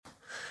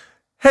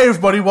Hey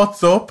everybody,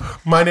 what's up?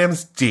 My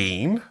name's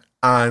Dean,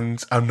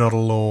 and I'm not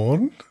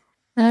alone.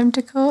 I'm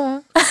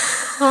Dakota.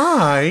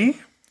 Hi.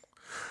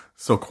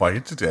 So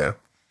quiet today.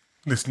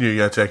 This new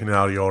year taking it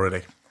out of you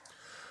already.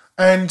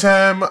 And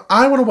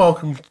I want to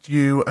welcome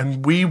you,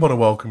 and we want to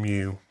welcome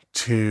you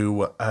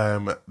to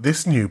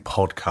this new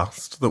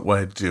podcast that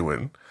we're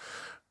doing,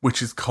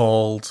 which is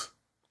called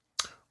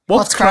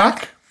What's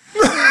Crack?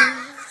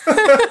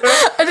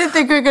 I didn't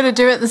think we were going to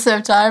do it at the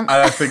same time.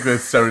 I think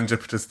it's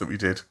serendipitous that we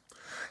did.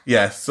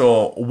 Yeah,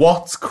 so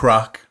what's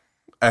crack?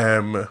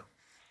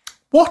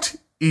 What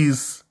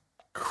is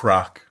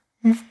crack?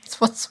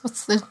 What's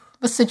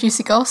the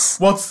juicy goss?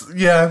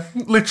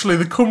 Literally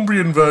the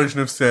Cumbrian version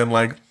of saying,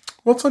 like,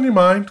 what's on your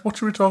mind? What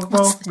should we talk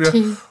about?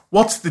 Tea?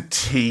 What's the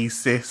tea,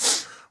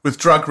 sis? With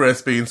Drag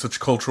Race being such a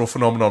cultural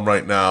phenomenon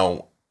right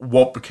now,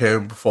 what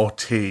became before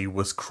tea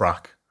was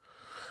crack.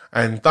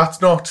 And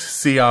that's not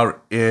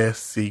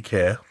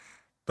C-R-A-C-K.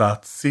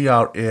 That's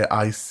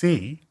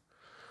C-R-A-I-C.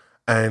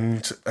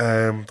 And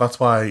that's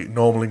why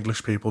normal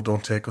English people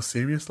don't take us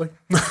seriously.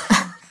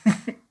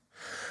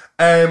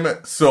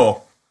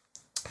 So,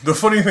 the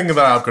funny thing that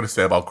I've got to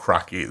say about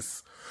crack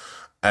is,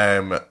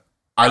 I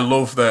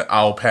love that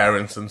our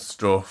parents and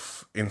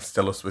stuff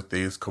instill us with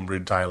these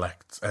Cumbrian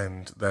dialects,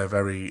 and they're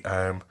very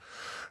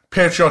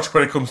patriotic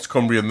when it comes to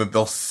Cumbrian, that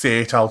they'll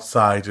say it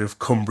outside of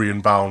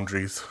Cumbrian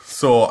boundaries.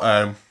 So,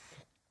 I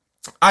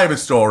have a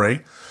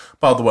story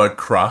about the word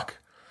crack.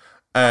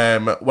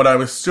 When I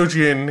was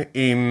studying at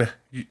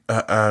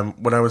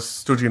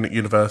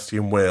university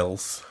in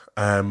Wales,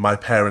 my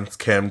parents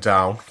came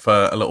down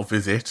for a little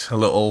visit, a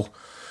little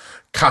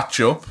catch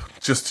up,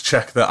 just to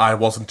check that I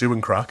wasn't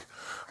doing crack.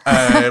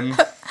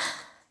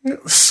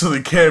 So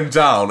they came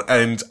down,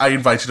 and I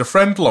invited a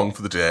friend along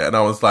for the day, and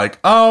I was like,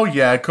 "Oh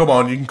yeah, come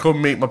on, you can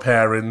come meet my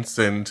parents,"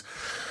 and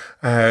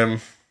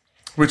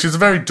which is a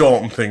very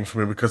daunting thing for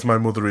me because my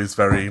mother is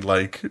very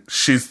like,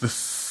 she's the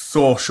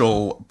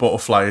social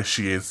butterfly as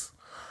she is.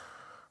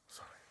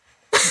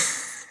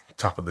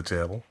 Tap on the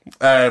table.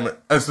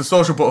 As the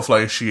social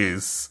butterfly as she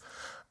is,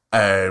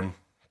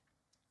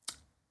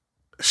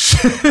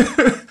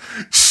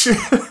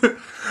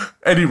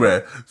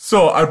 anyway,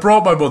 so I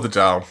brought my mother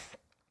down,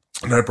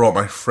 and I brought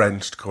my friend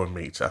to go and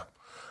meet her.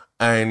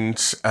 And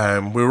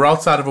we were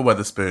outside of a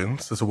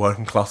Wetherspoons. As a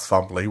working class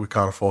family, we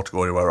can't afford to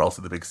go anywhere else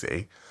in the big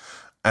city.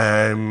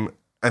 And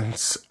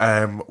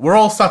we're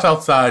all sat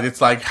outside.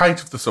 It's like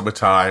height of the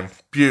summertime,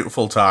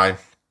 beautiful time.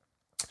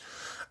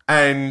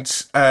 And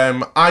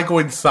I go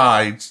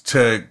inside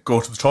to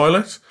go to the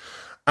toilet.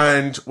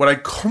 And when I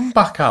come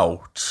back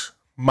out,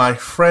 my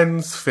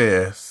friend's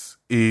face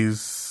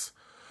is...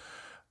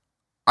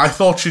 I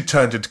thought she'd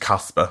turned into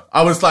Casper.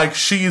 I was like,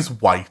 she's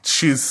white.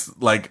 She's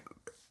like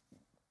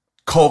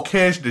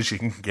Caucasian as you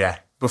can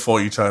get before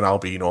you turn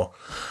albino.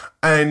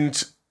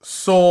 And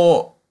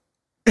so...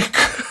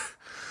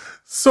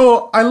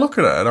 So I look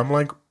at her and I'm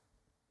like,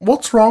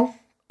 what's wrong?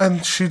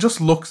 And she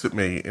just looks at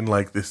me in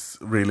like this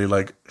really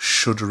like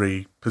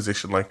shuddery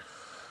position, like,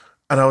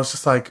 and I was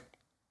just like,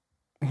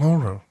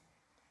 Laura,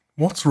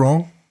 what's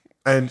wrong?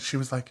 And she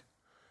was like,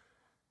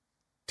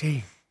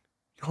 Dean,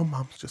 your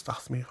mum's just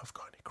asked me if I've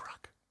got any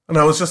crack. And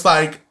I was just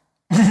like,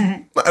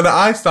 and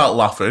I start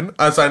laughing,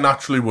 as I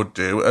naturally would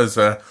do as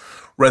a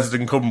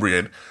resident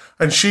Cumbrian.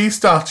 And she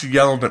started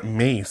yelling at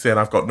me, saying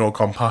I've got no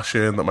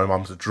compassion, that my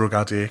mum's a drug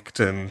addict,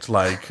 and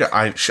like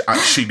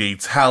she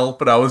needs help.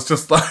 And I was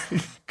just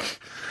like,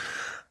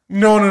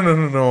 no,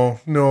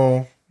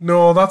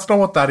 that's not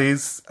what that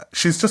is.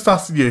 She's just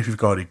asking you if you've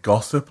got any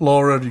gossip,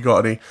 Laura. Have you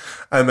got any?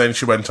 And then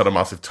she went on a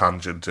massive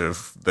tangent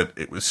of that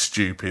it was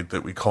stupid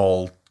that we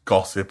call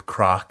gossip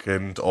crack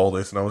and all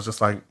this. And I was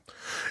just like,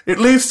 it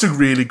leads to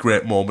really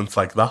great moments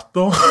like that,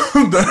 though.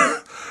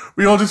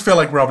 We all just feel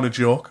like we're having a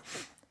joke.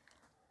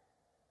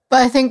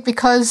 But I think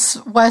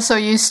because we're so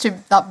used to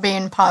that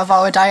being part of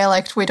our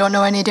dialect, we don't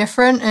know any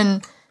different,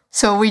 and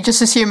so we just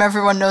assume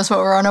everyone knows what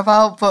we're on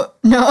about, but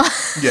no.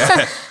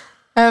 Yeah.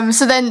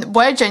 So then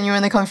we're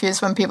genuinely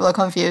confused when people are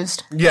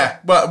confused. Yeah,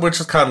 but we're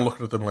just kind of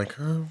looking at them like,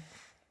 oh,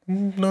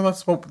 no,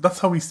 that's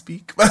how we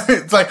speak.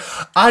 It's like,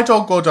 I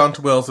don't go down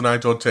to Wales and I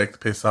don't take the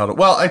piss out of...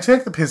 Well, I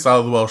take the piss out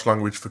of the Welsh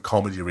language for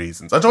comedy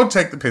reasons. I don't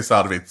take the piss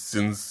out of it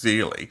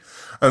sincerely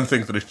and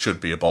think that it should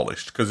be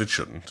abolished, because it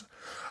shouldn't.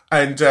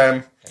 And,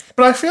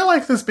 but I feel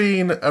like there's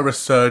been a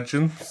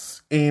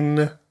resurgence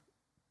in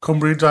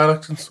Cumbrian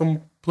dialect in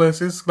some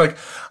places. Like,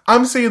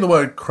 I'm seeing the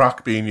word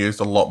crack being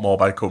used a lot more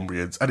by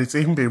Cumbrians, and it's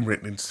even been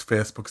written into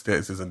Facebook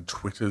statuses and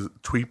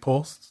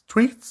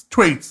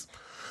tweets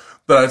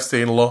that I've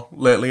seen a lot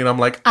lately, and I'm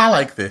like, I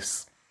like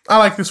this. I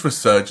like this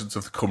resurgence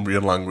of the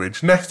Cumbrian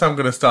language. Next I'm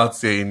going to start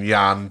seeing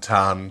Yan,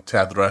 Tan,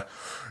 Tethra.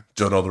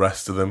 Don't know the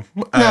rest of them.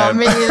 No,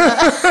 me neither.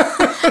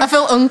 I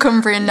feel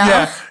un-Cumbrian now.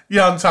 Yeah,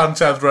 Yan, Tan,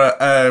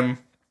 Tethra.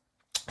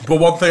 But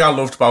one thing I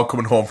loved about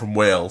coming home from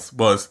Wales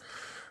was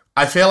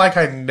I feel like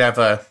I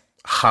never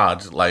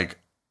had like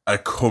a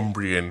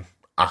Cumbrian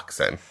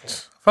accent.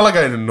 I felt like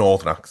I had a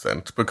northern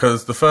accent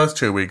because the first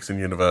 2 weeks in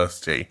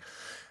university,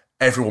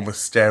 everyone was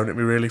staring at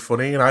me really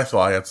funny, and I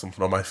thought I had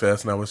something on my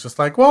face, and I was just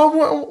like, well,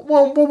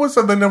 what was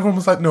it? And then everyone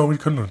was like, no, we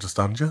couldn't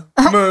understand you.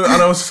 And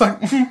I was just like,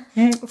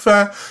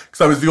 fair.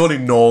 Because I was the only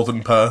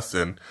northern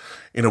person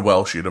in a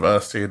Welsh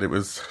university, and it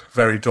was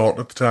very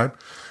daunting at the time.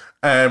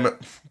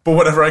 But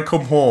whenever I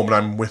come home and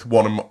I'm with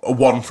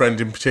one friend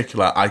in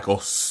particular, I go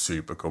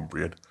super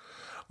Cumbrian.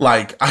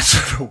 Like, I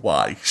don't know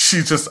why.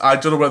 I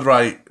don't know whether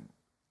I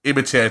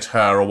imitate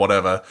her or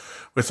whatever.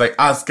 It's like,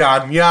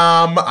 Asgan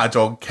Yam, I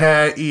don't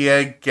care,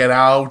 Ian, get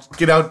out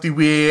the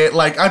way.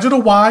 Like, I don't know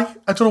why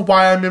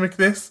I mimic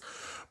this,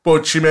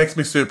 but she makes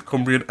me super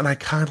Cumbrian, and I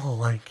kind of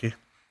like it.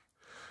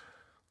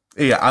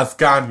 Yeah,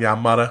 Asgan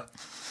Yam, Mara.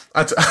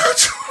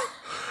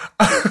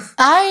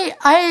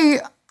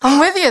 I'm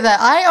with you there.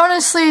 I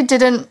honestly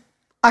didn't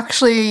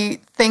actually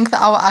think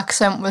that our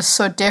accent was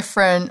so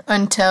different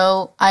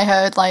until I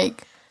heard,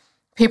 like,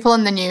 people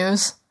in the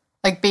news,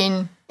 like,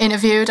 being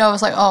interviewed. I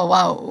was like, oh,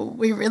 wow,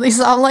 we really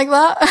sound like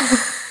that?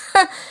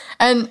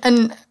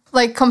 and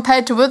like,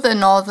 compared to other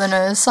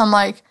northerners, I'm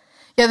like,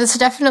 yeah, there's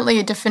definitely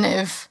a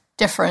definitive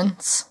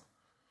difference.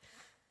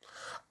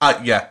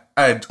 Yeah,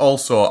 and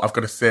also, I've got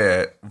to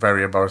say,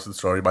 very embarrassing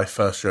story, my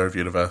first year of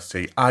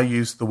university, I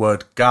used the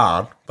word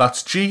garn,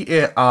 that's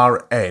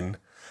Garn,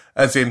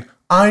 as in,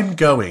 I'm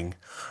going.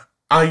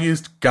 I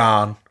used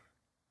garn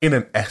in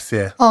an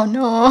essay. Oh,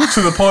 no.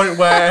 To the point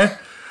where,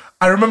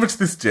 I remember to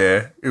this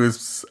day, it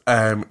was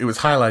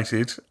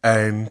highlighted,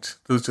 and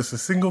there was just a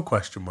single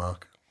question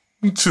mark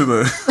to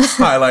the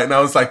highlight, and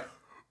I was like,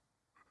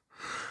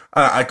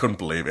 I couldn't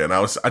believe it, and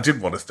I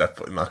didn't want to step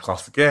foot in that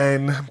class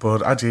again,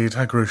 but I did.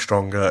 I grew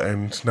stronger,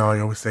 and now I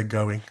always say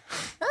going.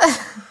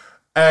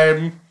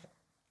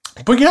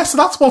 But yeah, so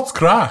that's what's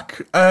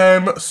crack.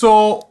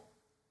 So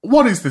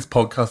what is this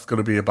podcast going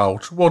to be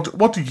about?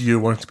 What do you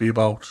want it to be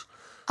about?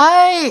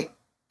 I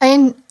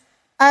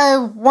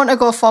want to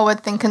go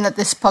forward thinking that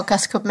this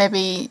podcast could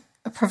maybe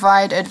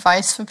provide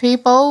advice for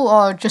people,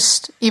 or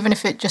just, even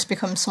if it just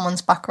becomes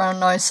someone's background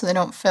noise so they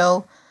don't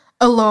feel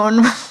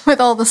alone with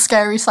all the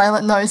scary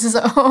silent noises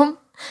at home.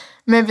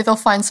 Maybe they'll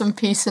find some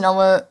peace in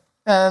our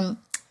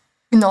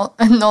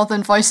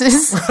northern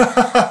voices.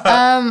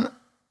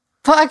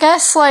 But I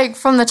guess, like,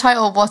 from the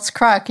title, What's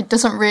Crack, it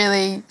doesn't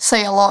really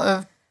say a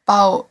lot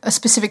about a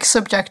specific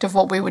subject of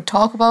what we would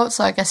talk about,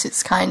 so I guess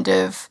it's kind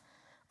of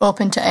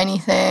open to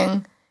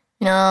anything.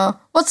 You know,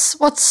 what's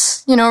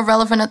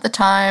relevant at the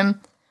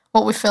time,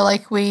 what we feel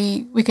like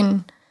we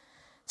can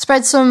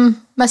spread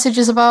some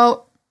messages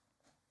about,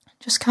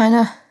 just kind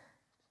of.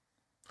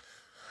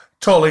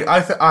 Totally.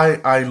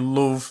 I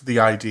love the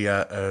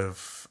idea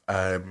of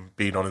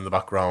being on in the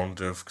background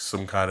of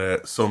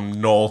some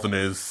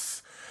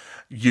northerners'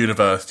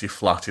 university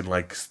flat in,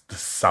 like, the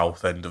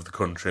south end of the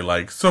country,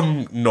 like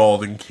some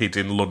northern kid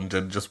in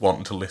London just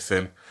wanting to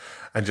listen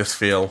and just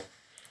feel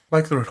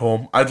like they're at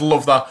home. I'd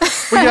love that.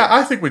 But yeah,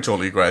 I think we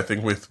totally agree. I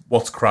think with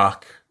What's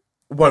Crack,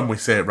 when we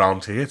say it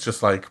round here, it's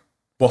just like,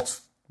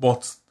 what's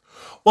the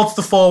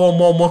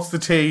 411, what's the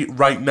tea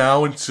right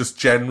now? It's just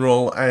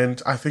general,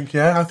 and I think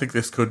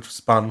this could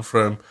span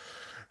from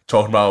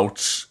talking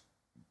about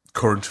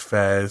current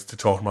affairs to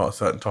talking about a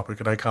certain topic,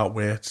 and I can't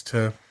wait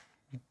to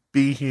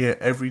be here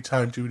every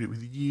time doing it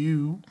with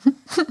you.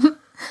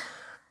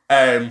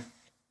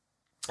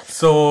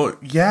 So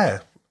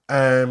yeah,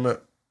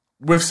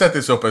 we've set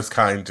this up as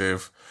kind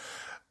of,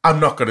 I'm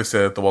not going to say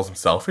that there wasn't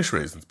selfish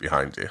reasons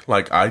behind it.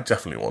 Like, I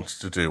definitely wanted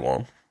to do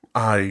one.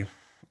 I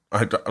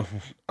don't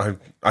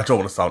want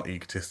to sound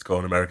egotistical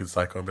on American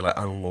Psycho and be like,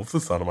 I love the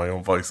sound of my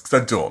own voice,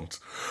 because I don't.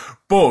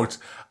 But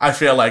I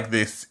feel like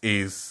this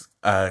is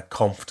a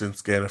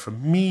confidence gainer for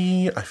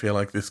me. I feel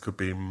like this could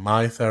be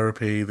my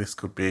therapy.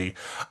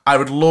 I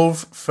would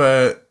love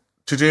to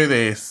do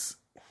this,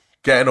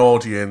 get an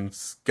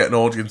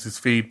audience's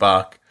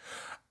feedback,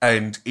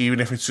 and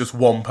even if it's just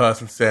one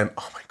person saying,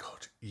 oh my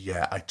God,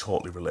 yeah, I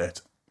totally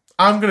relate,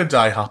 I'm going to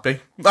die happy.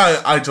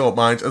 I don't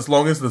mind, as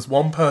long as there's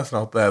one person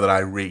out there that I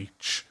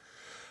reach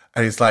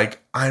and it's like,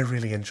 I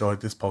really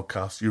enjoyed this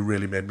podcast, you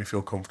really made me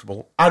feel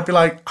comfortable. I'd be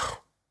like,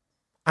 oh,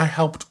 I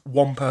helped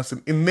one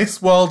person. In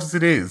this world as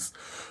it is,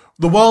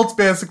 the world's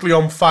basically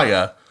on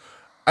fire,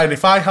 and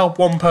if I help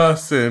one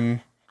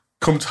person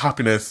come to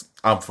happiness,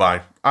 I'm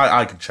fine.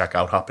 I can check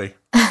out happy.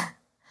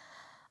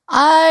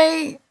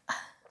 I've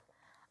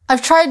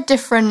tried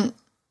different,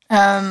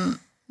 I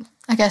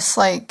guess,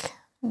 like,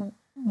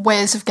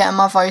 ways of getting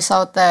my voice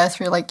out there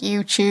through, like,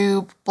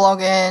 YouTube,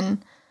 blogging,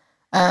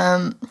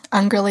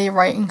 angrily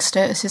writing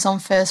statuses on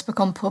Facebook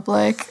on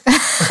public.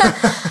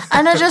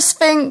 And I just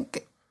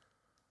think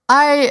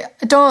I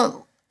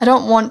don't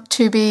want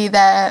to be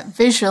there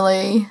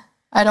visually.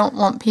 I don't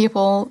want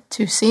people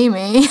to see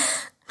me.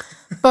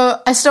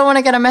 But I still want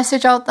to get a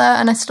message out there,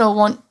 and I still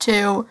want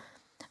to,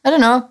 I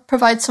don't know,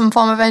 provide some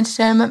form of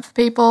entertainment for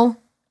people.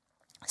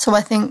 So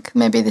I think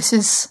maybe this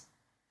is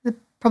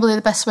probably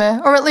the best way,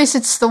 or at least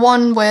it's the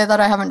one way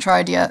that I haven't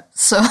tried yet.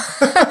 So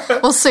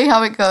we'll see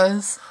how it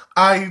goes.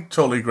 I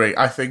totally agree.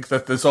 I think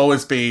that there's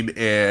always been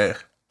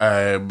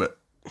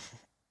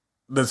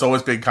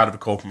kind of a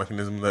coping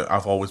mechanism that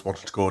I've always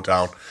wanted to go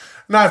down.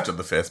 And And I've done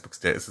the Facebook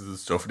statuses and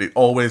stuff, and it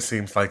always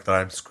seems like that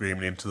I'm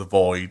screaming into the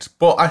void.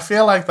 But I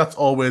feel like that's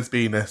always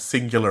been a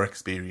singular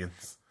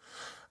experience.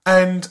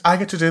 And I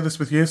get to do this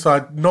with you, so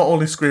I'm not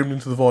only screaming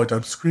into the void,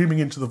 I'm screaming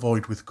into the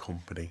void with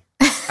company.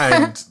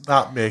 And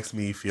that makes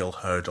me feel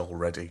heard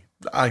already.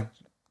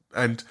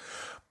 And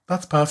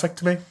that's perfect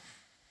to me.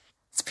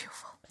 It's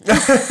beautiful.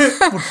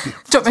 Beautiful.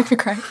 Don't make me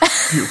cry.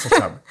 Beautiful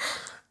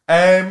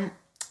time.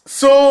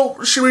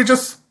 So, should we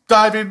just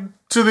dive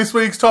into this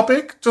week's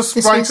topic? Just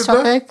This right week's in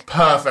there? topic?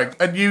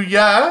 Perfect. A new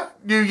year,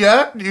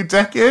 new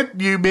decade,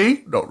 new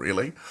me. Not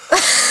really.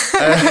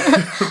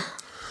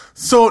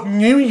 So,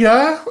 new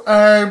year.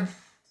 Have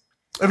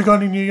you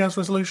got any New Year's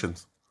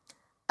resolutions?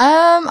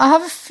 I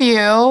have a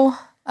few.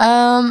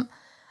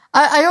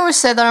 I always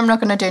say that I'm not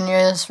going to do New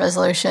Year's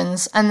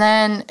resolutions, and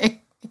then it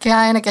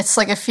kind of gets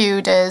like a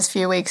few days,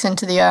 few weeks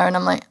into the year, and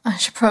I'm like, I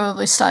should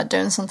probably start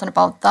doing something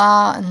about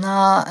that and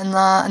that and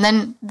that,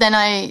 and then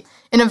I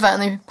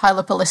inadvertently pile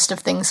up a list of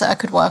things that I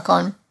could work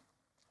on.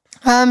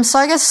 So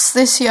I guess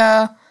this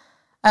year,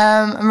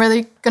 I'm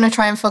really going to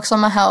try and focus on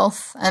my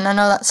health, and I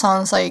know that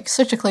sounds like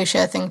such a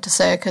cliche thing to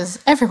say because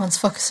everyone's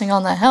focusing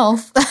on their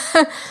health,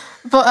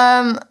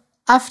 but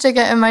after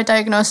getting my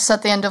diagnosis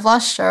at the end of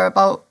last year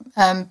about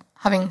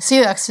having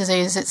celiac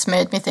disease, it's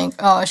made me think,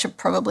 oh, I should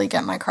probably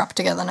get my crap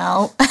together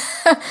now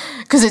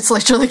because it's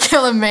literally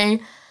killing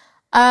me.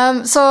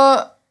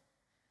 So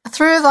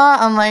through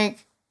that, I'm like,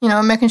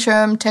 making sure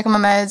I'm taking my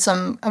meds,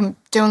 I'm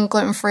doing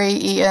gluten-free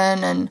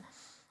eating, and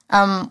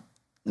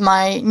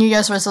my New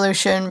Year's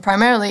resolution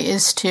primarily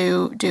is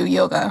to do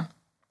yoga.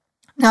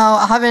 Now,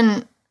 I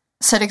haven't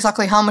said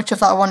exactly how much of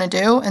that I want to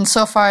do, and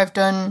so far I've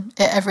done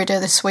it every day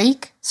this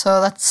week,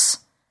 so that's,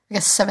 I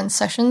guess, 8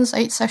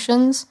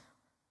 sessions,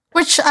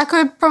 which I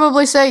could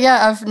probably say,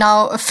 yeah, I've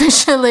now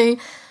officially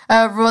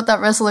wrote that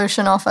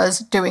resolution off as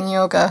doing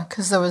yoga,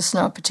 because there was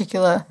no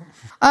particular...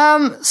 I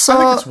think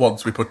it's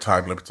once we put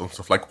time limits on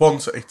stuff. Like,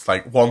 once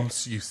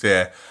you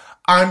say,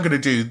 I'm going to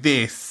do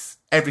this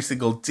every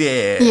single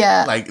day.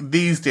 Yeah. Like,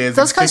 these days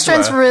those in particular,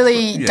 constraints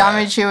really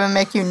damage you and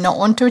make you not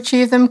want to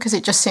achieve them because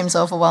it just seems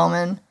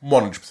overwhelming.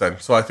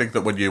 100%. So I think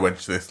that when you went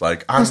to this,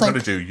 like, I'm going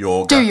to do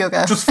yoga. Do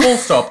yoga. Just full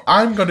stop.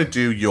 I'm going to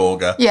do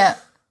yoga. Yeah.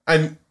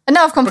 And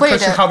now I've completed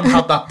because you haven't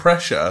had that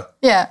pressure,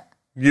 yeah.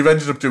 You've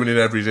ended up doing it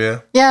every day.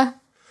 Yeah.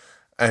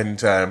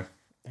 And,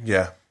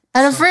 yeah.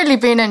 And I've really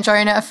been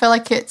enjoying it. I feel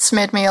like it's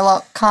made me a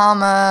lot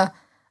calmer.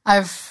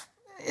 I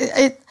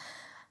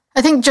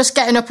think just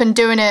getting up and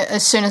doing it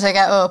as soon as I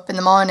get up in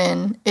the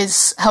morning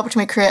is helped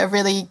me create a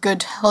really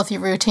good, healthy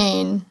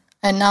routine.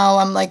 And now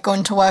I'm like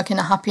going to work in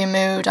a happier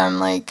mood. I'm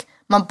like,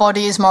 my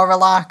body is more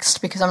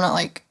relaxed because I'm not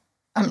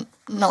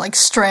like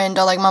strained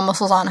or like my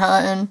muscles aren't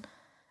hurting.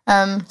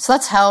 So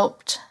that's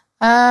helped.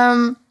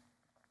 What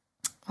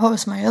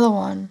was my other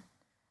one?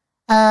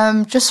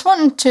 Just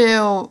wanting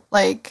to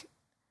like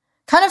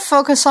kind of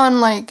focus on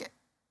like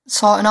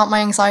sorting out my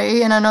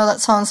anxiety, and I know that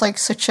sounds like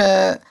such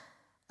a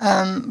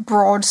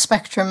broad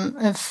spectrum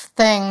of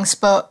things,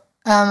 but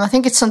I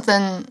think it's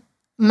something,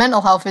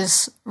 mental health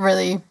is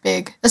really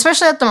big,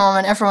 especially at the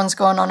moment. Everyone's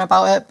going on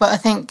about it, but I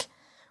think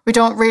we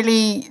don't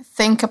really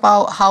think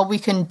about how we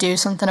can do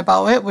something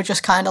about it. We're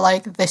just kind of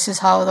like, this is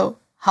how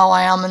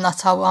I am, and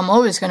that's how I'm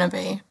always going to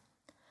be.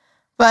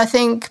 But I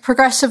think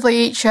progressively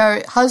each year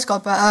it has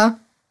got better,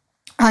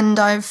 and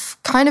I've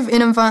kind of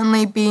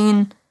inadvertently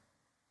been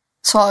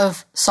sort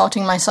of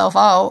sorting myself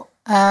out.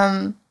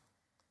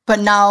 But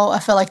now I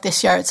feel like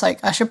this year it's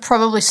like I should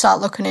probably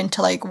start looking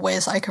into like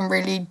ways I can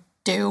really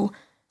do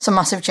some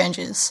massive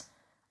changes.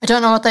 I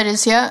don't know what that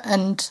is yet,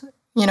 and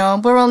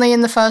we're only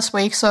in the first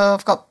week, so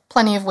I've got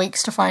plenty of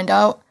weeks to find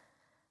out.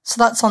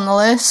 So that's on the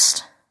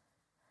list.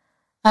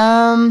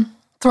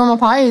 Throwing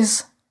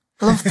pies.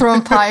 I love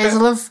throwing pies. I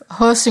love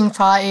hosting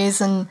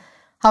parties and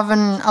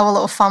having our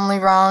little family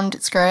round.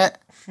 It's great.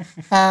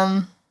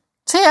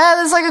 So yeah,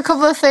 there's like a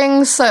couple of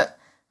things that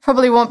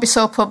probably won't be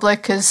so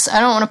public because I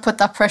don't want to put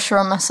that pressure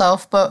on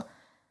myself. But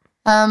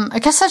I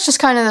guess that's just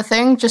kind of the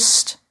thing.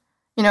 Just,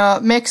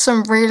 make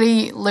some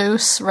really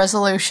loose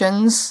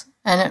resolutions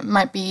and it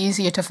might be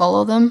easier to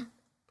follow them.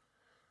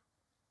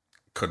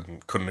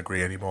 Couldn't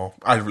agree anymore.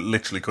 I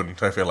literally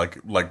couldn't. I feel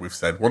like we've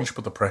said, once you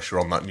put the pressure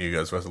on that New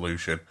Year's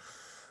resolution,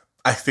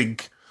 I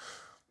think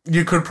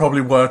you could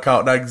probably work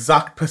out an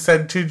exact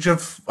percentage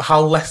of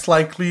how less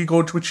likely you're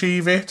going to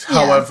achieve it.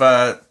 Yeah.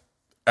 However,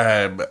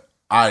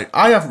 I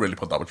haven't really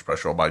put that much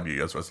pressure on my New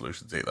Year's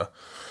resolutions either.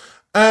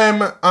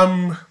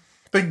 I'm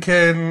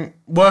thinking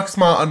work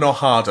smarter, not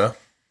harder.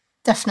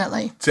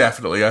 Definitely.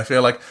 I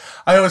feel like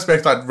I always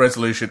make that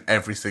resolution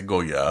every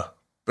single year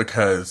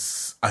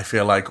because I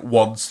feel like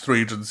once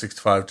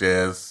 365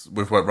 days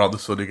we've went round the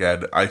sun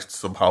again, I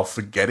somehow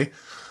forget it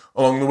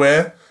along the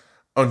way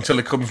until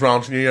it comes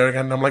round to New Year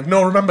again. And I'm like,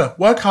 no, remember,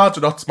 work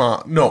harder, not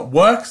smart. No,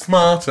 work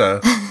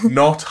smarter,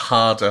 not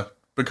harder.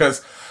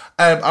 Because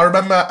I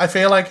remember, I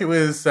feel like it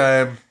was,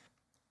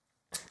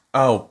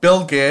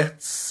 Bill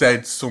Gates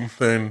said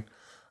something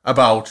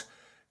about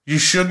you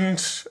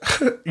shouldn't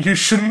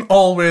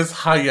always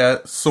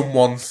hire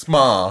someone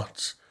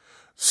smart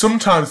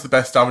sometimes the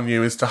best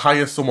avenue is to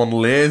hire someone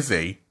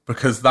lazy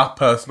because that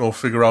person will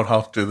figure out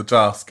how to do the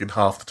task in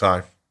half the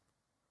time.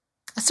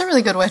 That's a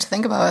really good way to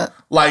think about it.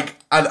 Like,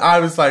 and I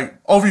was like,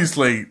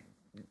 obviously,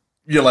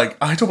 you're like,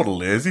 I don't want a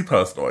lazy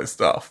person on his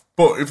staff.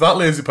 But if that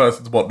lazy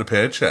person's wanting a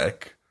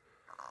paycheck,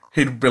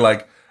 he'd be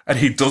like, and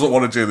he doesn't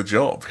want to do the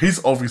job,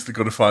 he's obviously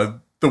going to find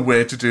the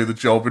way to do the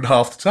job in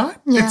half the time.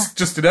 Yeah. It's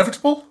just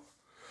inevitable.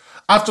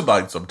 I've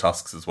done some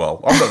tasks as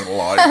well. I'm not going to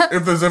lie.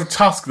 If there's a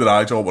task that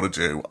I don't want to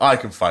do, I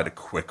can find a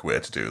quick way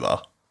to do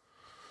that.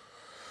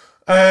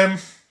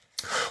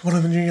 What are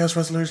the New Year's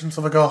resolutions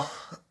have I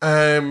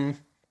got?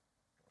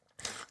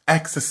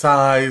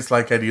 Exercise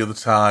like any other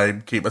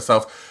time. Keep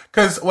myself...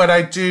 Because when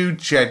I do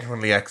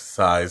genuinely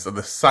exercise, and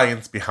the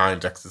science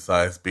behind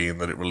exercise being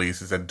that it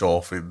releases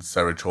endorphins,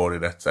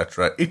 serotonin,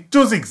 etc., it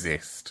does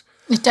exist.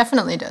 It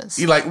definitely does.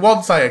 Like,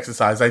 once I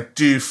exercise, I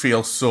do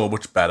feel so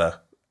much better.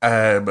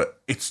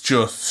 It's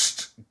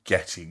just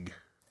getting...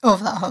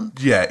 Over that hump.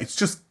 Yeah, it's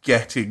just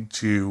getting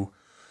to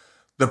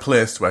the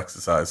place to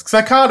exercise. Because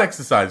I can't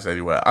exercise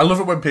anywhere. I love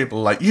it when people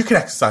are like, you can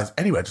exercise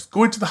anywhere. Just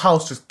go into the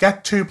house, just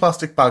get 2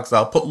 plastic bags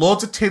out, put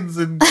loads of tins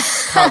and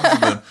cans in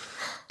them,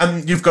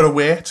 and you've got to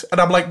wait.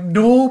 And I'm like,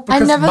 no,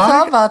 because I never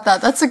thought about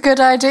that. That's a good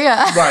idea.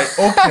 Right,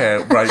 okay,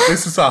 right.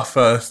 This is our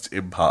first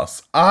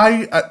impasse.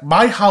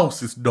 My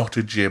house is not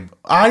a gym.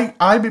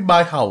 I'm in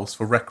my house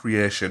for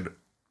recreation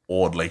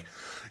only.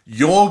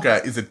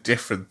 Yoga is a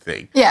different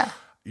thing. Yeah.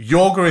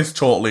 Yoga is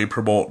totally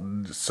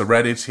promoting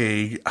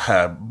serenity,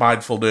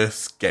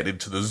 mindfulness, getting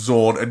into the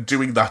zone, and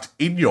doing that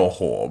in your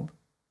home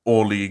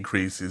only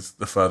increases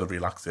the further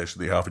relaxation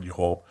that you have in your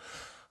home.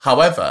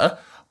 However,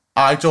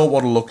 I don't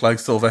want to look like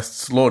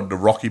Sylvester Stallone in a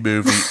Rocky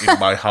movie in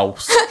my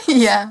house.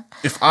 Yeah.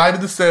 If I'm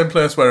in the same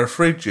place where a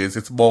fridge is,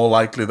 it's more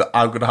likely that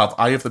I'm going to have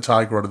Eye of the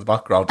Tiger on in the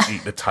background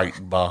eating a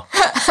Titan bar.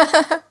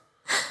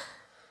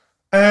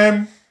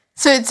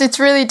 So it's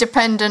really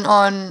dependent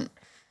on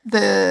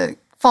the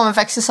form of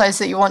exercise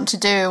that you want to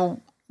do,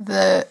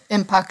 the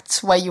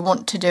impacts where you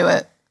want to do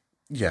it.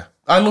 Yeah.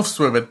 I love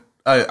swimming.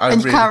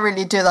 And you can't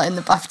really do that in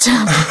the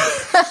bathtub.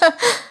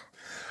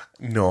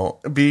 No.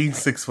 Being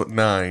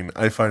 6'9",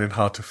 I find it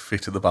hard to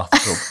fit in the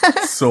bathtub.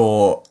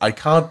 So I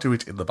can't do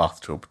it in the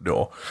bathtub,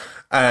 no.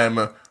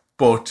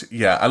 But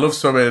yeah, I love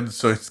swimming,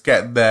 so it's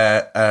getting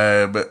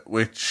there,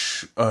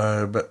 which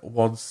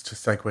wants to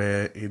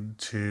segue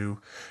into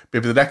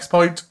maybe the next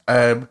point.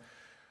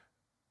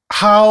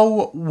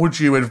 How would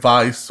you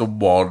advise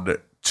someone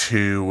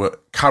to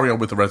carry on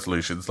with the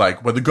resolutions?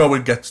 Like, when the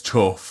going gets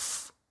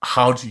tough,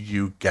 how do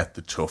you get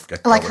the tough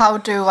get going? Like, how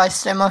do I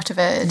stay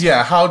motivated?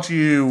 Yeah, how do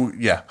you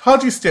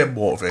stay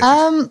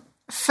motivated?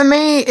 For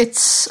me,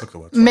 it's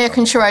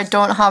making sure I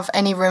don't have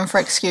any room for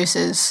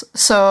excuses.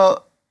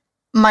 So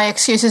my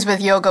excuses with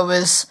yoga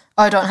was,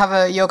 I don't have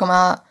a yoga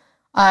mat,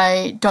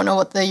 I don't know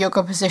what the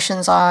yoga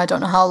positions are, I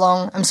don't know how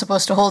long I'm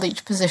supposed to hold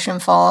each position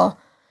for.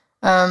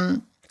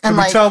 Can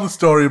we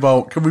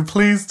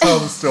please tell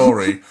the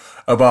story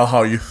about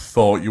how you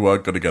thought you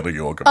weren't going to get a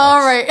yoga mat? All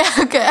right,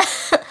 okay.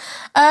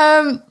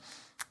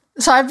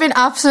 So I've been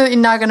absolutely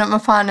nagging at my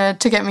partner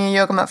to get me a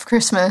yoga mat for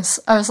Christmas.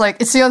 I was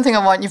like, it's the only thing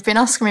I want. You've been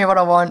asking me what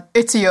I want.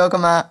 It's a yoga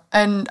mat.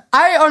 And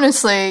I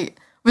honestly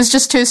was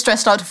just too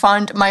stressed out to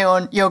find my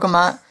own yoga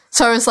mat.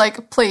 So I was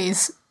like,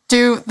 please,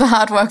 do the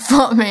hard work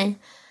for me.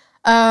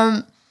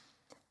 I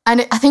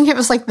think it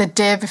was like the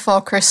day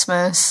before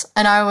Christmas,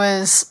 and I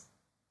was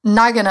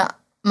nagging at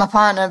my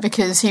partner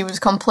because he was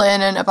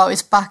complaining about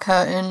his back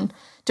hurting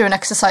doing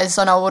exercises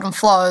on our wooden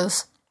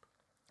floors.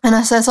 And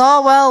I says,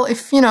 oh, well,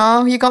 if, you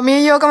got me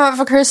a yoga mat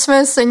for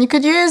Christmas, then you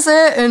could use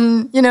it,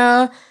 and,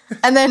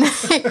 And then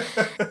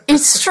he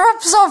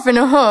straps off in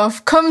a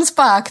huff, comes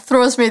back,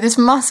 throws me this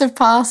massive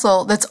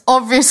parcel that's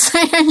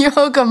obviously a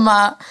yoga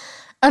mat.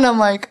 And I'm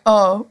like,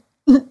 oh,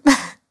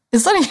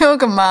 is that a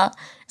yoga mat?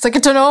 He's like, I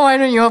don't know, why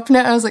don't you open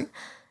it? I was like,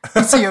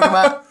 it's a yoga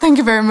mat. Thank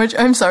you very much.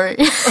 I'm sorry.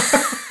 And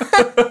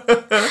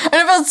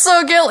I felt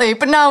so guilty,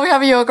 but now we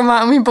have a yoga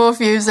mat and we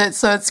both use it,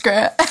 so it's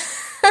great.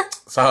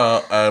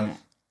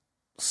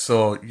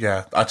 So,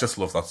 yeah, I just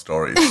love that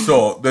story.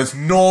 So, there's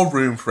no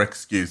room for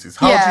excuses.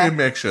 How do you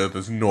make sure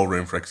there's no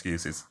room for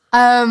excuses?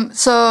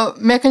 So,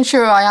 making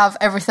sure I have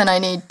everything I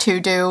need to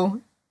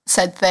do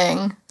said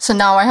thing. So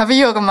now I have a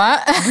yoga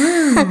mat.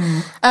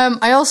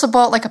 I also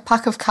bought like a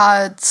pack of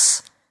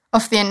cards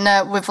off the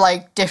internet with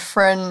like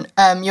different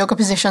yoga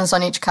positions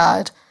on each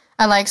card.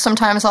 And like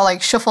sometimes I'll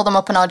like shuffle them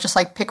up and I'll just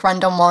like pick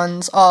random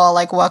ones, or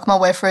like work my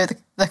way through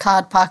the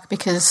card pack,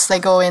 because they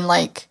go in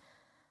like...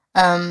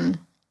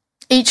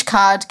 each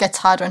card gets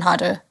harder and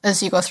harder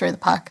as you go through the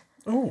pack.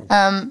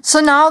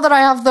 So now that I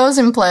have those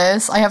in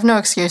place, I have no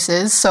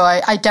excuses. So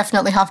I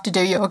definitely have to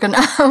do yoga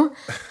now.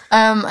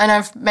 And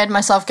I've made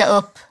myself get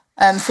up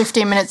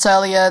 15 minutes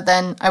earlier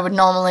than I would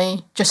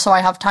normally, just so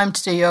I have time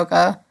to do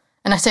yoga.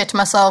 And I say to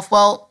myself,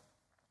 well,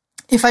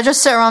 if I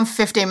just sit around for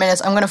 15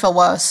 minutes, I'm going to feel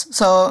worse.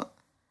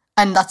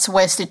 And that's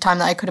wasted time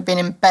that I could have been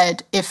in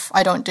bed if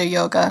I don't do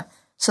yoga.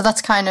 So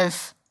that's kind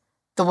of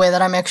the way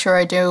that I make sure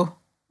I do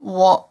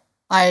what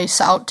I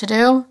set out to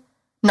do,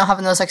 not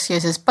having those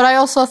excuses. But I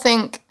also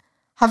think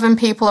having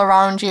people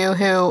around you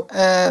who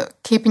are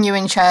keeping you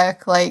in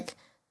check, like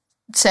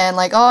saying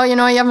like, oh, you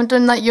haven't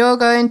done that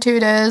yoga in 2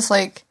 days,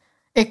 like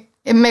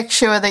it makes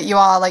sure that you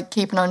are like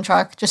keeping on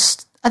track.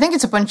 Just, I think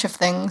it's a bunch of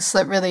things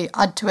that really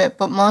add to it,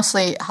 but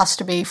mostly it has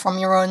to be from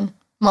your own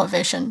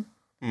motivation.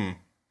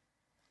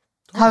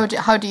 How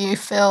do you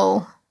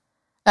feel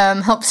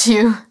helps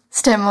you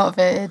stay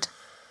motivated?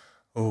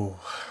 Oh,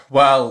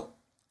 well,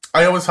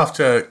 I always have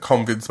to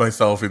convince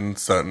myself in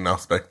certain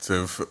aspects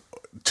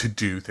to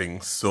do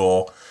things.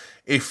 So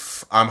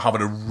if I'm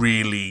having a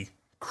really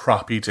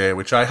crappy day,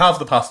 which I have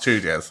the past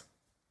 2 days,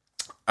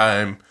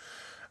 and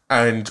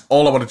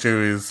all I want to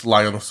do is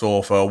lie on the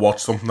sofa, watch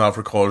something that I've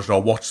recorded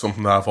or watch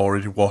something that I've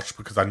already watched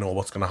because I know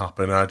what's going to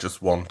happen. I'm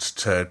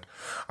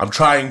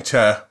trying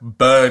to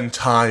burn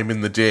time in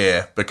the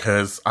day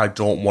because I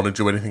don't want to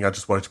do anything. I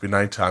just want it to be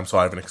nighttime so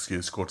I have an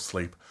excuse to go to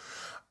sleep.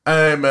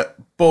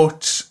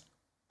 But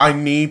I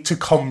need to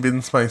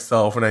convince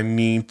myself and I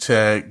need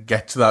to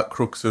get to that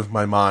crux of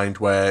my mind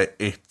where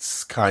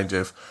it's kind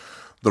of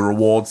the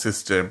reward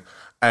system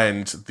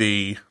and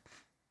you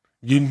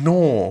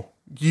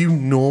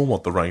know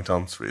what the right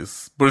answer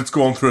is, but it's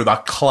going through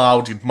that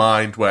clouded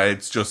mind where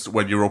it's just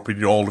when you're up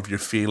in all of your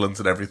feelings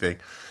and everything,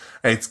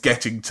 and it's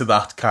getting to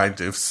that kind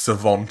of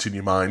savant in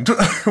your mind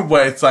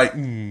where it's like,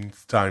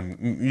 it's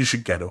time, you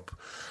should get up.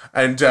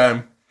 And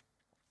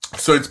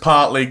so it's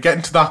partly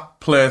getting to that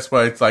place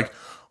where it's like,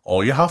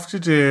 all you have to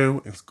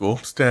do is go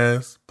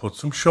upstairs, put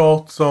some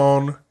shorts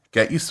on,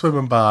 get your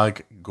swimming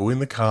bag, go in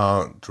the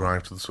car,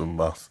 drive to the swim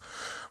bath.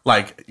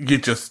 Like,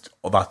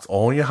 that's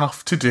all you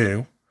have to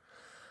do.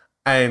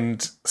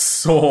 And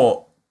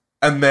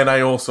then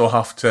I also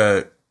have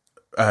to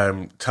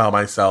tell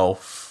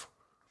myself,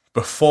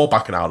 before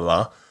backing out of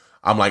that,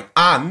 I'm like,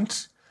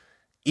 and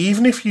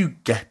even if you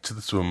get to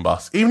the swim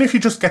bath, even if you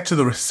just get to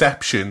the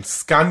reception,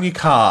 scan your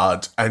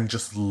card and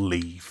just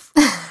leave.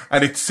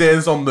 And it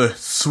says on the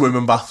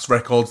swimming baths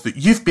records that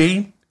you've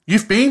been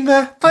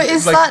there. But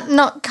is that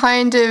not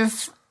kind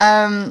of,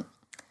 I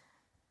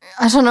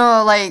don't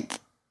know, like,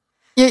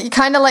 you're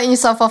kind of letting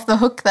yourself off the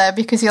hook there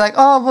because you're like,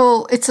 oh,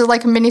 well, it's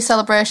like a mini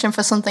celebration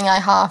for something I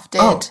half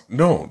did. Oh,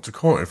 no,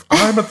 Dakota, if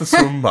I'm at the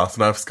swim bath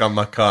and I've scanned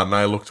that card and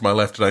I look to my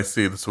left and I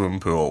see the swimming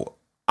pool,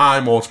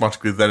 I'm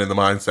automatically then in the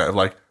mindset of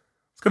like,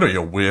 it's going to be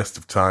a waste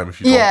of time if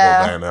you don't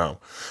go there now.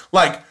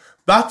 Like,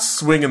 that's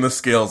swinging the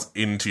scales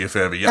into your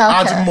favour. You're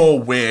adding more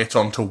weight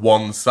onto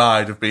one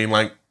side of being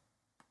like,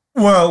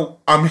 well,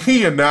 I'm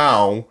here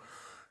now.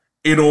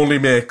 It only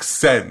makes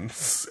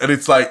sense. And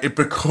it's like, it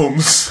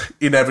becomes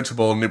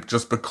inevitable and it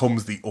just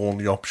becomes the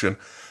only option.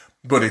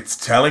 But it's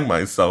telling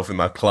myself in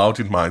that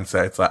clouded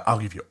mindset, it's like, I'll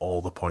give you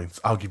all the points.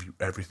 I'll give you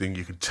everything.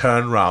 You can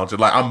turn around. And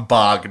like, I'm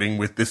bargaining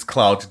with this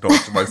clouded note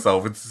to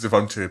myself. It's as if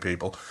I'm two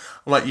people.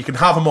 I'm like, you can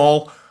have them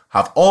all.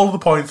 Have all of the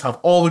points. Have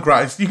all the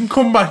gratis. You can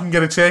come back and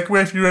get a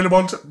takeaway if you really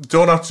want.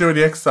 Don't have to do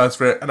any exercise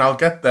for it. And I'll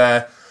get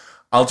there.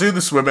 I'll do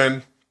the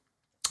swimming.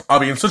 I'll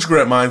be in such a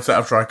great mindset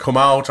after I come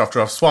out, after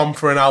I've swum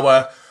for an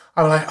hour.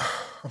 I'm like,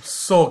 I'm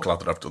so glad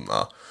that I've done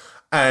that.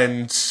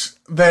 And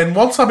then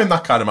once I'm in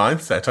that kind of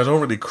mindset, I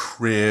don't really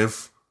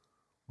crave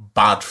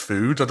bad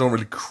food. I don't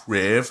really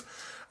crave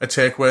a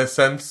takeaway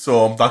sense.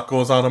 So that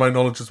goes out of my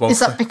knowledge as well.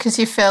 Is that because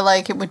you feel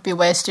like it would be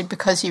wasted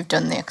because you've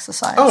done the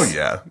exercise? Oh,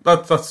 yeah.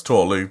 That's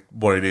totally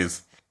what it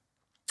is.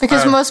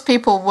 Because most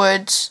people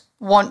would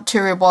want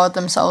to reward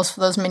themselves for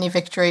those mini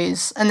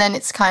victories. And then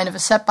it's kind of a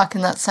setback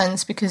in that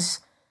sense because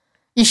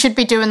you should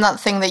be doing that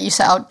thing that you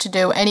set out to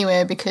do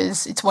anyway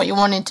because it's what you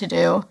wanted to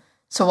do.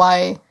 So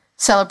why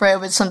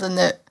celebrate with something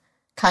that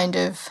kind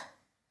of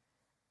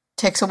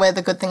takes away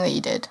the good thing that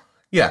you did?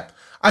 Yeah.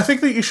 I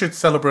think that you should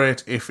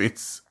celebrate if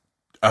it's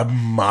a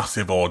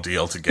massive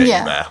ordeal to get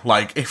you there.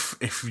 Like,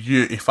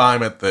 if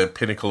I'm at the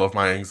pinnacle of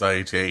my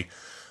anxiety,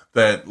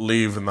 that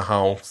leaving the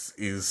house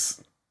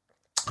is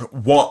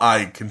what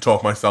I can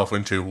talk myself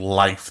into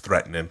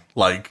life-threatening.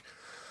 Like,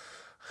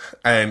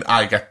 and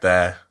I get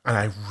there, and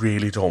I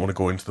really don't want to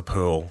go into the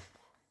pool.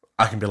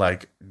 I can be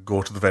like,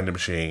 go to the vending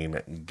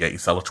machine, get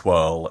yourself a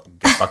twirl,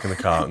 get back in the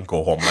car, and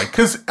go home. Like,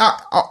 because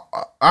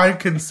I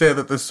can say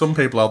that there's some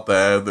people out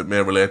there that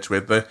may relate to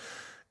it, that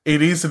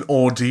it is an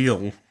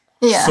ordeal.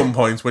 Some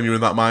points when you're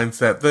in that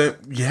mindset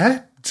that,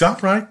 damn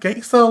right, get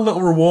yourself a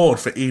little reward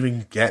for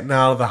even getting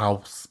out of the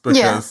house,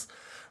 because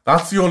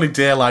that's the only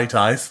daylight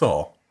I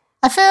saw.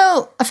 I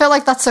feel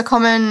like that's a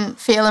common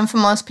feeling for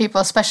most people,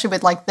 especially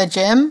with like the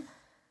gym.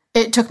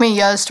 It took me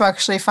years to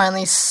actually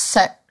finally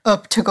set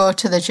up to go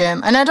to the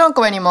gym, and I don't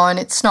go anymore, and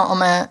it's not on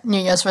my New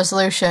Year's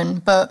resolution,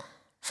 but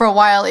for a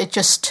while it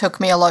just took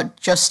me a lot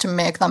just to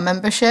make that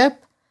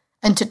membership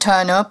and to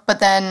turn up. But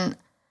then,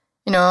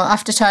 you know,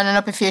 after turning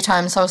up a few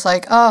times, I was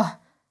like, oh,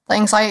 the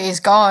anxiety is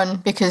gone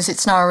because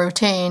it's now a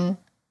routine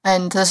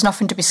and there's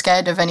nothing to be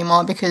scared of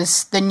anymore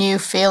because the new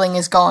feeling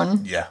is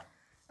gone. Yeah.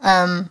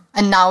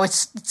 And now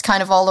it's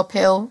kind of all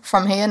uphill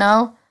from here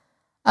now.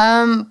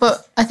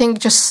 But I think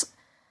just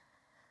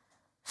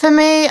for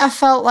me, I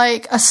felt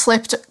like I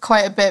slipped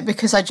quite a bit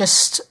because I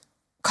just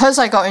because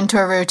I got into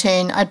a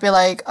routine, I'd be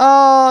like,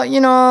 oh,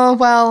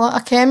 well,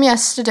 I came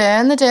yesterday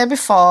and the day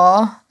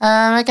before.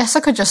 I guess I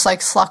could just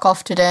like slack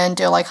off today and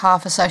do like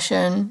half a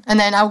session. And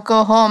then I would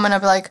go home and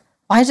I'd be like,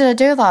 why did I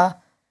do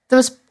that?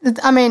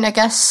 I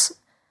guess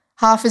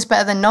half is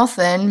better than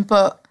nothing,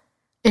 but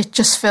it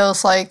just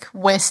feels like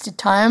wasted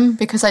time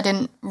because I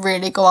didn't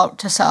really go out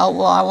to set out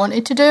what I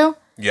wanted to do.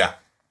 Yeah.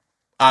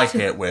 I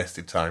hate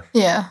wasted time.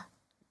 Yeah.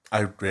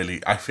 I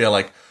feel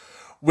like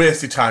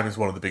wasted time is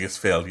one of the biggest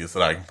failures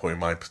that I can put in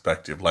my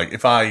perspective. Like,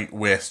 if I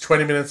waste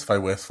 20 minutes, if I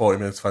waste 40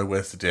 minutes, if I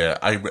waste a day,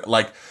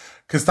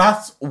 because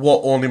that's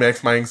what only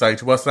makes my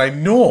anxiety worse. And I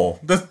know,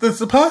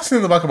 there's a person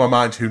in the back of my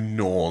mind who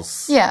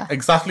knows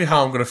exactly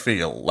how I'm going to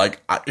feel.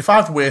 Like, if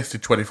I've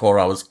wasted 24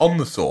 hours on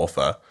the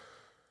sofa,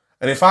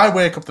 and if I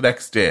wake up the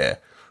next day,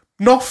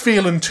 not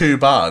feeling too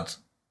bad,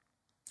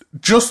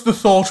 just the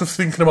thought of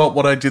thinking about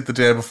what I did the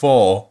day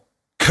before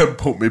can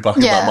put me back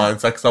in that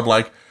mindset. Because I'm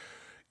like,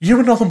 you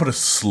were nothing but a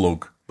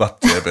slug that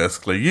day,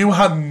 basically. You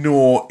had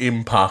no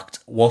impact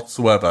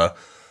whatsoever.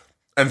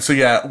 And so,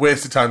 yeah,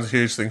 wasted time is a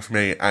huge thing for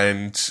me.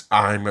 And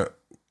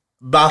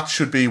that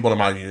should be one of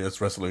my New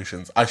Year's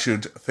resolutions. I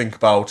should think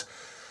about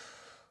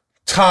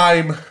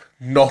time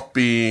not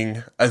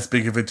being as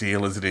big of a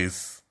deal as it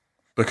is.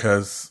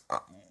 Because,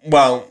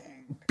 well,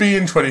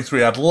 being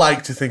 23, I'd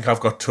like to think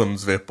I've got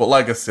tons of it. But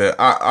like I said,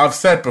 I've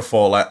said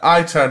before, like,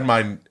 I turned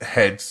my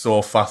head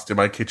so fast in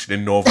my kitchen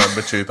in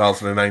November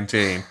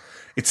 2019.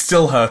 It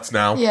still hurts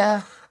now.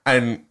 Yeah.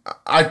 And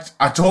I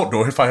don't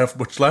know if I have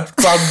much left,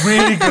 but I'm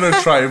really going to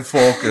try and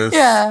focus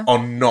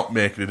on not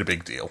making it a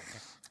big deal.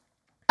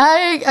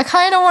 I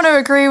kind of want to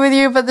agree with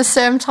you, but at the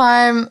same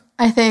time,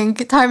 I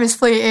think time is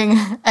fleeting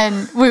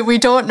and we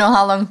don't know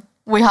how long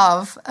we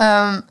have.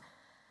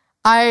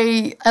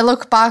 I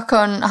look back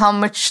on how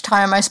much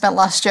time I spent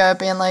last year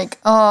being like,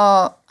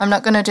 oh, I'm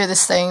not going to do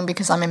this thing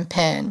because I'm in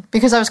pain.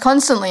 Because I was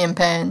constantly in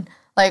pain,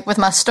 like with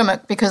my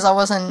stomach, because I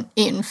wasn't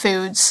eating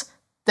foods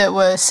that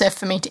were safe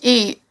for me to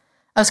eat.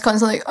 I was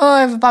constantly like, oh,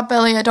 I have a bad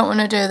belly, I don't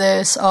want to do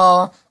this.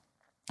 Or,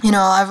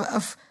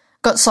 I've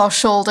got sore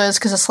shoulders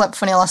because I slept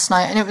funny last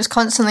night. And it was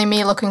constantly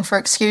me looking for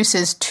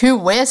excuses to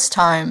waste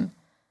time.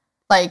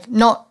 Like,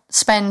 not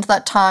spend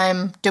that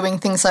time doing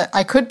things that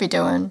I could be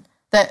doing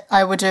that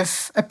I would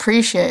have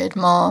appreciated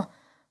more.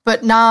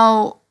 But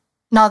now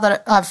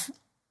that I've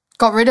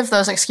got rid of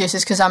those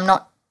excuses because I'm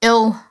not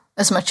ill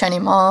as much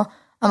anymore,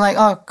 I'm like,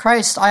 oh,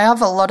 Christ, I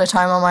have a lot of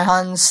time on my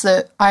hands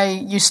that I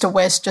used to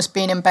waste just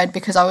being in bed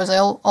because I was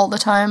ill all the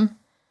time.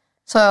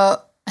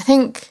 So I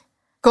think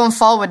going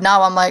forward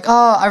now, I'm like,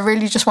 oh, I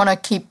really just want to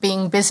keep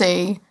being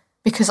busy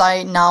because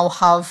I now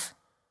have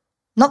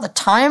not the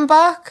time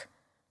back,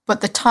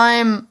 but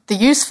the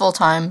useful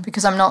time,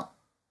 because I'm not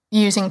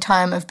using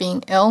time of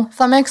being ill, if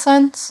that makes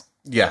sense.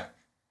 Yeah,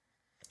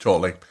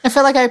 totally. I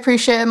feel like I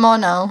appreciate it more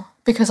now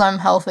because I'm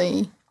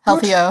healthier.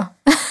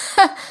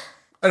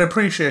 An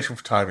appreciation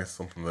for time is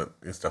something that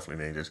is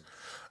definitely needed.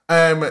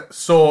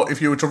 So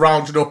if you were to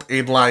round it up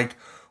in like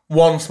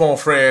one small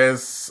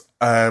phrase,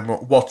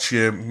 what's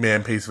your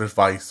main piece of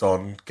advice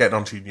on getting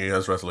onto your New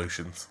Year's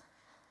resolutions?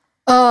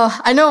 Oh,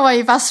 I know why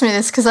you've asked me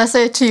this, because I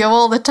say it to you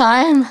all the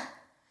time.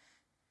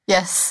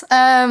 Yes.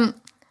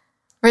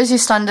 Raise your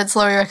standards,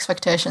 lower your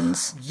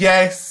expectations.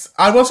 Yes.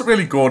 I wasn't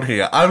really going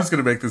here. I was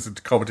going to make this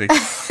into comedy.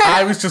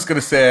 I was just going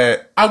to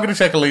say, I'm going to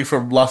take a leaf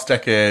from last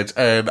decade,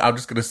 and I'm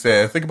just going to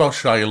say, think about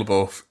Shia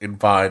LaBeouf in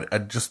Vine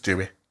and just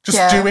do it. Just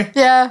do it.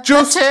 Yeah,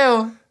 just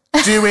too.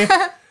 Do it.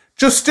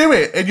 Just do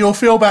it, and you'll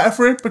feel better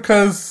for it,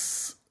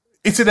 because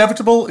it's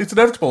inevitable. It's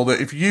inevitable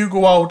that if you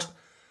go out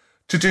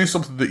to do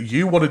something that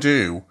you want to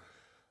do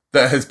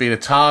that has been a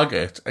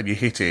target and you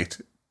hit it,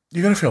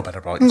 you're going to feel better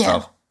about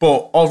yourself. Yeah.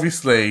 But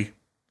obviously,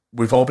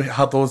 we've all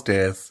had those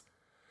days.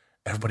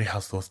 Everybody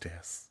has those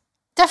days.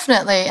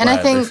 Definitely. And I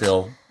think,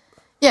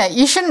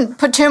 you shouldn't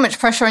put too much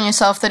pressure on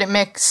yourself that it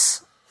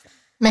makes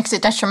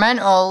it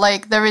detrimental.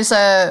 Like, there is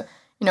a,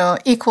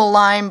 equal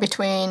line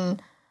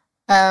between,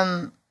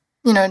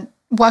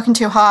 working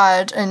too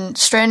hard and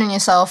straining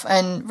yourself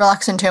and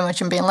relaxing too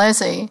much and being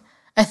lazy.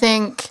 I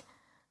think,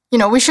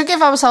 we should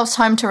give ourselves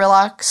time to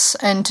relax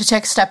and to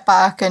take a step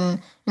back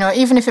and,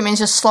 even if it means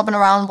just slobbing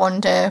around one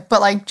day,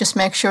 but like just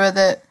make sure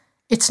that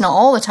it's not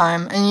all the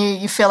time and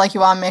you feel like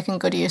you are making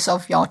good use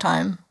of your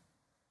time.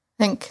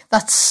 I think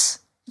that's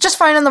just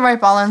finding the right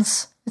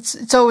balance.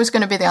 It's always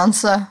going to be the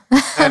answer.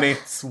 And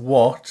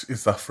what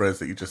is that phrase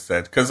that you just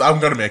said? Because I'm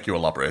going to make you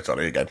elaborate on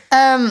it again.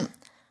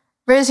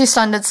 Raise your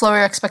standards, lower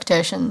your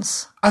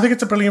expectations. I think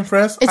it's a brilliant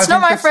phrase. It's not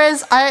my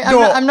phrase.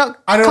 I'm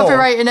not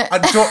copywriting it.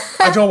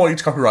 I don't want you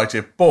to copyright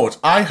it, but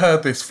I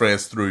heard this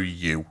phrase through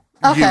you.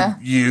 Okay.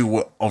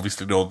 You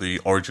obviously know the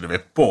origin of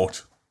it,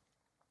 but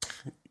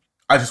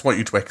I just want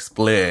you to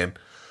explain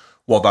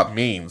what that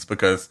means,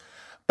 because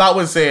that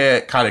was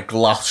a kind of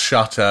glass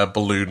shatter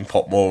balloon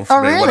pop moment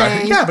for me.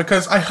 Really?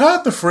 Because I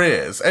heard the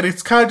phrase, and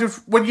it's kind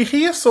of, when you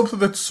hear something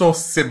that's so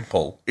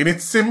simple, in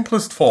its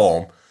simplest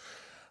form,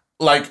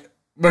 like,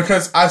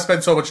 because I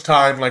spend so much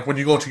time, like, when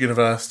you go to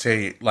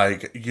university,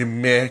 like, you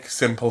make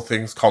simple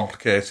things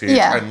complicated,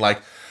 and,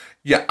 like,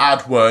 you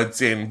add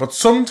words in. But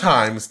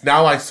sometimes,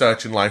 now I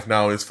search in life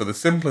now is for the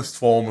simplest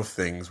form of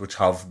things which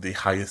have the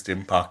highest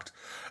impact.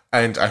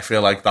 And I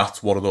feel like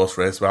that's one of those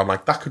phrases where I'm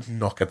like, that could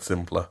not get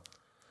simpler.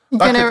 You're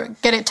going to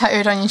get it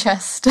tattooed on your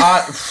chest.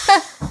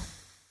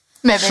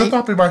 Maybe. Should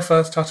that be my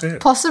first tattoo?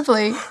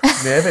 Possibly.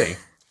 Maybe.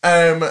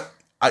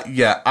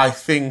 I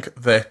think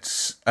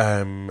that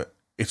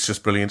it's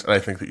just brilliant, and I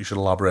think that you should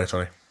elaborate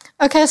on it.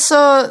 Okay,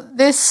 so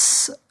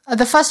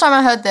the first time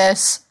I heard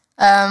this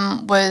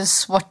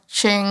was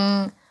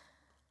watching...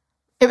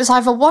 It was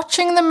either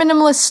watching the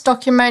Minimalist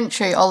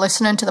documentary or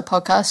listening to the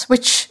podcast,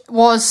 which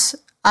was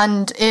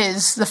and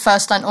is the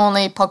first and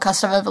only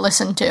podcast I've ever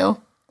listened to.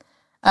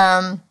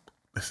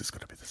 This is going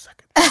to be the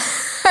second.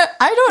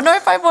 I don't know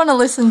if I want to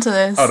listen to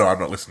this. Oh, no, I'm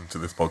not listening to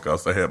this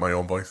podcast. I hate my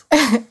own voice.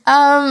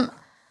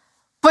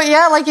 But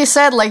yeah, like you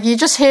said, like you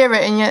just hear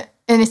it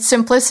in its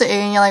simplicity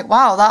and you're like,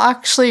 wow, that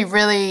actually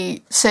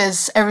really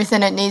says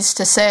everything it needs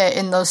to say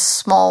in those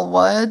small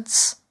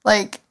words.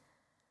 Like,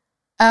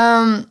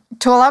 to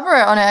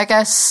elaborate on it, I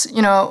guess,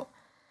 you know,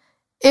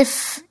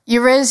 if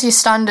you raise your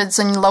standards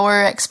and lower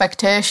your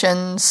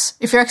expectations,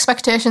 if your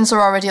expectations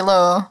are already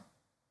low,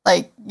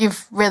 like,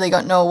 you've really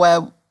got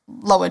nowhere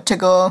lower to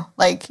go.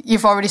 Like,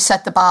 you've already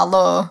set the bar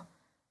low,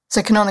 so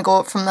it can only go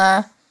up from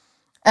there.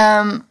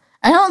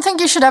 I don't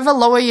think you should ever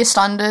lower your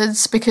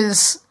standards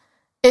because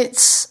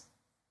it's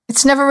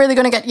never really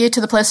going to get you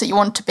to the place that you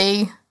want to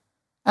be.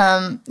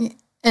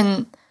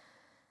 And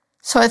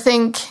so I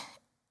think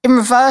in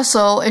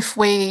reversal, if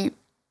we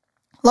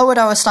lowered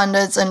our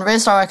standards and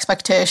raised our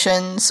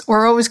expectations,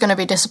 we're always going to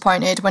be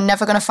disappointed. We're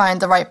never going to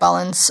find the right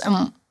balance,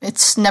 and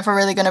it's never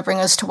really going to bring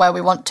us to where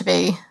we want to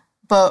be.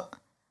 But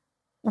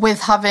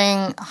with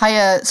having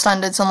higher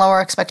standards and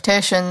lower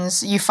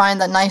expectations, you find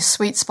that nice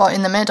sweet spot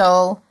in the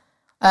middle,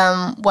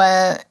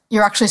 where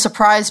you're actually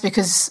surprised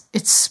because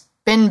it's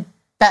been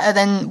better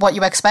than what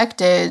you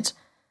expected,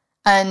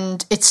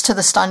 and it's to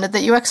the standard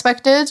that you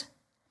expected.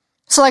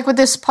 So like with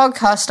this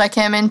podcast, I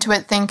came into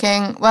it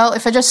thinking, well,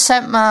 if I just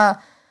set my,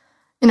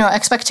 you know,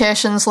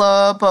 expectations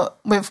low, but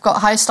we've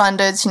got high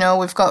standards, you know,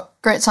 we've got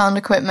great sound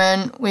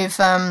equipment, we've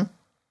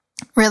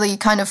really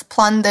kind of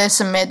planned this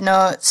and made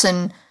notes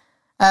and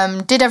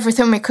did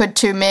everything we could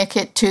to make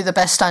it to the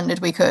best standard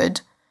we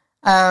could,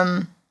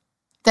 then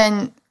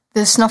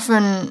there's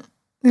nothing,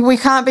 we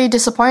can't be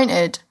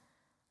disappointed.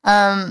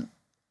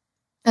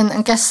 And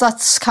I guess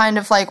that's kind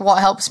of like what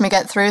helps me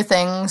get through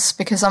things,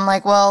 because I'm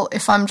like, well,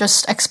 if I'm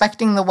just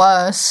expecting the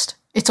worst,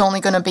 it's only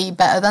going to be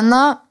better than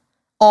that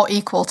or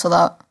equal to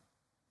that,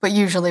 but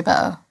usually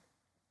better.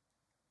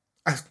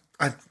 I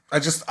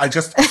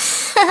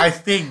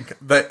think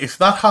that if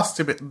that has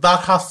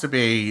to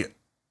be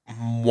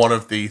one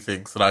of the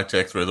things that I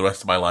take through the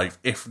rest of my life,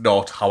 if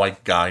not how I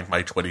guide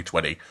my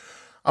 2020.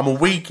 I'm a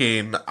week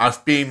in,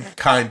 I've been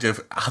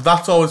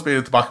that's always been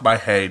at the back of my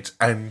head,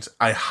 and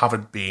I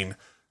haven't been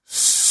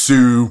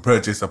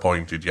super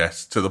disappointed yet,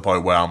 to the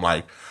point where I'm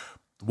like,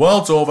 the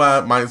world's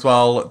over, might as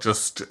well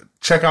just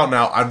check out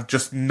now. I've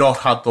just not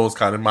had those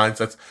kind of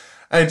mindsets.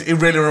 And it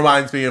really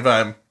reminds me of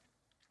a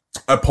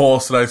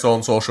post that I saw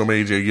on social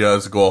media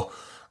years ago.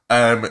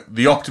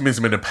 The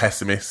optimism in a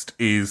pessimist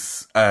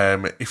is,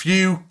 if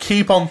you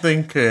keep on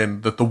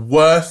thinking that the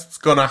worst's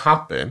gonna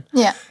happen,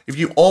 if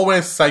you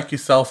always psych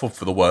yourself up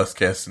for the worst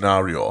case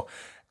scenario,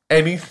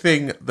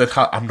 anything that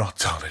I'm not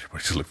telling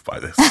anybody to live by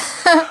this,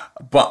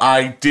 but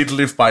I did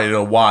live by it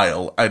a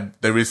while, and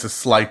there is a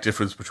slight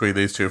difference between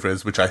these two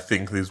phrases, which I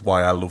think is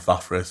why I love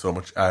that phrase so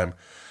much,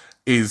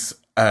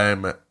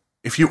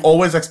 if you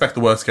always expect the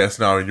worst case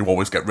scenario and you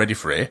always get ready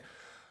for it,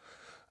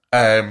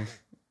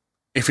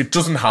 if it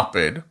doesn't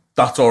happen,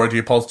 that's already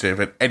a positive,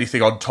 and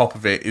anything on top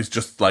of it is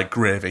just like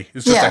gravy.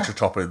 It's just extra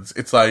toppings.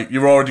 It's like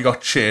you've already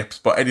got chips,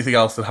 but anything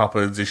else that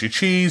happens is your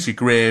cheese, your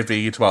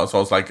gravy, your tomato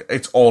sauce, like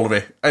it's all of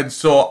it. And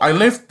so I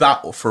lived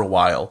that for a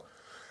while.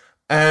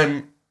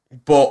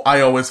 But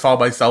I always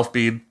found myself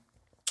being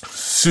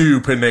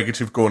super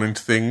negative going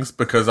into things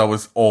because I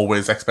was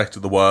always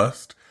expecting the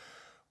worst.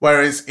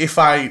 Whereas if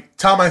I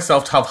tell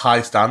myself to have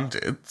high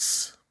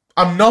standards,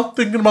 I'm not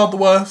thinking about the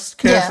worst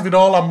case of it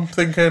all. I'm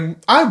thinking,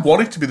 I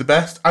want it to be the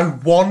best. I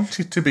want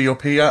it to be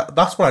up here.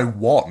 That's what I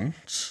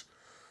want.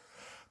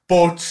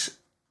 But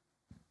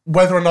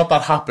whether or not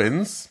that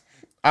happens,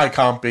 I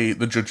can't be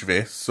the judge of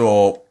it.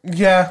 So,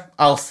 yeah,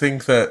 I'll say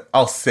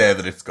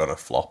that it's going to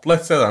flop.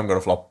 Let's say that I'm going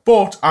to flop.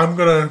 But I'm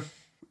going to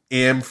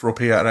aim for up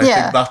here. And I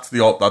think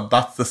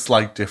that's the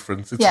slight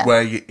difference. It's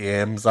where your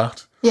aim's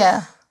at.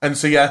 Yeah. And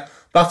so, yeah,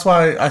 that's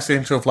why I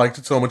seem to have liked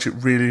it so much. It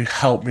really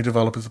helped me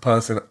develop as a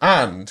person.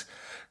 And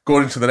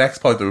going into the next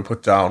point that we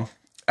put down,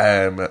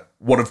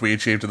 what have we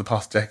achieved in the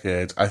past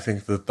decade? I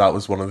think that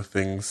was one of the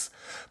things,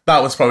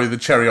 that was probably the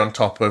cherry on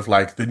top of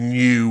like the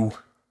new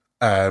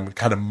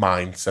kind of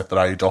mindset that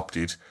I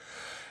adopted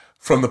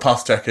from the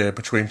past decade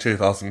between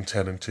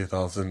 2010 and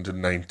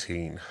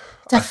 2019.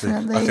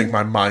 Definitely. I think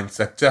my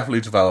mindset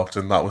definitely developed,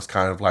 and that was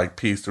kind of like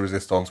piece de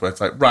resistance, where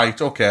it's like,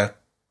 right, okay,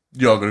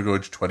 you're going to go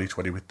into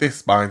 2020 with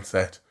this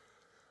mindset,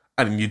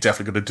 and you're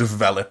definitely going to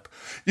develop.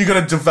 You're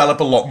going to develop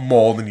a lot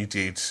more than you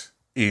did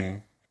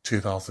in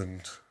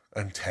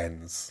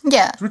 2010s.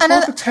 Yeah. Do we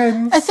talk the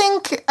 10s?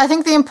 I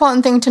think the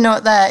important thing to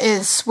note there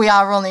is we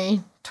are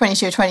only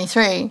 22,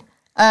 23.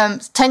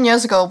 10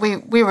 years ago,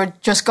 we were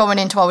just going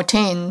into our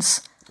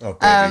teens. Oh,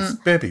 babies.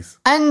 Babies.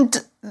 And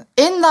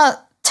in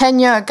that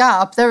 10-year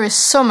gap, there is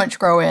so much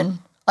growing.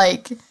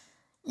 Like,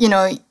 you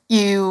know,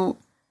 you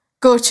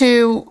go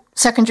to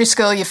secondary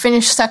school, you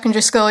finish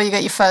secondary school, you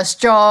get your first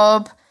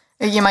job,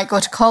 you might go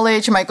to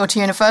college, you might go to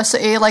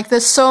university. Like,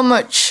 there's so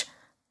much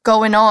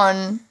going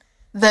on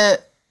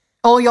that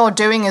all you're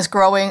doing is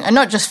growing, and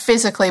not just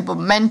physically, but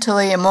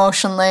mentally,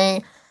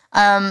 emotionally.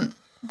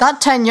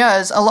 That 10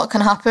 years, a lot can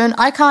happen.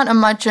 I can't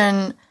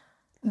imagine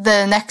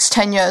the next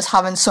 10 years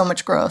having so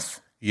much growth.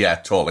 Yeah,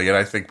 totally. And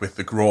I think with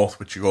the growth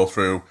which you go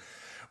through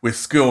with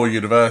school or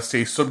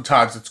university,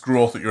 sometimes it's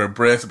growth that you're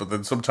embracing, but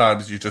then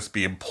sometimes you're just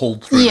being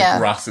pulled through the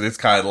grass, and it's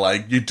kind of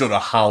like you don't know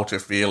how to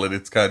feel, and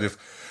it's kind of,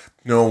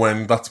 you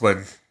know, that's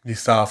when you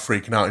start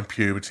freaking out in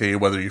puberty,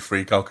 whether you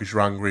freak out because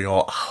you're angry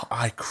or...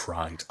 I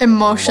cried.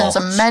 Emotions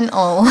are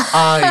mental.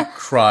 I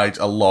cried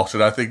a lot,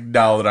 and I think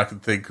now that I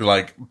can think,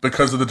 like,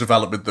 because of the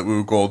development that we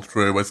were going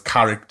through as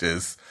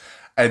characters,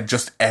 and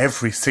just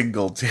every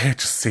single day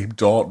just seemed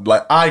daunting.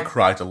 Like, I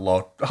cried a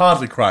lot.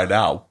 Hardly cry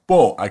now,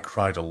 but I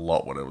cried a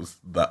lot when I was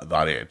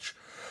that age.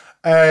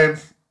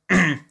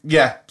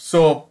 Yeah,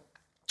 so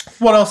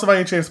what else have I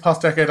achieved this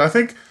past decade? I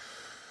think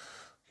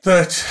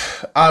that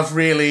I've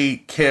really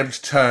came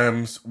to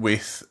terms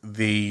with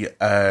the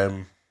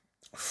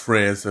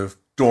phrase of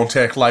don't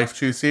take life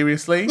too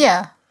seriously.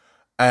 Yeah.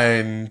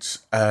 And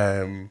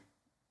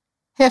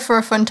here for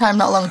a fun time,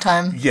 not a long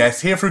time.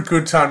 Yes, here for a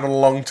good time, not a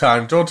long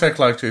time. Don't take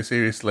life too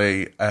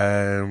seriously.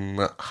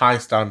 High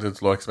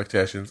standards, low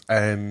expectations.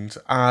 And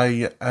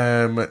I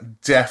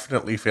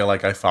definitely feel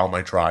like I found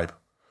my tribe.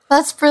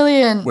 That's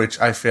brilliant. Which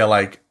I feel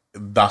like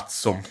that's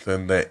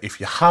something that if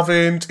you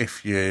haven't,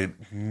 if you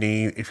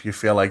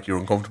feel like you're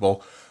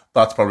uncomfortable,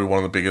 that's probably one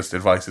of the biggest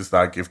advices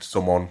that I give to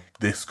someone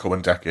this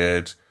coming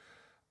decade.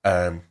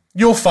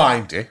 You'll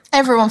find it.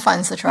 Everyone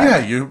finds the tribe.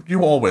 Yeah,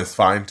 you always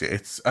find it.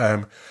 It's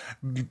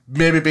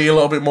maybe be a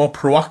little bit more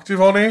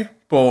proactive on it,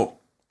 but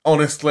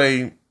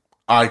honestly,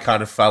 I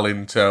kind of fell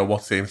into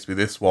what seems to be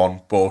this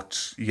one.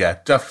 But yeah,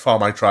 definitely found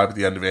my tribe at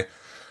the end of it,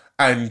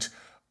 and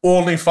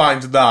only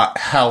find that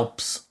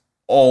helps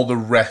all the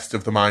rest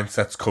of the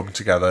mindsets come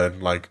together,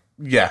 and like,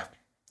 yeah,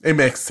 it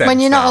makes sense. When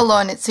you're not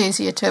alone, it's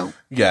easier to...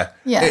 Yeah.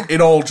 It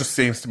all just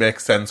seems to make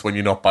sense when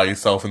you're not by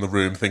yourself in the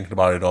room thinking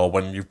about it, or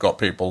when you've got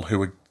people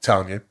who are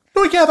telling you,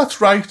 no, yeah, that's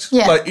right.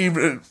 Yeah. Like,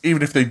 even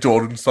if they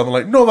don't understand, they're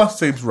like, no, that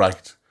seems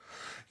right.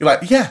 You're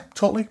like, yeah,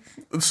 totally.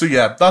 So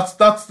yeah, that's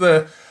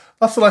the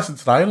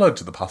lessons that I learned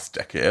in the past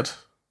decade,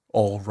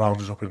 all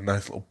rounded up in a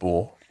nice little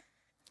bow.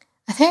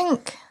 I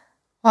think,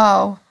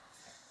 wow.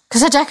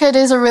 Because a decade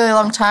is a really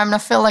long time, and I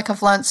feel like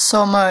I've learnt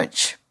so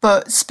much.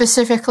 But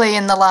specifically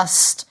in the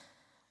last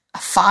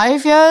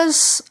 5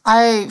 years,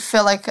 I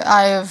feel like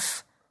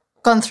I've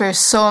gone through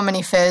so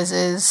many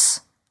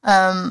phases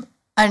and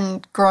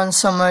grown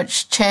so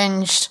much,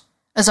 changed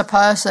as a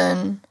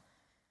person.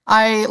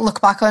 I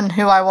look back on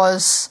who I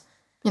was,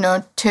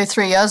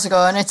 2-3 years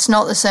ago, and it's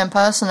not the same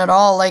person at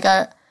all. Like,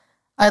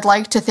 I'd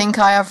like to think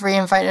I have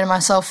reinvented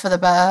myself for the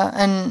better,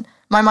 and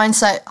my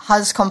mindset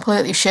has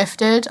completely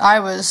shifted.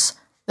 I was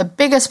the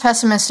biggest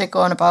pessimistic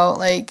going about.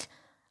 Like,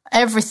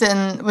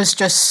 everything was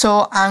just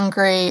so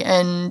angry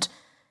and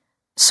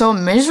so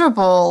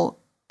miserable.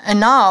 And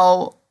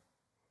now,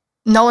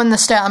 knowing the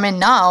state I'm in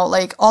now,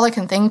 like, all I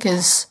can think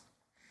is,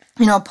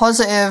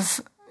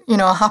 positive,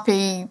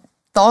 happy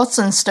thoughts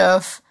and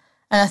stuff.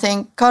 And I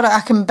think, God,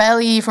 I can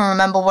barely even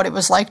remember what it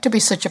was like to be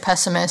such a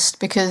pessimist,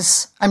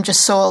 because I'm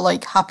just so,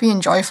 like, happy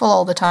and joyful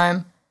all the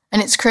time.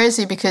 And it's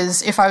crazy,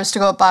 because if I was to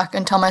go back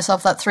and tell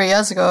myself that 3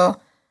 years ago,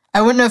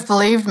 I wouldn't have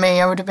believed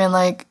me. I would have been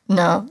like,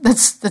 no,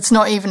 that's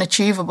not even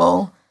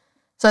achievable.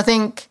 So I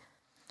think,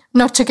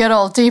 not to get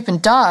all deep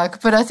and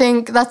dark, but I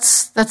think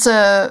that's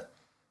a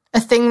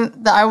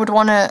thing that I would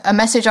a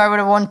message I would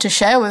have wanted to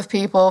share with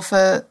people,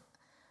 for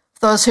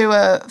those who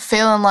are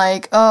feeling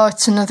like, oh,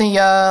 it's another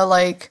year,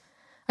 like,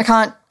 I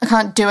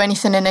can't do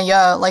anything in a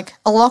year. Like,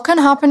 a lot can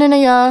happen in a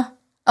year.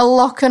 A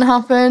lot can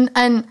happen,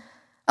 and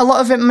a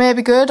lot of it may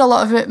be good, a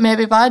lot of it may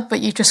be bad, but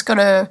you just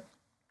gotta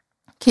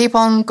keep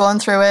on going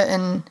through it,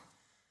 and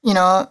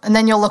and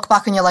then you'll look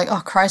back and you're like,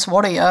 oh Christ,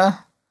 what a year.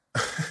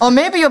 Or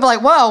maybe you'll be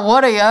like, wow,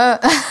 what a year.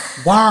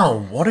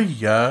 Wow, what a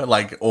year.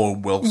 Like, or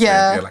Will Smith.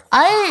 Yeah. Like,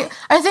 wow.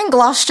 I think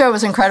last year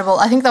was incredible.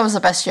 I think that was the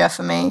best year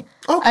for me.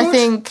 Oh, good. I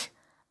think,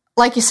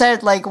 like you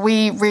said, like,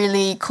 we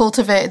really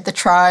cultivated the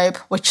tribe,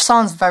 which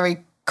sounds very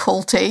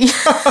culty,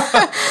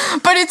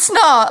 but it's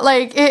not.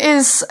 Like,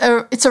 it's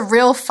a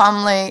real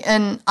family,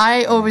 and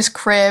I always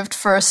craved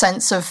for a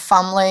sense of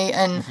family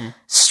and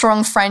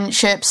strong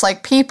friendships,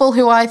 like people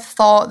who I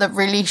thought that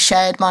really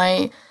shared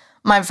my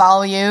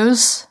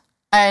values,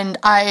 and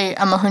I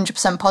am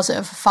 100%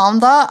 positive I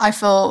found that. I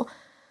feel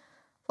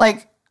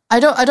like I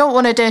don't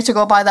want a day to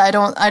go by that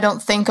I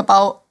don't think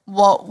about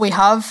what we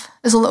have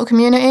as a little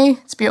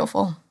community. It's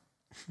beautiful.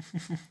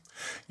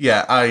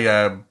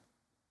 Yeah,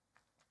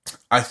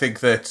 I think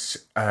that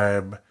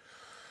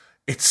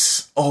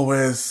it's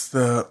always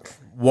the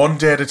one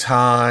day at a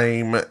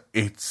time.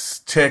 It's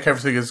take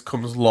everything as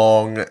comes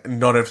along.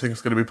 Not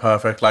everything's going to be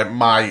perfect. Like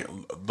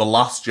the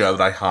last year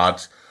that I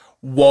had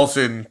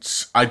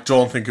wasn't. I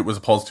don't think it was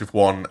a positive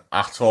one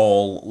at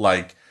all.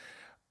 Like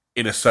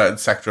in a certain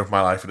sector of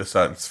my life, in a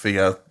certain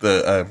sphere,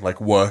 the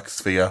like work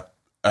sphere.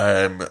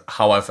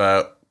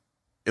 However,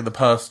 in the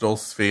personal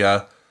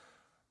sphere,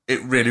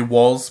 it really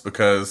was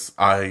because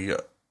I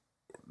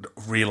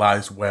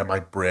realised where my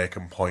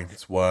breaking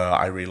points were.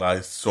 I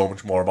realised so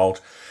much more about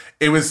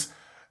it was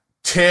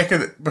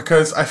taken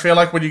because I feel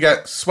like when you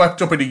get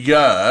swept up in a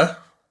year,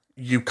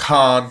 you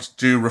can't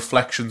do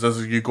reflections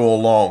as you go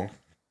along.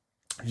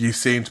 You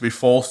seem to be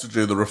forced to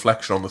do the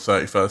reflection on the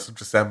 31st of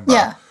December.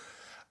 Yeah.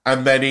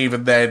 And then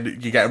even then,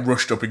 you get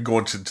rushed up and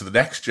going into the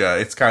next year.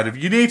 It's kind of,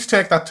 you need to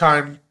take that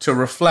time to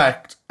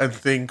reflect and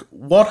think,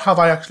 what have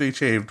I actually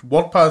achieved?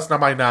 What person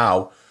am I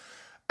now?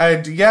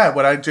 And yeah,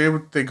 when I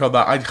do think on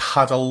that, I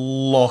had a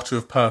lot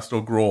of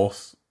personal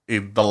growth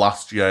in the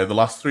last year. The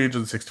last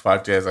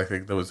 365 days, I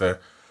think there was a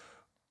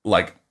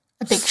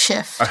big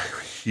shift. A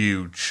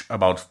huge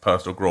amount of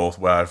personal growth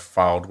where I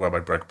found where my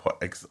breaking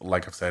points,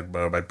 like I've said,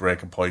 where my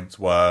breaking points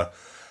were,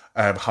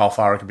 how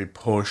far I can be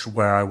pushed,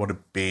 where I want to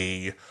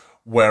be,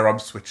 where I'm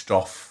switched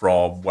off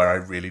from, where I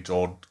really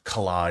don't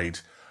collide.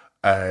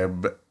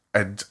 And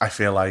I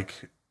feel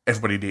like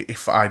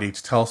if I need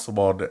to tell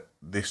someone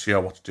this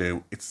year what to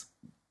do, it's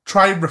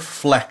try and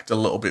reflect a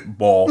little bit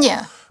more.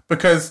 Yeah.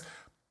 Because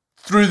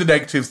through the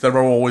negatives, there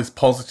are always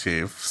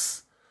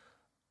positives.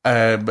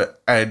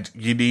 And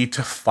you need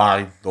to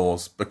find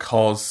those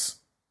because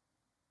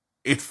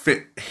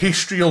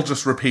history will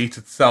just repeat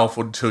itself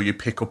until you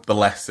pick up the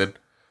lesson.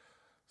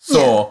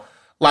 So,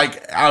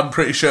 like, I'm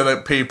pretty sure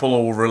that people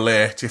will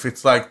relate if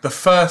it's like the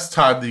first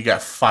time that you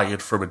get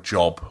fired from a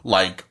job,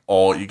 like,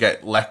 or you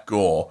get let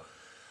go.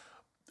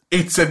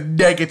 It's a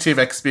negative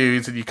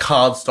experience and you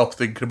can't stop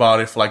thinking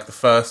about it for like the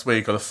first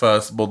week or the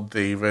first month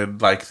even,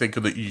 like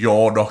thinking that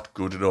you're not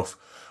good enough.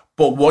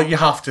 But what you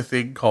have to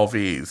think of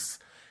is,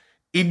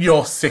 in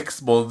your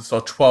 6 months or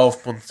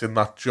 12 months in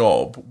that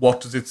job, what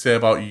does it say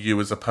about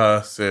you as a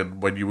person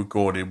when you were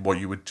going in, what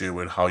you were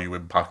doing, how you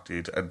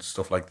impacted and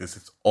stuff like this?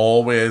 It's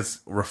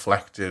always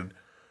reflecting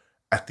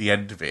at the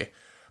end of it.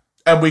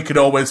 And we can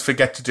always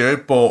forget to do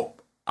it, but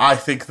I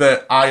think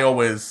that I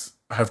always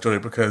have done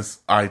it because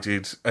I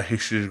did a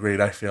history degree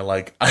and I feel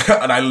like,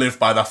 and I live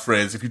by that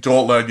phrase, if you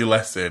don't learn your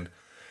lesson,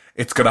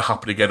 it's going to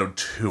happen again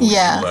until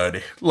you learn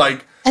it.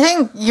 Like, I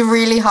think you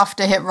really have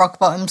to hit rock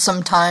bottom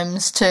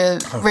sometimes to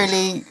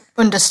really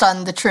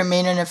understand the true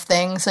meaning of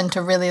things and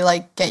to really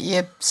like get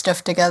your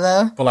stuff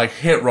together. But like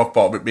hit rock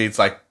bottom, it means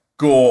like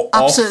go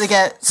absolutely off,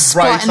 get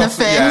splat in the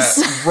face.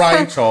 Yeah,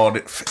 right on,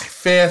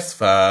 face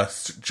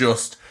first,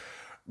 just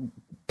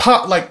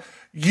like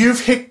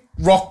you've hit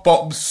rock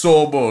bottom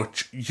so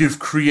much, you've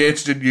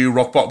created a new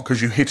rock bottom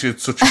because you hit it at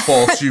such a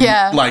force, you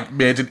like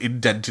made an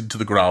indent into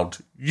the ground.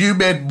 You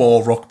made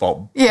more rock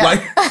bottom. Yeah.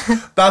 Like,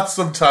 that's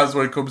sometimes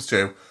what it comes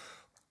to.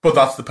 But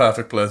that's the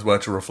perfect place where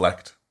to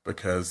reflect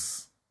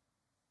because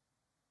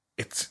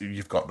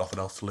you've got nothing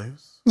else to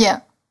lose. Yeah.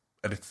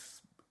 And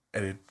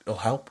it'll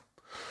help.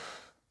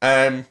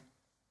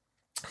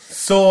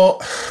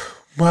 So,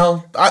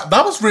 well, that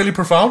was really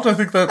profound. I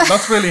think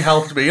that's really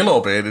helped me a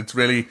little bit. It's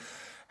really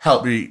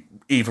helped me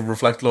even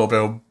reflect a little bit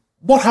on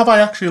what have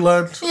I actually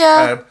learned.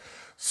 Yeah.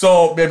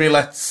 So maybe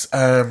let's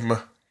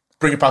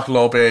bring it back a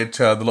little bit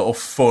to the little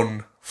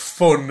fun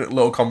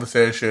little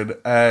conversation.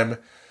 I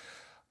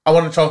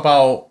want to talk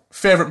about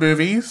favourite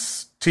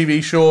movies,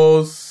 TV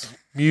shows,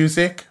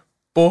 music,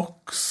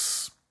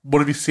 books. What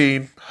have you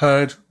seen,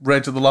 heard,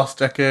 read in the last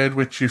decade,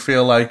 which you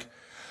feel like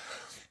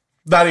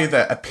that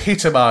either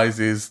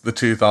epitomises the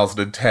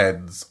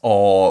 2010s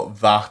or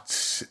that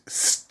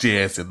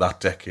stays in that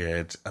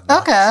decade? And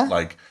okay.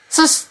 Like,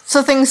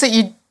 so things that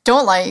you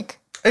don't like?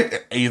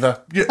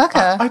 Either. Yeah,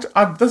 okay.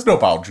 There's no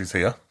boundaries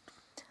here.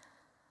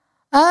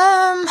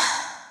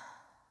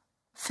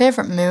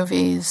 Favourite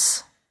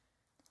movies.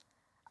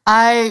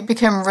 I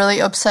became really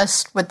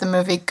obsessed with the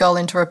movie Girl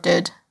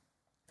Interrupted.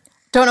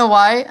 Don't know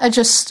why.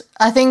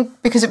 I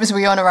think because it was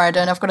Winona Ryder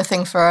and I've got a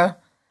thing for her.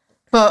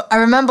 But I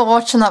remember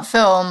watching that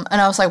film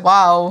and I was like,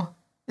 wow,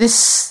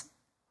 this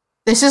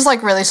is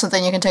like really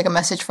something you can take a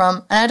message from.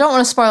 And I don't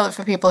want to spoil it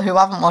for people who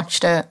haven't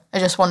watched it. I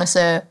just want to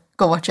say,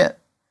 go watch it.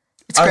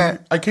 It's great.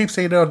 I keep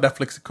seeing it on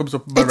Netflix. It comes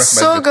up in my It's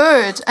so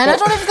good. And I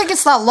don't even think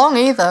it's that long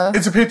either.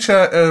 It's a picture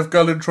of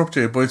Girl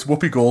Interrupted, but it's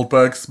Whoopi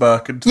Goldberg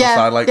smirking to the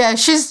side. Like, yeah,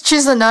 she's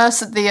the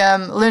nurse at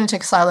the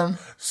lunatic asylum.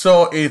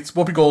 So it's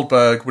Whoopi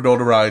Goldberg,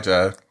 Winona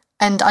Ryder.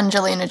 And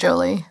Angelina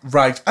Jolie.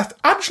 Right.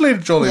 Angelina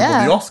Jolie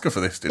won the Oscar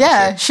for this, didn't she?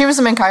 Yeah, she was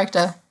the main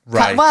character.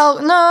 Right.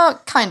 Well, no,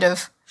 kind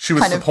of. She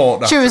was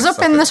supporting. She was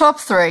up in the top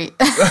 3.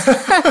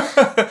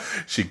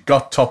 She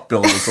got top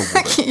billed as a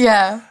woman.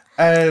 Yeah.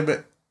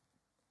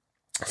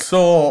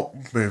 So,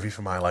 movie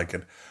for my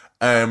liking.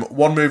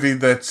 One movie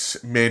that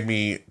made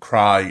me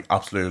cry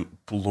absolute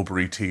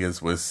blubbery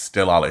tears was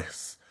Still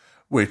Alice,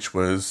 which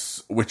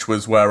was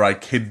where I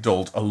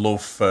kindled a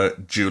love for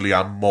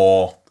Julianne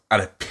Moore at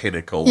a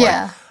pinnacle.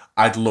 Yeah. Like,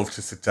 I'd love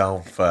to sit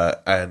down for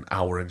an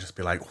hour and just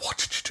be like, what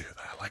did you do there?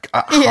 Like,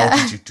 how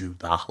did you do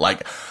that?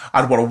 Like,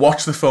 I'd want to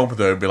watch the film with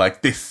her and be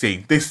like, this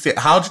scene,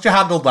 how did you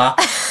handle that?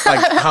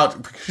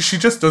 Like, because she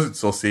just does it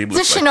so seamlessly.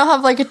 Does she not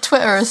have like a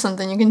Twitter or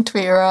something you can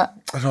tweet her at?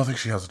 I don't think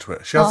she has a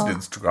Twitter. She has an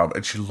Instagram,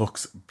 and she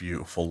looks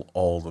beautiful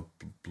all the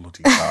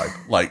bloody time.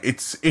 Like,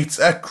 it's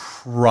a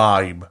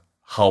crime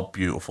how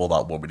beautiful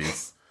that woman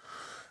is.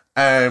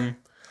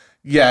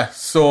 Yeah,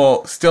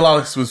 so Still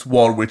Alice was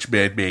one which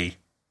made me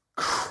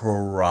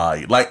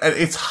cry. Like,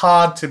 it's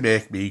hard to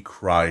make me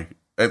cry.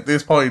 At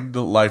this point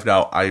in life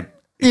now,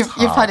 you've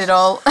had it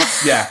all.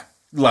 Yeah,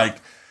 like,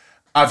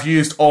 I've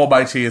used all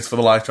my tears for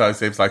the lifetime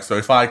saves. Like, so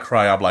if I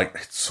cry, I'm like,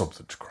 it's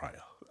something to cry at.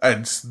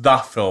 And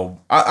that film,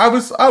 I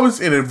was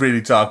in a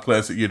really dark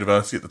place at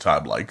university at the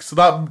time, like, so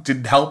that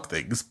didn't help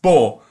things,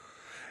 but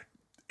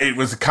it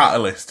was a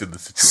catalyst in the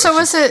situation. So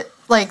was it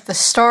like the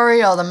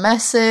story or the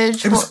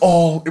message? It was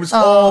all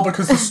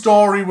because the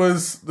story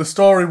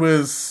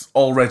was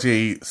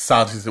already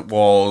sad as it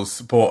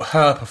was, but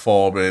her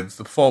performance,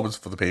 the performance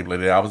for the people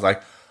in it, I was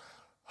like,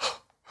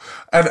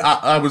 and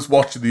I was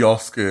watching the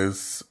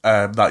Oscars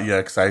that year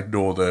because I had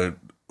no other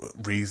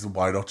reason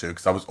why not to,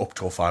 because I was up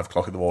till 5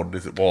 o'clock in the morning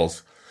as it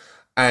was,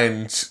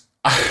 and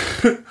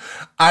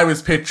I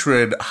was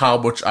picturing how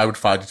much I would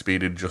find it to be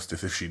an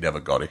injustice if she never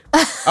got it.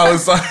 I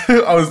was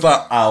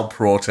like, I'll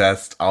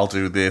protest, I'll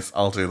do this,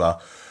 I'll do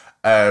that.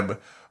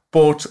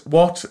 But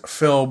what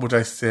film would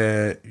I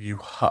say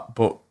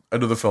but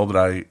another film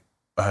that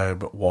I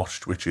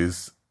watched, which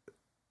is,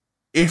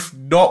 if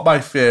not my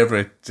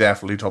favourite,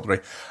 definitely top 3.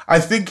 I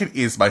think it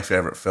is my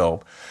favourite film,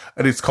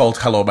 and it's called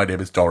Hello, My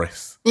Name is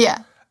Doris.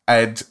 Yeah.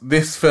 And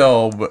this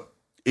film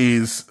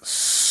is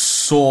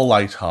so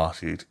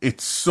light-hearted.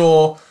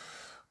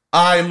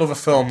 I love a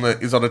film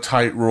that is on a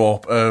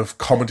tightrope of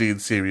comedy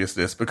and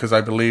seriousness, because I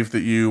believe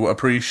that you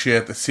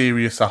appreciate the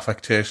serious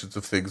affectations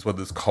of things when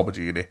there's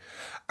comedy in it.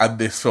 And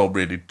this film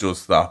really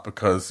does that,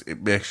 because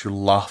it makes you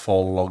laugh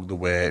all along the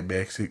way. It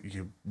makes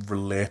you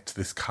relate to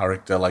this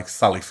character. Like,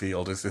 Sally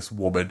Field is this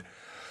woman.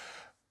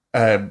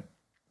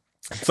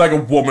 It's like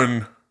a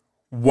woman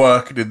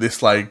working in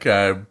this, like,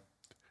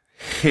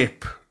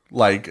 hip,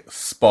 like,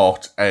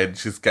 spot, and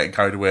she's getting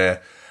carried away.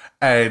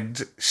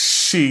 And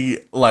she,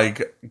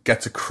 like,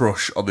 gets a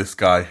crush on this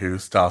guy who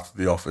starts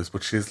in the office,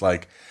 but she's,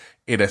 like,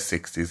 in her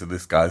 60s, and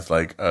this guy's,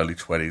 like, early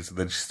 20s, and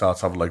then she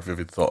starts having, like,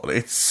 vivid thought.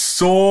 It's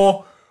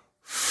so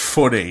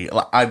funny.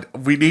 Like,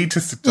 we need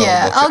to sit down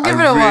and watch I'll give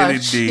it a watch. I really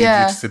need you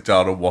to sit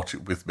down and watch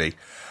it with me.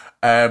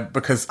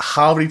 Because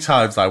how many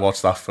times I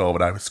watched that film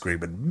and I was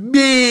screaming,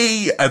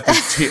 me, at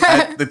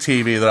the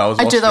TV that I was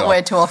watching. I do that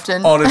way too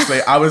often. Honestly,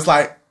 I was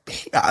like,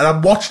 and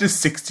I'm watching a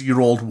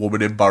 60-year-old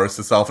woman embarrass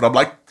herself, and I'm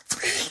like,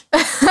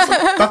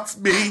 that's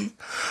me.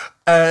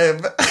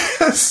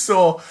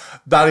 So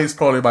that is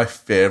probably my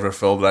favourite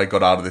film that I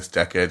got out of this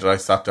decade, and I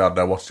sat down and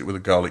I watched it with a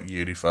girl at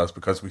uni first,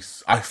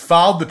 because I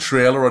found the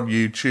trailer on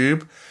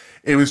YouTube.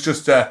 It was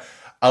just I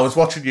was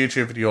watching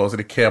YouTube videos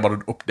and it came on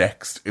and up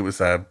next. It was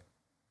and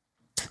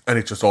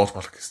it just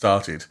automatically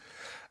started,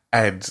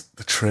 and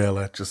the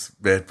trailer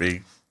just made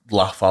me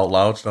laugh out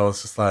loud, and I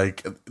was just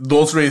like,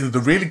 those are either the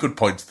really good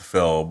points of the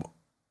film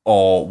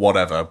or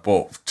whatever,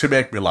 but to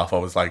make me laugh, I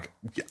was like,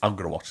 yeah, I'm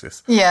going to watch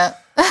this. Yeah.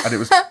 And it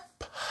was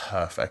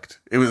perfect.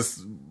 It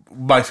was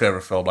my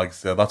favourite film, like I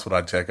said. That's what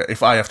I'd take.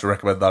 If I have to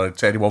recommend that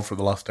to anyone from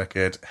the last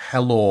decade,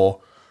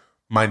 Hello,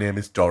 My Name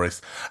is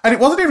Doris. And it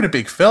wasn't even a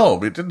big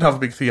film. It didn't have a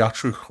big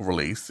theatrical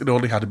release. It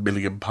only had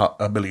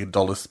 $1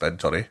 million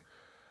spent on it.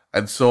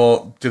 And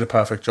so did a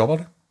perfect job on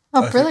it.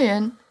 Oh,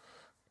 brilliant.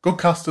 Good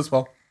cast as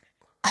well.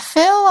 I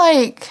feel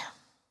like,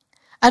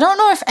 I don't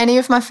know if any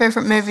of my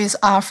favourite movies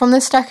are from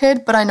this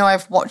decade, but I know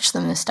I've watched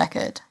them this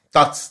decade.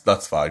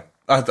 That's fine.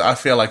 I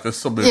feel like there's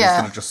some movies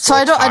that are just so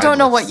I don't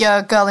know timeless. what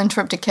year Girl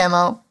Interrupted came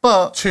out,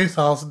 but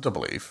 2000, I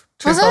believe.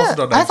 Was it?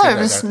 I thought it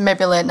was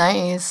maybe late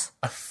 90s.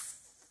 I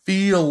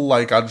feel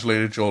like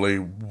Angelina Jolie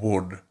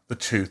won the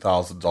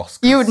 2000 Oscars.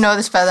 You would know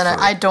this better than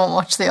I don't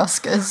watch the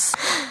Oscars.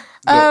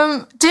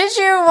 No. Did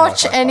you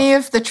watch any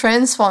of the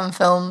Transform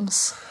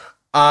films?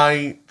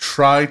 I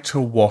tried to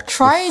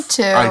watch. I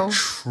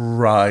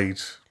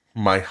tried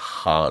my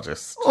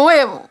hardest.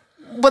 Wait,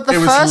 but the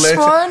first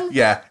one?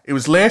 Yeah, it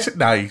was late at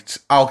night.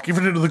 I'll give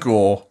it another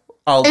go.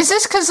 Is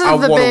this because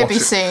of the baby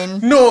scene?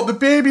 No, the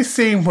baby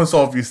scene was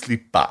obviously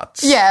bad.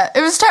 Yeah,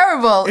 it was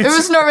terrible. It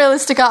was not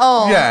realistic at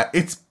all. Yeah,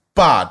 it's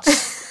bad.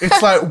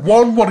 It's like,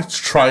 one, what it's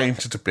trying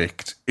to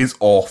depict is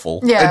awful.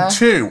 Yeah. And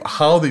two,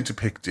 how they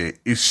depict it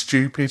is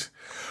stupid.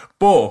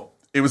 But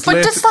it was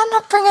late. Does that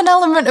not bring an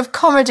element of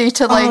comedy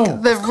to,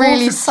 like, the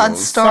really sad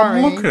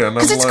story?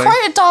 Because it's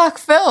quite a dark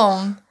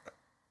film.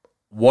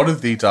 One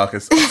of the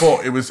darkest,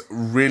 but it was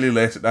really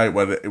late at night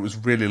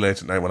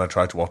when I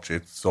tried to watch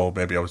it, so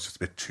maybe I was just a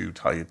bit too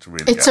tired to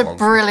really It's a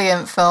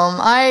brilliant film.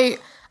 I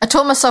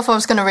told myself I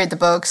was going to read the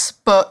books,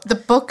 but the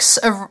books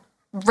are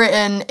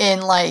written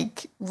in,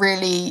 like,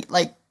 really,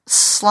 like,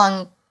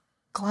 slang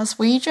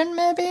Glaswegian,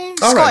 maybe?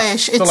 All right.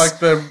 Scottish. So like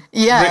the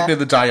written in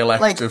the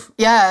dialect like, of...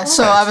 Yeah,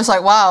 so right. I was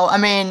like, wow, I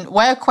mean,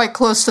 we're quite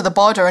close to the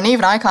border and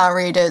even I can't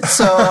read it.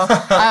 So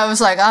I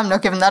was like, I'm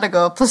not giving that a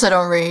go. Plus I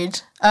don't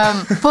read.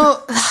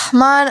 But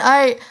man,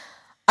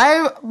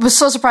 I was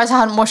so surprised I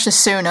hadn't watched this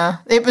sooner.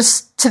 It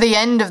was to the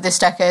end of this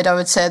decade, I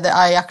would say, that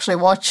I actually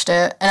watched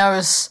it. And I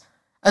was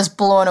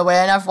blown away.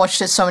 And I've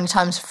watched it so many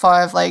times before.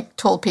 I've like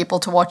told people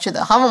to watch it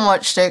that haven't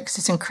watched it because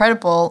it's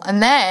incredible.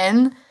 And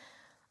then...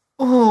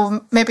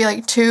 maybe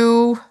like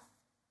two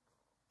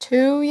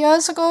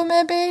years ago,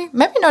 maybe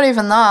not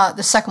even that.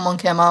 The second one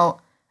came out,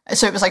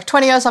 so it was like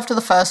 20 years after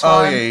the first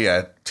one. Oh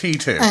yeah,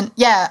 T2.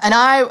 And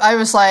I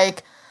was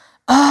like,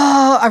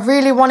 oh, I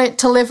really want it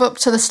to live up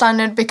to the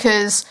standard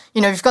because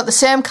you've got the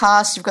same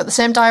cast, you've got the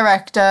same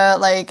director,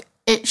 like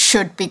it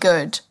should be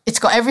good. It's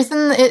got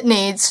everything it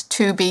needs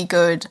to be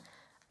good,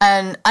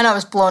 and I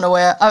was blown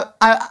away.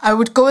 I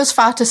would go as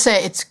far to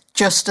say it's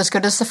just as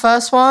good as the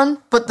first one,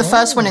 but the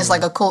first one is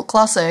like a cult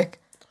classic.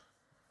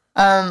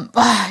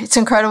 It's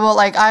incredible.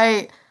 Like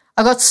I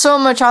got so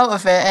much out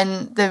of it,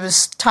 and there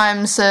was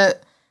times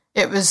that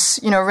it was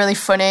really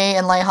funny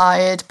and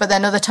lighthearted, but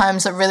then other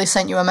times that really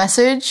sent you a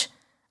message.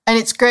 And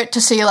it's great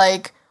to see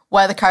like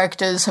where the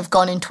characters have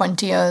gone in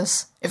 20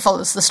 years. It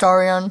follows the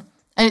story on,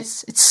 and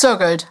it's so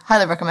good.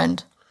 Highly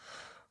recommend.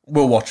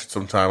 We'll watch it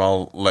sometime.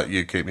 I'll let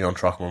you keep me on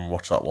track when we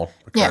watch that one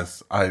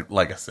because I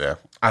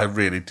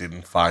really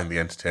didn't find the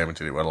entertainment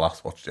in it when I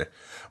last watched it.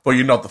 But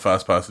you're not the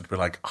first person to be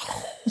like,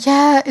 oh.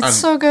 Yeah, it's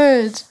so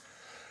good.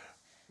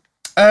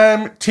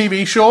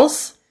 TV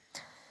shows?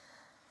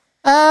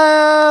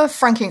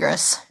 Frankie and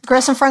Grace.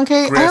 Grace and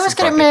Frankie. I always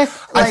get it mixed.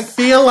 I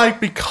feel like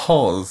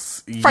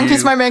because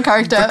Frankie's my main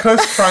character.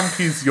 Because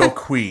Frankie's your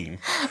queen.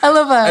 I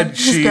love her. And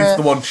she's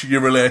the one you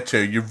relate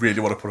to. You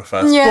really want to put her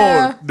first.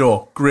 Yeah. But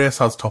no, Grace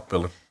has top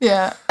billing.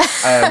 Yeah.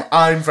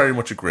 I'm very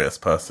much a Grace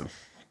person.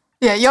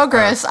 Yeah, you're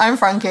Grace. I'm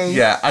Frankie.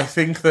 Yeah, I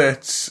think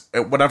that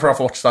whenever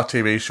I've watched that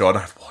TV show, and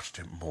I've watched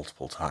it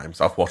multiple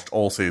times, I've watched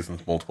all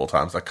seasons multiple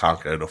times, I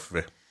can't get enough of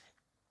it.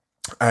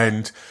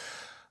 And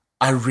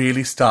I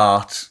really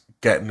start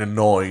getting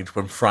annoyed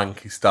when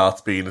Frankie starts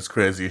being as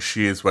crazy as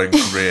she is when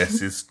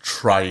Grace is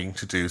trying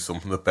to do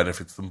something that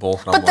benefits them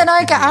both. But then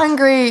I get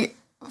angry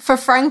for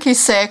Frankie's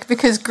sake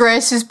because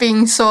Grace is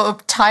being so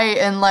uptight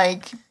and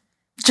like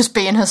just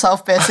being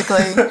herself,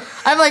 basically.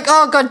 I'm like,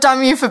 oh, God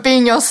damn you for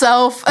being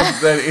yourself. But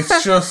then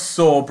it's just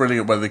so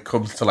brilliant when it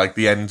comes to like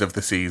the end of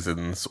the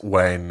seasons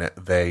when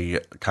they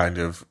kind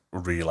of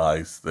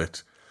realise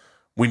that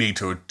we need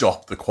to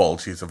adopt the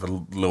qualities of a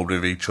little bit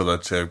of each other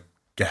to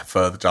get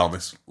further down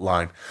this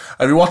line.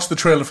 Have you watched the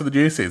trailer for the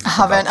new season? I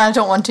haven't. I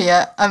don't want to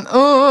yet.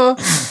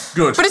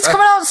 Good. But it's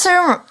coming out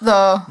soon,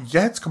 though.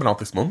 Yeah, it's coming out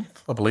this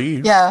month, I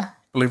believe. Yeah.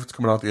 I believe it's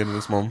coming out at the end of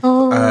this month.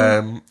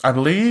 Oh. I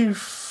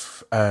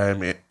believe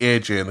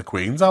AJ and the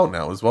Queen's out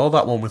now as well.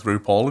 That one with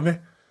RuPaul in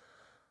it.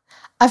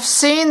 I've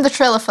seen the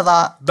trailer for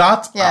that.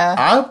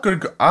 I'm gonna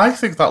go, I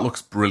think that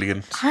looks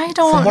brilliant. I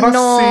don't know. From what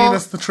I've seen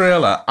as the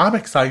trailer, I'm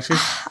excited.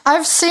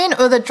 I've seen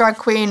other drag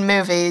queen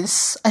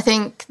movies. I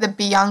think the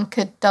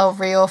Bianca Del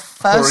Rio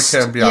first.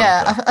 Hurricane Bianca.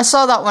 Yeah, I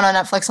saw that one on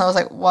Netflix and I was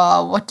like,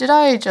 wow, what did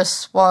I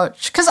just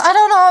watch? Because I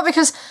don't know,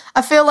 because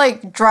I feel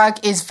like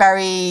drag is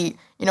very,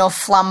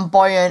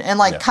 flamboyant and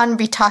can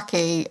be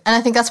tacky. And I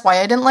think that's why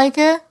I didn't like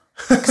it.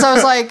 Because I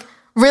was like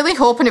really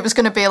hoping it was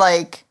going to be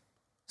like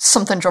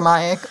something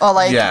dramatic or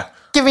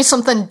give me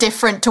something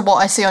different to what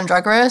I see on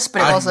Drag Race,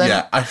 but it wasn't.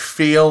 Yeah, I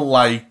feel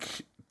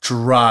like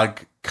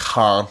drag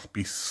can't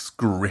be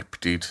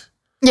scripted.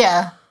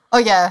 Yeah. Oh,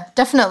 yeah,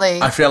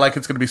 definitely. I feel like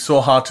it's going to be so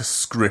hard to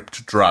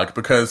script drag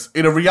because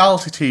in a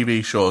reality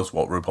TV show, is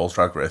what RuPaul's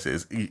Drag Race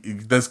is,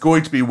 there's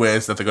going to be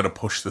ways that they're going to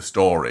push the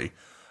story.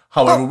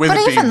 However, with but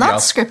it even being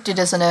that's scripted,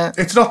 isn't it?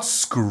 It's not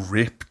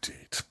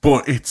scripted,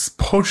 but it's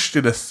pushed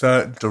in a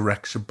certain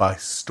direction by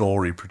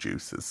story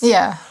producers.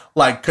 Yeah.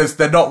 Because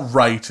they're not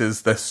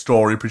writers, they're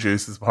story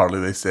producers,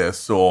 apparently they say.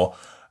 So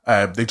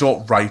they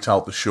don't write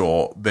out the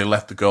show. They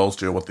let the girls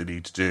do what they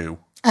need to do.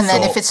 And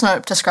then if it's not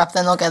up to scrap,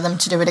 then they'll get them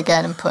to do it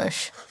again and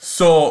push.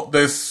 So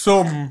there's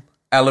some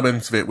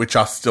elements of it which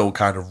are still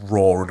kind of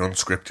raw and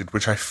unscripted,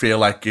 which I feel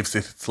like gives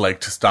it its leg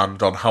to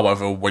stand on.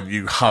 However, when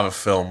you have a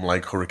film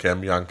like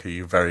Hurricane Bianca,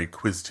 you're very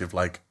inquisitive,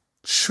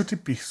 should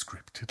it be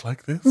scripted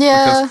like this?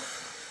 Yeah. Because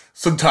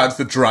sometimes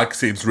the drag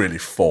seems really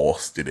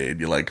forced in it, and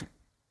you're like,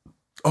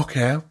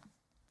 okay,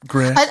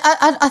 great.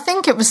 I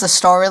think it was the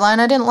storyline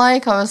I didn't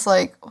like. I was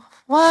like,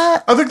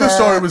 what? I think the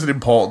story was an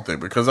important thing,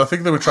 because I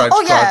think they were trying to...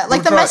 Oh, yeah,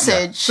 the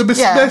message.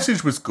 Yeah. The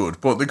message was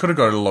good, but they could have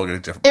gone along in a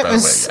different way,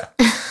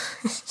 yeah.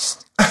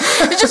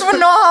 It just would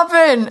not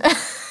happen.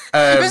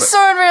 It was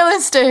so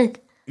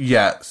unrealistic.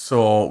 Yeah,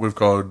 so we've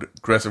got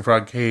Grace and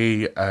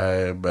Frankie,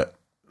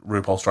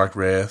 RuPaul's Drag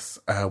Race.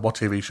 What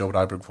TV show would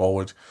I bring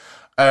forward?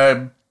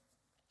 The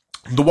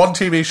one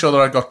TV show that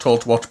I got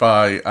told to watch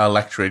by a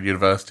lecturer in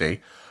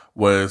university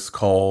was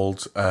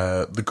called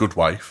The Good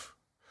Wife.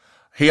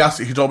 He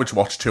told me to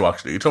watch two,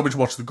 actually. He told me to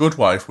watch The Good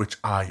Wife, which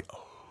I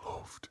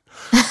loved.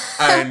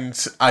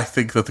 And I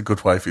think that The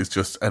Good Wife is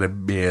just an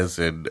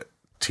amazing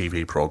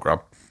TV program.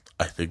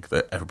 I think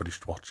that everybody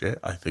should watch it.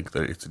 I think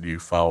that it's a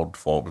newfound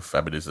form of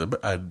feminism,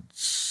 and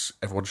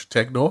everyone should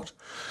take note.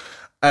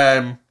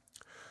 And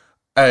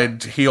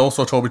he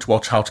also told me to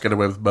watch How to Get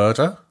Away with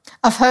Murder.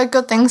 I've heard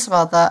good things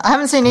about that. I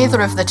haven't seen either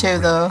of the two,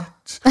 though.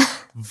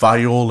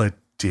 Viola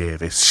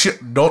Davis.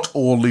 Not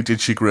only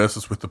did she grace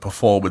us with the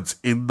performance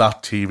in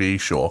that TV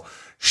show,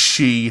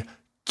 she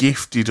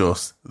gifted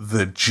us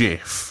the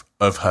gif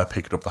of her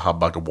picking up the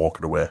handbag and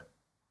walking away.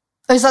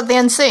 Oh, is that the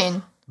end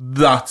scene?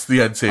 That's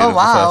the end scene Oh, of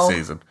wow. the first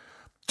season.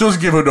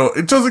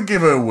 It doesn't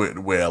give her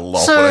away a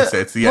lot when I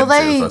say it's the end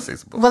scene of the first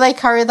season. Will they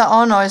carry that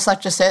on, or is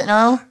that just it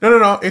now?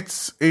 No.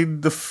 It's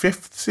in the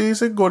 5th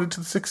season, going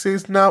into the 6th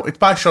season now. It's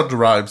by Shonda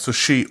Rhimes, so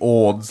she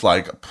owns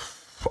like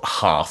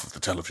half of the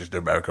television in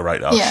America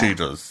right now. Yeah. She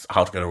does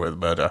How to Get Away with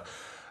Murder.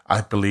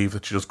 I believe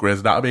that she does Grey's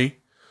Anatomy.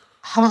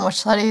 I haven't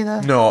watched that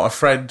either. No, a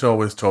friend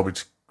always told me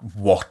to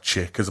watch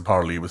it because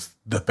apparently it was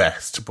the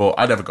best, but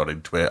I never got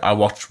into it. I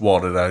watched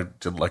one and I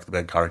didn't like the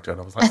main character, and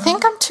I was like, I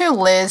think I'm too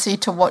lazy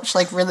to watch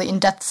like really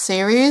in-depth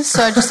series,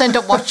 so I just end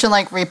up watching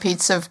like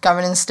repeats of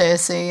Gavin and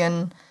Stacey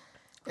and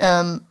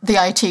the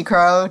IT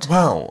Crowd.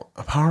 well,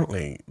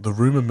 apparently the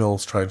rumour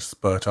mill's trying to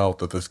spurt out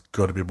that there's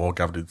going to be more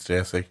Gavin and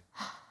Stacey.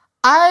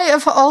 I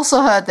have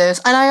also heard this,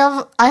 and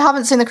I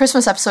haven't seen the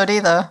Christmas episode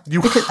either.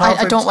 Because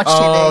I don't watch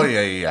TV. Oh,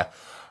 yeah.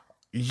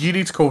 You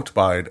need to come to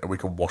mine and we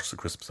can watch the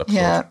Christmas episode.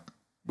 Yeah.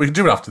 We can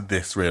do it after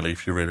this, really,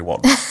 if you really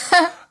want.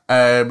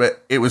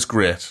 It was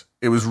great.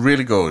 It was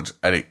really good,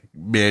 and it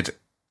made...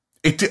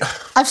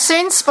 I've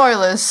seen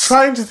spoilers.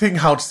 Trying to think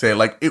how to say it.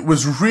 Like, it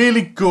was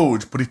really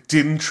good, but it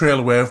didn't trail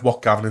away of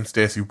what Gavin and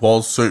Stacey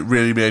was, so it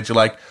really made you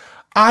like,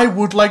 I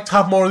would like to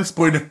have more of this,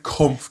 but in a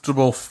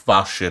comfortable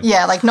fashion.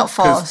 Yeah, like not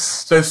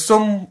forced. There's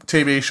some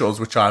TV shows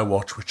which I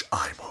watch, which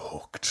I'm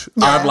hooked.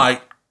 Yeah. I'm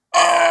like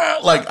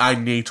I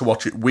need to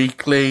watch it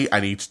weekly. I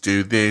need to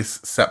do this,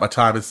 set my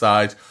time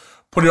aside,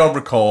 put it on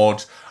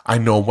record. I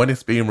know when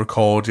it's being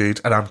recorded,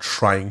 and I'm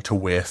trying to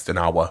waste an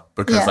hour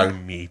because I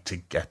need to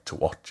get to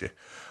watch it.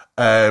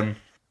 I'm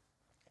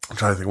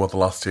trying to think what the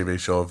last TV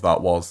show of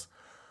that was.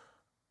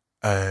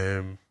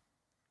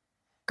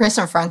 Grace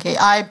and Frankie.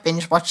 I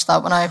binge watched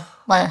that when I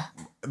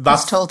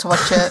was told to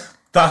watch it.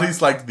 That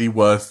is like the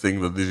worst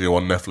thing that they do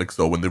on Netflix,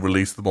 though, when they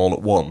release them all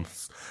at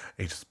once.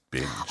 You just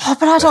binge. Oh,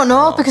 but I don't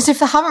know, because if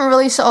they haven't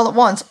released it all at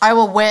once, I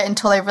will wait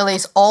until they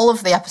release all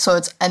of the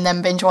episodes and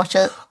then binge watch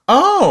it.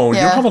 Oh,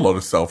 Yeah. you have a lot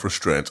of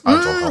self-restraint. I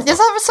don't have Is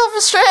that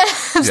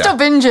self-restraint? I'm still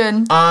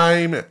binging.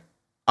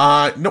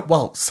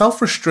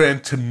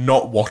 self-restraint to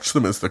not watch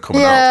them as they're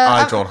coming Yeah,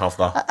 out. I don't have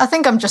that. I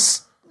think I'm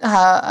just...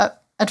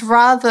 I'd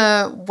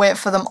rather wait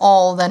for them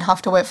all than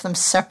have to wait for them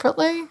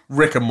separately.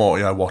 Rick and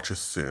Morty I watch as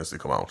soon as they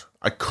come out.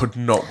 I could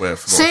not wait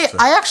for See, those.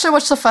 I actually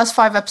watched the first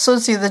 5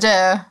 episodes the other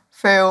day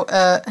through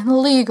an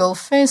illegal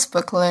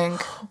Facebook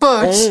link.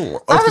 But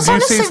I was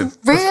honestly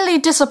really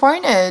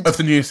disappointed. Of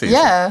the new season?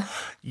 Yeah.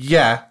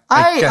 Yeah,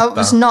 I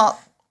was not...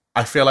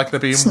 I feel like they're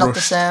being not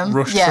the same.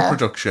 rushed Yeah. for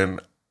production.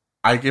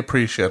 I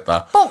appreciate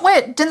that. But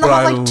wait, didn't they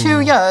But have like 2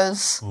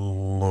 years?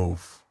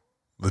 Love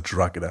the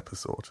dragon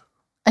episode.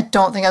 I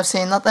don't think I've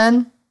seen that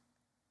then.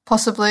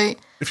 Possibly. If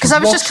you Because I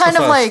was just watch kind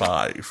the of first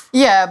like... 5,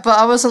 Yeah, but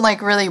I wasn't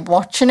like really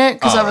watching it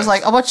because I was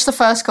right. like, I watched the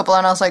first couple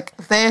and I was like,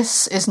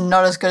 this is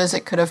not as good as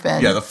it could have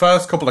been. yeah, the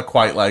first couple are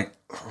quite like,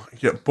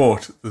 yeah,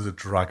 but there's a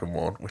dragon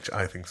one, which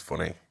I think's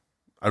funny.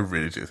 I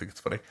really do think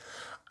it's funny.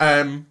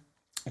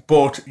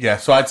 But yeah,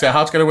 so I'd say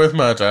How to Get Away with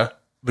Murder,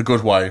 The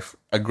Good Wife,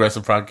 and Grace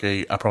and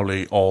Frankie are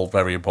probably all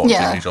very important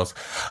Yeah. TV shows.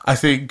 I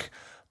think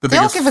They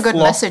all give a good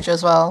message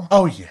as well.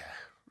 Oh yeah,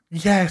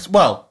 yes.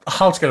 Well,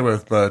 How to Get Away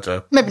with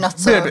Murder. Maybe not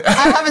so. Maybe. I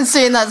haven't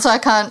seen that, so I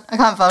can't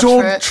vouch for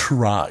Don't it.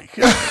 try.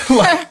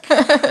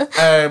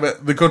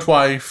 The Good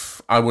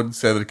Wife, I wouldn't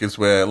say that it gives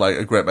away like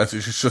a great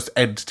message. It's just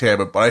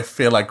entertainment. But I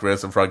feel like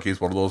Grace and Frankie is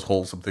one of those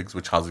wholesome things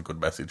which has a good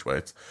message. Where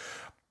it's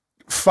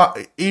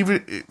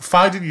even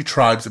finding your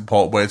tribe's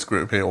important ways to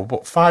group people,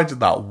 but finding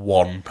that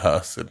one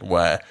person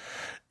where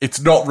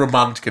it's not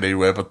romantic in any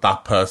way, but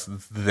that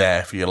person's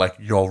there for you, like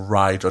your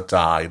ride or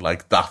die.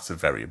 Like that's a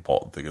very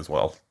important thing as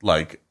well.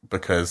 Like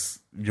because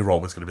you're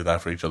always going to be there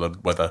for each other,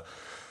 whether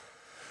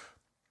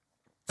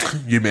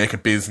you make a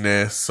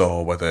business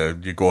or whether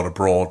you're going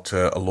abroad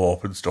to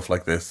elope and stuff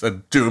like this.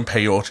 And doing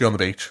peyote on the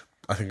beach,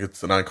 I think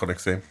it's an iconic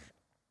scene.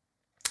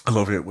 I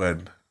love it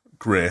when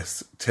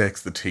Grace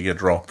takes the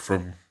teardrop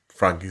from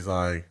Frankie's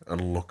eye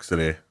and looks at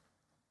it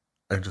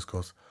and just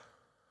goes,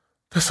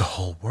 there's a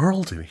whole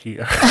world in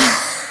here.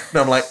 And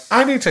I'm like,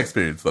 I need to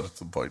experience that at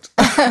some point.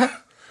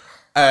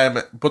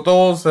 But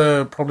those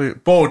are probably...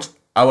 But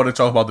I want to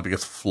talk about the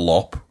biggest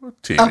flop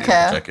TV of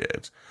the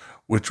decade,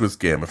 which was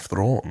Game of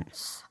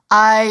Thrones.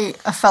 I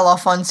fell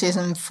off on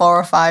season 4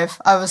 or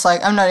 5. I was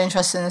like, I'm not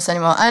interested in this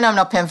anymore, and I'm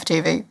not paying for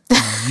TV.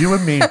 You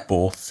and me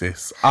both,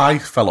 sis. I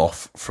fell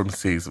off from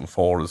season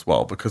 4 as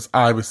well because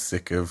I was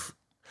sick of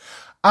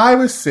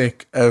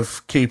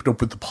keeping up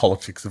with the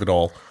politics of it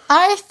all.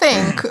 I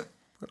think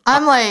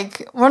I'm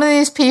like one of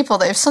these people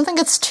that if something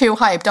gets too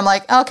hyped, I'm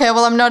like, okay,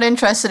 well, I'm not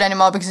interested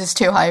anymore because it's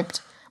too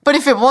hyped. But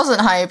if it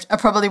wasn't hyped, I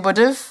probably would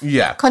have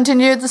Yeah.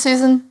 continued the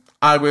season.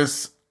 I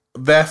was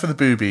there for the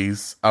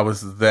boobies, I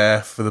was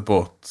there for the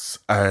butts,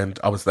 and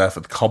I was there for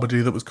the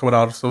comedy that was coming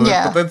out of some of it.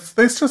 Yeah. But then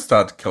they just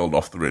started killing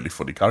off the really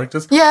funny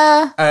characters.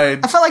 Yeah.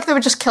 And I felt like they were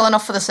just killing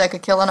off for the sake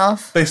of killing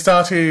off. they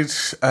started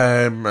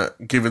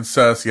giving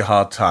Cersei a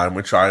hard time,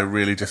 which I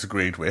really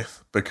disagreed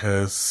with,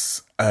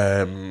 because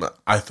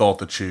I thought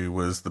that she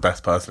was the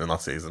best person in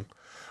that season.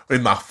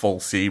 In that full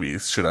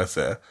series, should I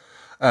say.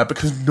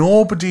 Because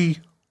nobody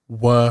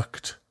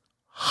worked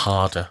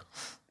harder.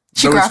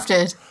 She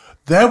grafted.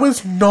 There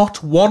was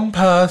not one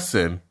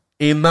person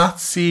in that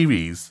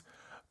series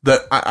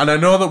that, and I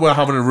know that we're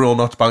having a rule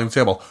not to bang the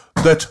table,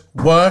 that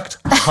worked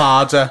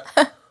harder.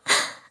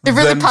 They're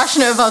really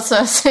passionate about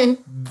Cersei.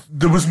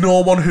 There was no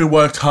one who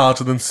worked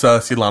harder than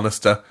Cersei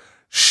Lannister.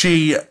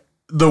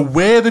 The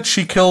way that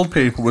she killed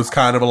people was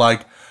kind of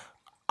like,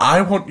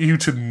 I want you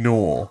to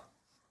know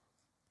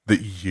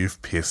that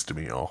you've pissed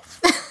me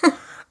off.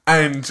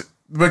 And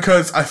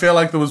because I feel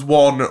like there was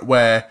one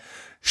where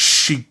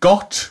she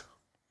got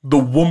the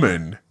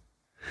woman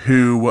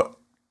who,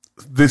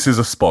 this is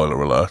a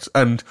spoiler alert,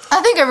 and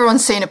I think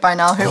everyone's seen it by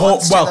now. Who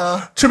wants to,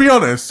 though? to be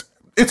honest,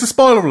 it's a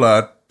spoiler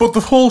alert, but the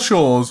whole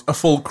show's a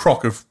full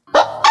crock of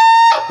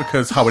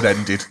because how it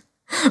ended.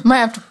 Might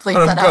have to bleep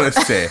And that I'm going out.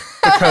 to say,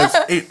 because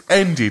it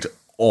ended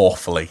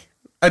awfully.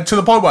 And to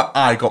the point where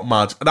I got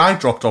mad, and I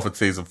dropped off at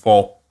season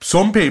 4.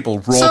 Some people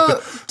wrote...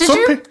 So, did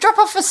you drop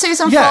off for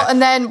season 4 Yeah.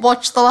 and then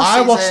watch the last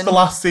season? I watched the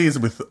last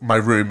season with my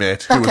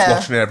roommate, who was Okay.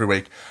 watching it every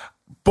week.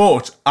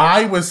 But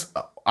I was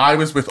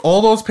with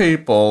all those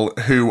people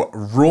who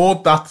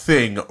rode that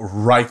thing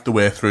right the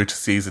way through to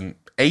season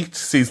 8,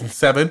 season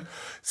 7...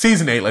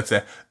 Season 8, let's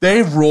say.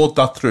 They rode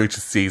that through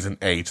to season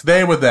 8.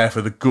 They were there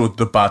for the good,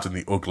 the bad, and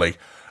the ugly.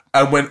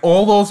 And when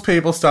all those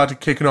people started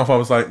kicking off, I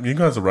was like, you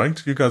guys are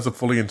right. You guys are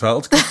fully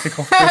entitled to kick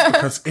off this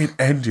because it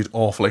ended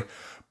awfully.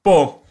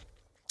 But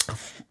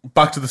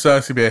back to the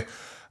Cersei bit.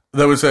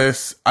 There was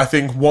this, I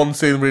think one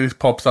scene that really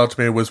pops out to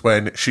me was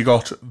when she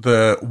got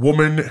the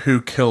woman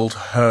who killed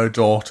her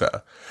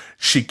daughter.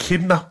 She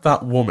kidnapped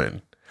that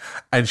woman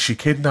and she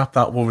kidnapped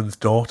that woman's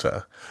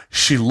daughter.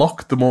 She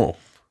locked them up.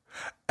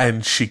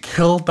 And she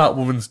killed that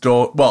woman's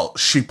daughter. Well,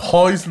 she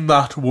poisoned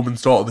that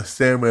woman's daughter the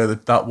same way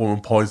that that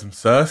woman poisoned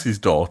Cersei's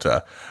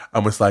daughter,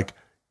 and was like,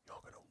 "You're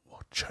gonna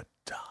watch her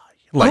die.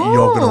 Like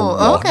you're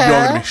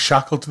gonna be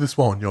shackled to this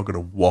wall, and you're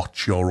gonna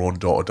watch your own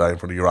daughter die in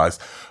front of your eyes."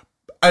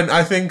 And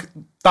I think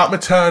that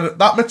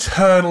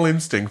maternal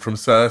instinct from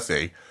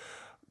Cersei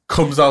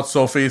comes out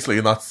so fiercely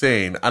in that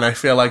scene. And I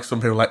feel like some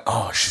people are like,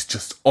 "Oh, she's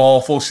just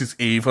awful. She's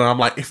evil." And I'm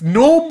like, if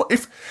no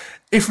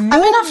after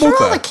mother,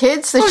 all the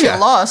kids that she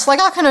lost,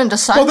 like, I can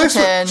understand the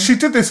pain. she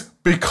did this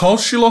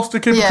because she lost a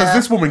kid, because Yeah.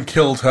 this woman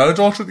killed her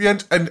daughter at the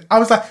end. And I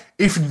was like,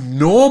 if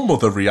no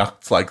mother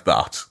reacts like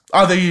that,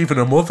 are they even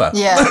a mother?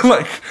 Yeah.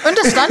 Like,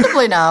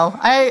 Understandably now.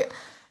 I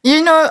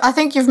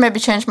think you've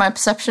maybe changed my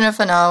perception of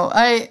her now.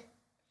 I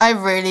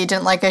really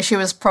didn't like her. She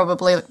was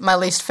probably my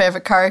least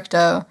favourite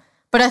character.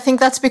 But I think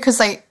that's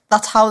because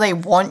that's how they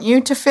want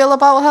you to feel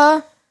about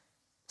her.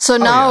 So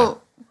now...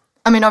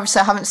 I mean, obviously,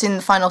 I haven't seen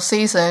the final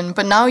season,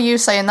 but now you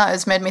saying that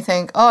has made me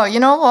think, oh, you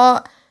know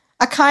what?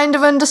 I kind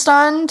of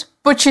understand,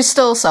 but she's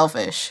still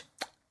selfish.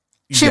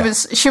 She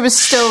was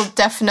still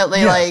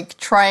definitely,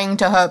 trying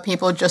to hurt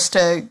people just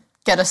to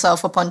get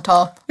herself up on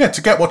top. yeah,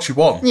 to get what she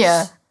wants.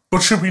 Yeah.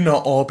 But should we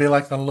not all be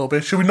like that a little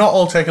bit? Should we not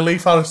all take a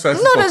leaf out of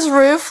Cersei's Not book? as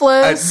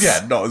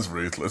ruthless. Not as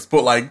ruthless,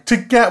 but like, to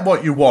get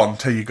what you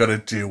want, you got to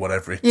do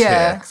whatever it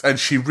takes. And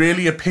she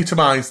really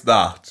epitomised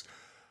that.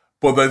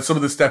 But then some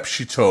of the steps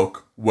she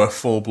took were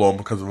full blown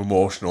because of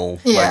emotional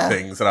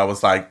things, and I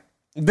was like,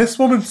 "This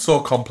woman's so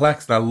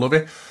complex, and I love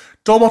it."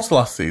 Don't watch the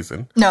last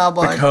season, No, I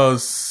won't.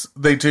 because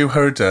they do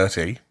her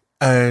dirty,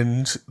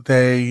 and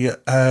they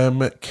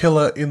kill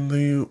her in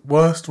the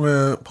worst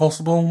way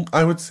possible.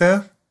 I would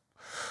say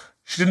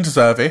she didn't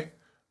deserve it.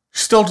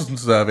 She still doesn't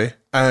deserve it,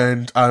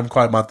 and I'm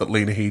quite mad that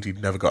Lena Headey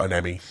never got an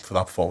Emmy for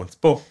that performance.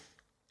 But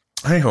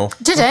hey ho,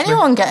 Did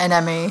anyone get an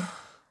Emmy?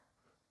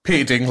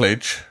 Peter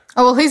Dinklage.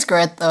 Oh, well, he's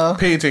great, though.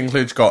 Peter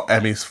Dinklage got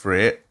Emmys for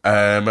it,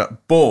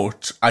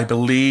 but I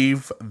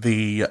believe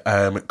the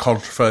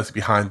controversy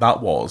behind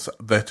that was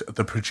that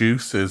the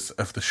producers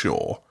of the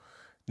show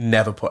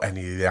never put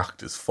any of the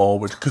actors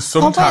forward, because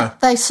sometimes...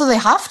 So they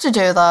have to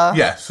do that.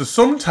 Yeah, so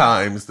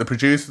sometimes the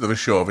producers of a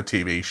show, of a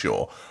TV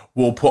show,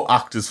 will put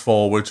actors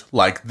forward,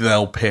 like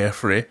they'll pay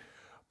for it,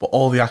 but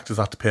all the actors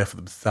have to pay for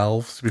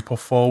themselves to be put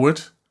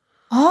forward.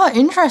 Oh,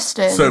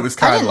 interesting. So it was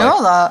kind I of didn't like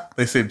know that.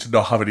 they seemed to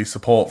not have any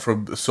support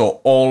from.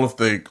 So all of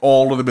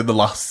them in the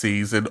last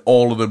season,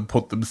 all of them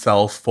put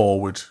themselves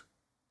forward.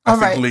 I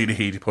think Lena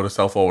Headey put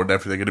herself forward and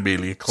everything, and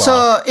Emilia Clarke.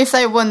 So if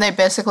they won, they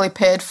basically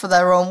paid for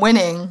their own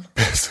winning.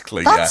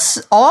 Basically,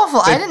 That's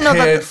awful. I didn't know They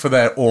that. paid for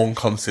their own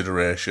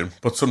consideration,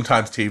 but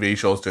sometimes TV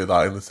shows do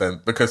that in the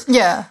sense because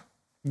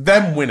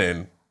them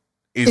winning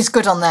It's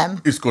good on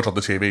them. is good on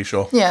the TV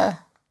show. Yeah.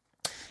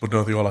 But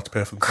no, they all had to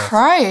pay for themselves.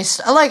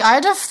 Christ.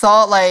 I'd have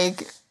thought,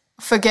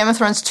 for Game of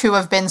Thrones to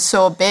have been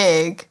so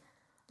big,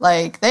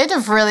 Like, they'd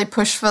have really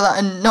pushed for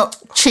that and not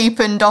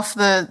cheapened off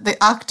the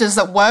actors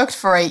that worked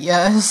for 8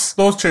 years.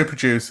 Those two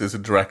producers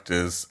and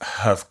directors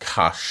have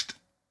cashed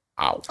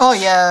out. Oh,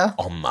 yeah.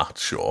 On that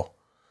show.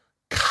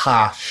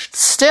 Cashed.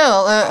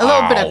 Still, a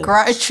little bit of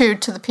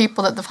gratitude to the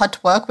people that they've had to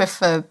work with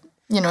for,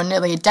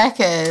 nearly a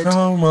decade.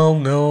 Oh, well,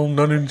 no,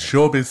 not in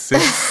showbiz,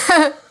 sis.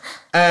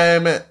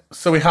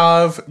 So we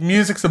have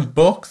music and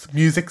books.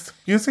 Music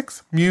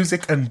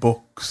and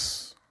books.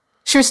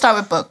 Should we start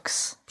with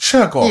books?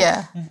 Sure, go on.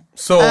 Yeah.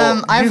 So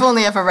I've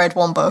only ever read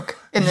one book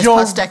in this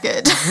past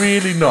decade.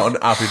 Really not an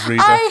avid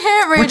reader. I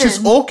hate reading. Which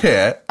is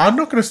okay. I'm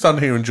not going to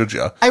stand here and judge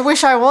you. I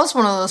wish I was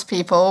one of those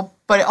people,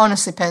 but it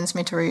honestly pains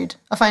me to read.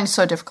 I find it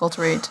so difficult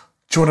to read.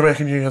 Do you want to make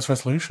a New Year's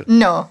resolution?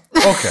 No.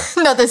 Okay.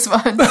 Not this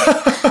one.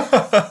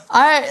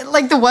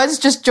 The words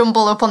just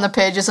jumble up on the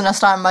pages and I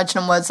start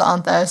imagining words that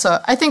aren't there. So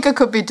I think I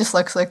could be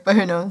dyslexic, but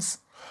who knows?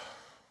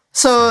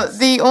 So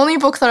the only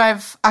book that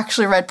I've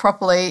actually read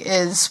properly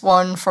is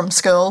one from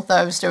school that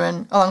I was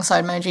doing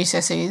alongside my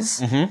GCSEs.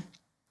 Mm-hmm.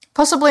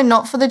 Possibly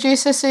not for the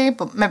GCSE,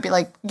 but maybe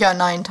year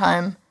 9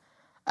 time.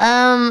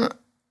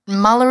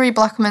 Mallory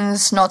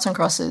Blackman's Noughts and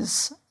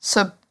Crosses.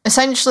 So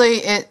essentially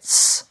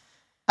it's,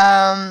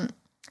 I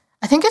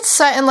think it's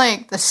set in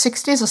the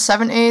 60s or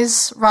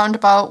 70s,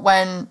 roundabout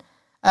when,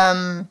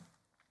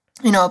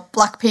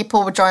 black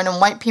people were joining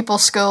white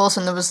people's schools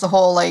and there was the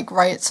whole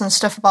riots and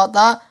stuff about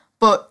that.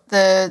 But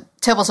the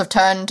tables have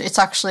turned. It's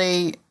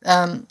actually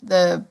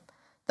the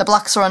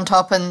blacks are on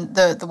top and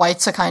the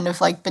whites are kind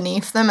of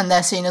beneath them and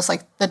they're seen as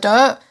the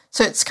dirt.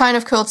 So it's kind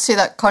of cool to see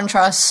that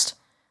contrast.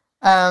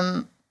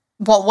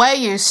 What we're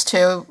used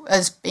to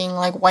as being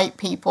white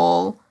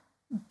people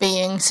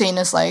being seen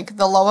as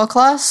the lower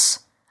class.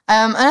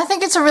 And I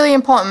think it's a really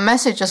important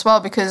message as well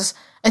because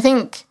I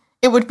think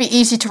it would be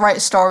easy to write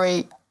a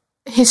story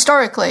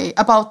historically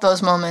about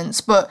those moments,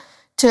 but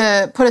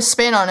to put a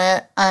spin on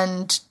it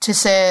and to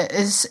say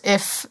as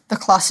if the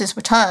classes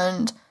were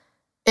turned,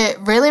 it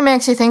really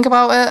makes you think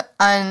about it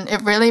and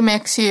it really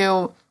makes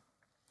you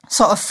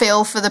sort of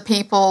feel for the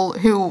people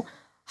who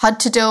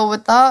had to deal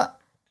with that,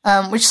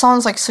 which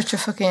sounds like such a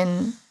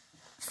fucking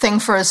thing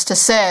for us to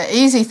say,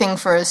 easy thing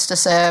for us to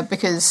say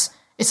because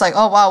it's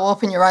oh wow,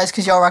 open your eyes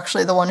because you're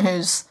actually the one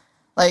who's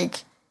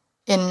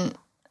in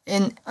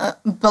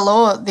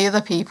below the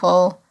other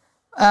people.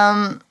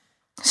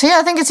 So yeah,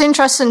 I think it's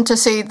interesting to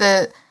see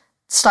the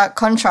stark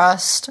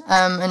contrast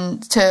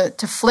and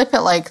to flip it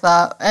like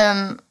that.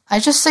 I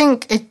just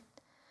think it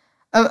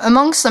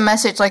amongst the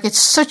message, it's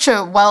such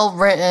a well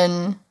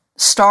written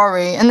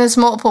story, and there's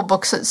multiple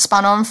books that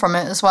span on from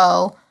it as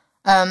well.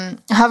 I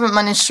haven't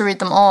managed to read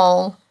them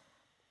all,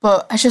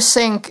 but I just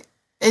think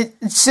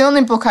it's the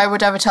only book I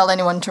would ever tell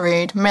anyone to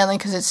read, mainly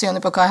because it's the only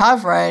book I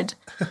have read.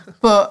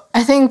 But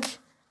I think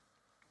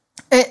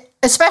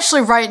especially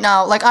right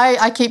now,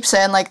 I keep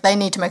saying they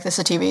need to make this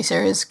a TV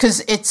series because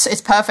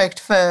it's perfect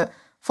for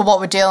what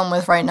we're dealing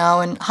with right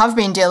now and have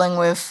been dealing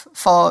with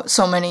for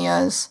so many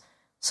years.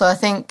 So I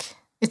think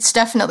it's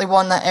definitely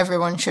one that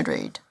everyone should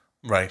read.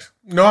 Right.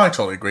 No, I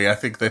totally agree. I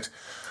think that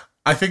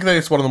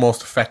it's one of the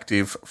most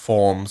effective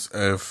forms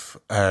of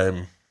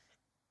kind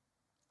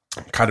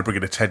of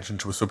bringing attention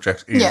to a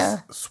subject is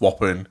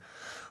swapping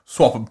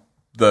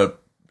the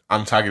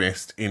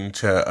antagonist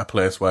into a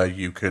place where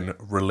you can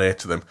relate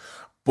to them.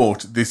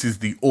 But this is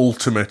the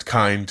ultimate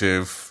kind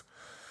of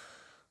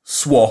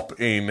swap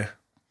in.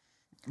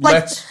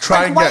 Let's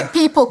try and white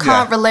people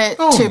can't relate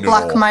to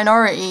black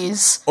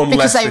minorities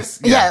unless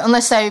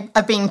they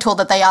are being told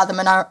that they are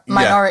the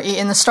minority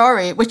in the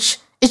story, which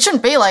it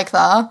shouldn't be like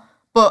that.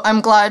 But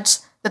I'm glad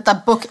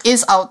that book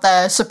is out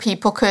there so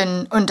people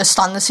can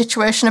understand the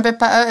situation a bit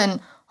better, and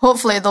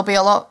hopefully there'll be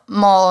a lot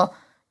more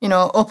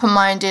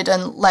open-minded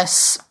and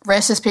less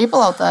racist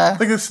people out there. I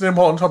think it's an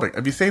important topic.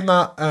 Have you seen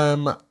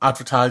that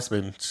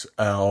advertisement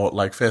or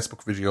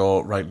Facebook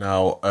video right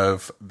now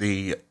of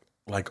the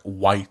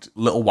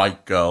little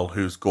white girl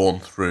who's gone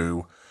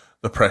through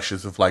the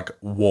pressures of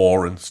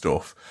war and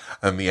stuff,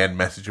 and the end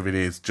message of it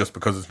is just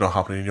because it's not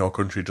happening in your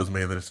country doesn't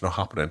mean that it's not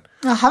happening.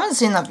 I haven't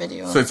seen that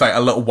video. So it's a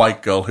little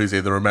white girl who's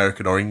either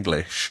American or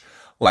English,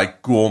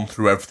 going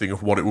through everything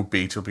of what it would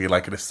be to be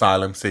an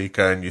asylum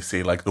seeker, and you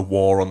see the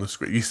war on the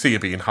screen. You see her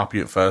being happy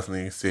at first, and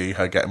then you see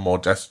her getting more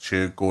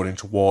destitute, going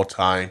into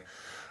wartime.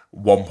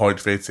 One point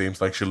of it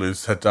seems like she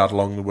loses her dad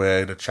along the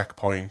way at a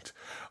checkpoint.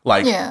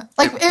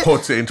 It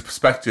puts it into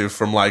perspective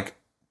from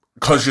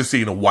because you're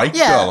seeing a white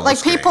girl on the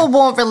screen. People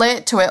won't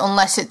relate to it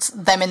unless it's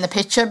them in the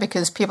picture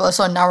because people are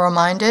so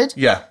narrow-minded.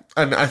 Yeah,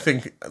 and I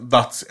think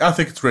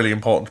it's really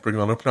important to bring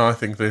that up now. I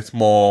think that it's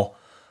more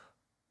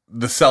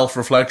the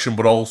self-reflection,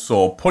 but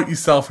also put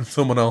yourself in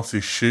someone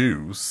else's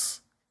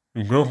shoes.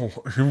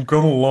 You've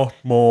got a lot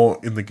more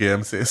in the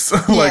game, sis.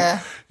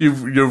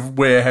 You're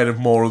way ahead of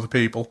more other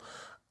people.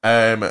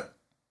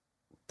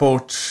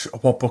 But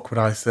what book would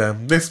I say?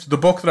 The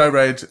book that I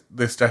read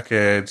this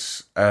decade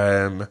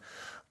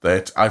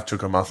that I've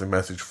took a massive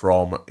message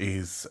from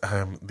is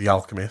The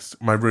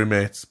Alchemist. My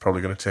roommate's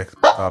probably going to take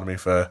the out of me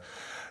for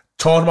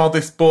talking about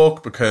this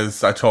book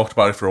because I talked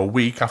about it for a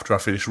week after I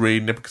finished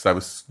reading it because I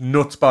was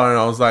nuts about it. And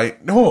I was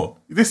like, no,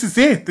 this is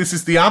it. This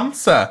is the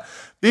answer.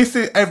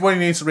 Everybody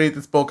needs to read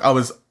this book. I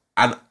was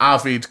an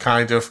avid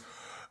kind of,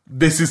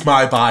 this is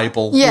my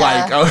Bible. Yeah.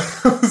 Like, I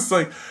was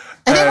like...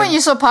 I think when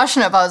you're so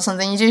passionate about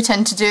something, you do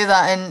tend to do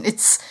that, and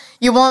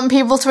you want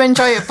people to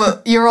enjoy it,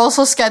 but you're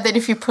also scared that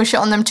if you push it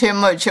on them too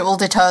much, it will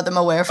deter them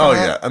away from it. Oh,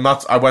 yeah, and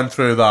I went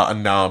through that,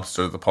 and now I'm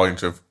still at the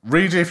point of,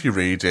 read it if you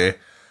read it,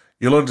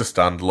 you'll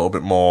understand a little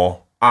bit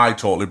more. I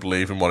totally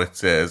believe in what it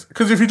says.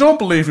 Because if you don't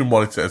believe in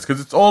what it says,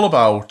 because it's all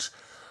about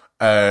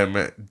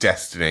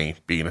destiny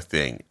being a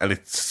thing, and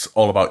it's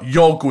all about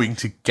you're going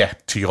to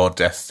get to your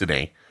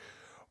destiny,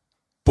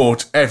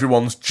 but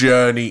everyone's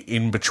journey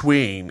in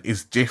between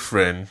is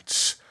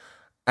different,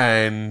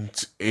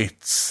 and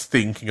it's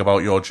thinking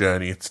about your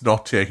journey. It's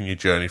not taking your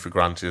journey for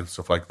granted and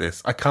stuff like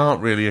this. I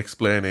can't really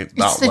explain it that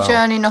well. It's the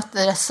journey, not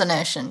the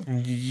destination.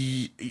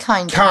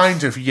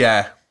 Kind of,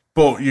 yeah.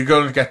 But you're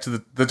going to get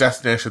to the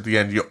destination at the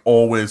end. You're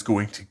always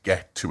going to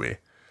get to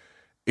it.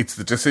 It's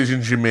the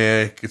decisions you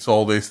make. It's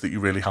all this that you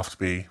really have to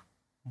be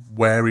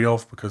wary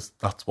of, because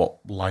that's what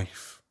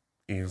life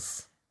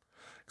is.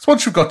 Because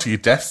once you've got to your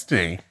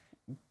destiny,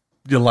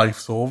 your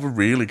life's over,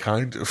 really,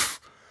 kind of.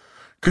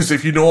 Because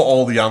if you know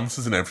all the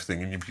answers and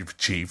everything, and you've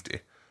achieved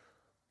it.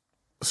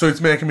 So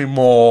it's making me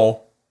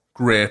more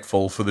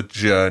grateful for the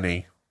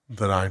journey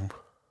that I'm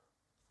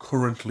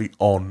currently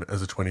on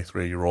as a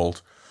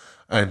 23-year-old.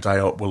 And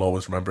I will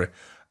always remember it.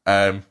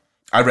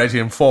 I read it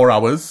in 4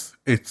 hours.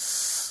 I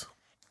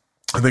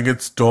think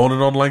it's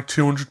dawning on like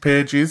 200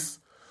 pages.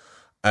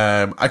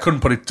 I couldn't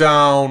put it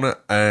down,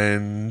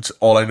 and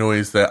all I know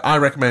is that I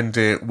recommend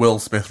it, Will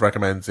Smith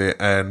recommends it,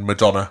 and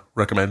Madonna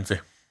recommends it.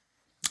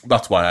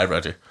 That's why I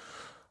read it.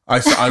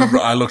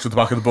 I looked at the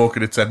back of the book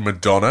and it said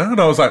Madonna, and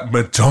I was like,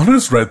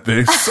 Madonna's read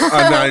this,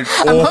 and I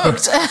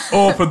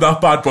opened that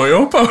bad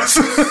boy up.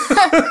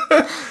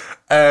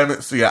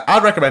 So yeah,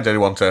 I'd recommend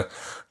anyone to,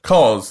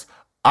 cause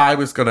I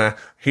was gonna,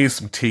 here's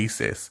some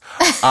thesis.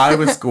 I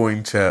was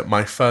going to,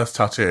 my first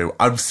tattoo,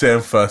 I'm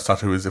saying first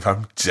tattoo as if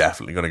I'm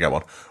definitely gonna get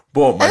one.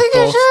 But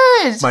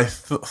my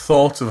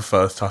thought of a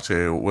first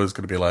tattoo was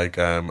going to be like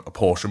a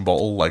potion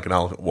bottle, like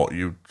what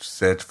you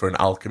said for an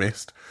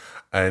alchemist,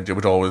 and it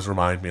would always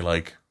remind me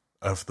like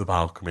of the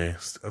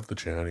alchemist, of the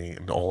journey,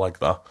 and all like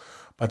that.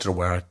 But I don't know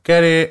where I'd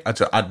get it.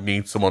 I'd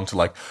need someone to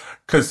like,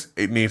 because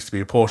it needs to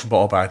be a potion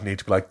bottle, but I'd need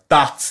to be like,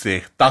 that's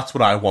it. That's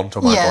what I want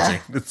on my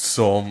body. It's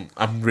so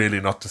I'm really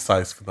not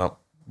decisive in that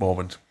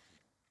moment.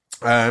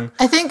 I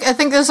think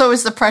there's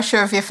always the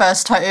pressure of your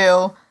first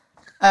tattoo.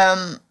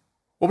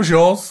 What was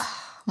yours?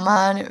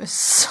 Man, it was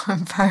so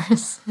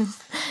embarrassing.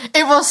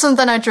 It was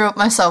something I drew up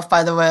myself,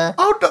 by the way.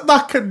 Oh,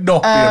 that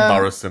cannot be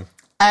embarrassing.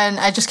 And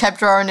I just kept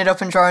drawing it up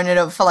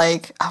for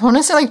like, I want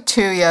to say like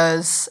 2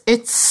 years.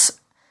 It's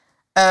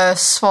a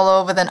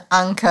swallow with an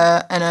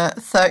anchor and a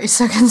 30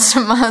 Seconds to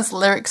Mars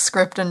lyric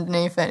script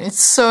underneath it.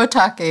 It's so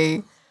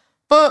tacky.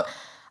 But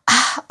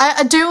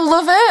I do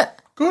love it.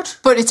 Good.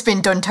 But it's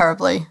been done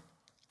terribly.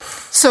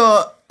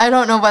 So I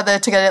don't know whether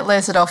to get it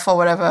lasered off or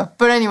whatever.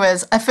 But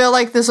anyways, I feel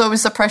like there's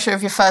always the pressure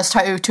of your first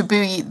tattoo to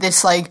be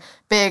this, like,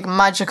 big,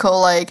 magical,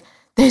 like,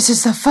 this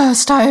is the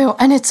first tattoo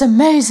and it's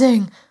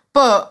amazing.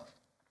 But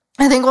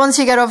I think once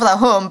you get over that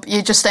hump,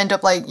 you just end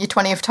up, like, your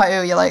 20th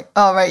tattoo, you're like,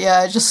 oh, right, yeah,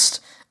 I just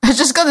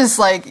got this,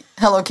 like,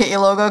 Hello Kitty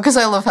logo because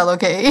I love Hello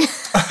Kitty.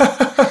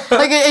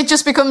 Like, it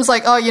just becomes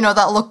like, oh, you know,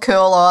 that look cool,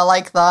 or I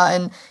like that.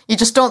 And you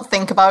just don't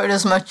think about it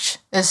as much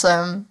as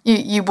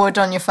you would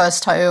on your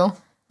first tattoo,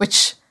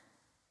 which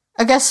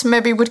I guess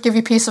maybe would give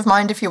you peace of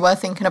mind if you were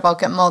thinking about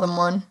getting more than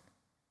one.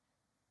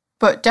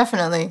 But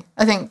definitely,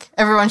 I think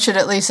everyone should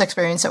at least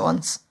experience it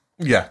once.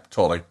 Yeah,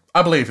 totally.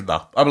 I believe in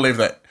that. I believe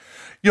that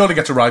you only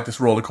get to ride this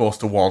roller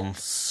coaster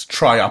once,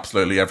 try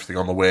absolutely everything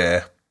on the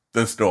way.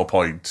 There's no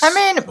point. I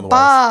mean,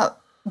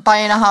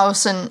 buying a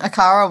house and a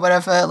car or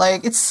whatever,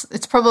 like, it's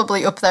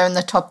probably up there in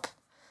the top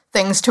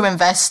things to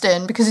invest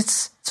in because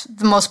it's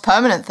the most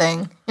permanent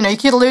thing. You know, you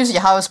could lose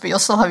your house, but you'll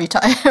still have your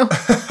tattoo.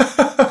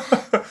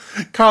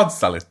 Can't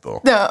sell it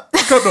though. No.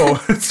 It's got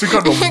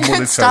no monetary You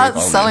could start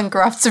value. selling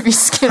grafts of your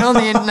skin on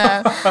the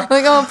internet.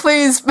 Like, oh,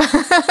 please.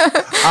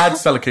 I'd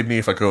sell a kidney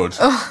if I could,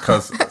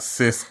 because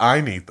sis,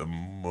 I need the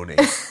money.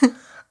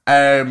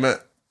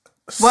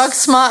 Work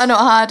smarter, not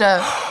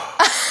harder.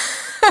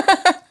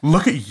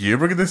 Look at you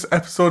bringing this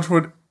episode to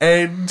an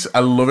end. I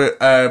love it.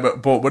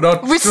 But we're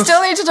not. We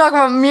still need to talk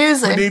about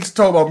music. We need to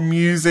talk about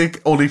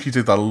music. Only if you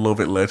did that, I love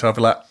it later. I'll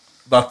be like,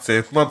 that's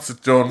it. That's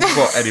it done.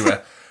 But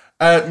anyway.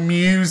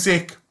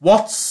 Music.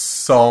 What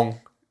song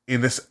in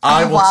this?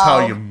 I will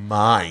tell you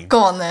mine. Go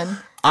on then.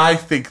 I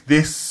think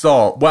this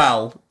song,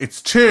 well,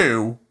 it's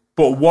two,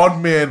 but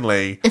one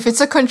mainly. If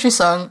it's a country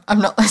song, I'm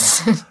not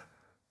listening.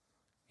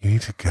 You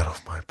need to get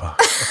off my back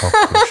about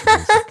country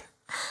music.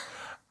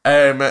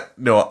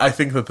 No, I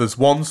think that there's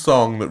one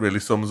song that really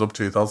sums up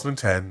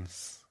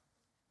 2010s.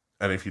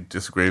 And if you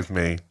disagree with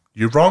me,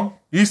 you're wrong.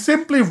 You're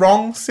simply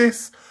wrong,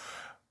 sis.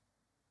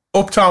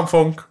 Uptown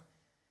Funk.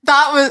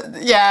 That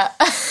was, yeah.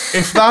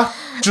 If that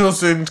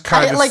doesn't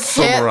kind I of hate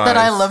summarize. that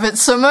I love it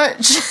so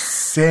much.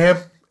 Same.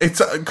 It's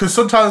because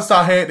sometimes I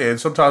start hating it, and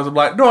sometimes I'm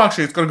like, no,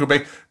 actually, it's gonna go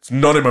big. It's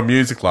not in my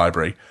music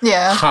library.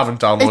 Yeah. Haven't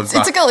downloaded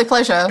It's a guilty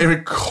pleasure. If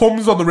it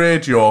comes on the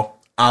radio,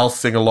 I'll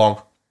sing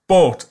along.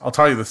 But I'll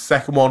tell you the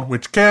second one,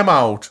 which came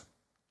out,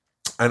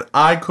 and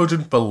I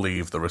couldn't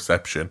believe the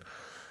reception,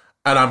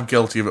 and I'm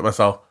guilty of it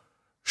myself.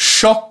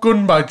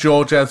 Shotgun by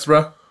George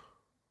Ezra.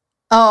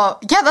 Oh,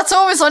 yeah, that's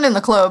always on in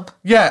the club.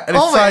 Yeah, and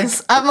Always.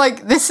 it's like, I'm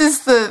like, this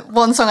is the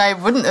one song I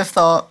wouldn't have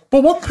thought.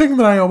 but one thing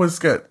that I always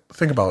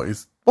think about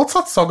is, what's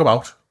that song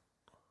about?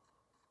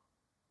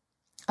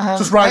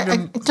 Just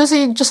riding. Does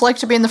he just like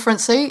to be in the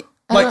front seat?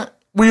 Like,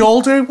 we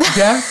all do,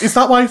 yeah. Is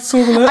that why it's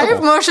so relatable? I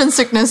have motion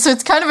sickness, so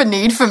it's kind of a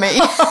need for me.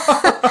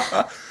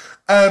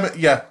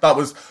 Yeah,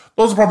 those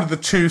are probably the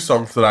two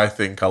songs that I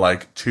think are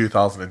like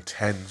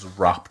 2010s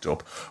wrapped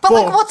up. But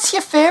like, what's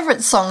your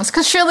favourite songs?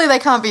 Because surely they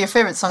can't be your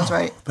favourite songs,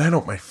 right? They're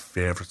not my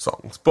favourite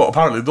songs, but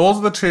apparently those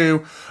are the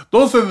two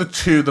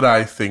that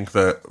I think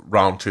that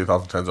round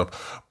 2010s up.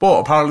 But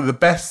apparently the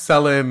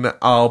best-selling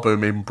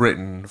album in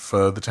Britain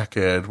for the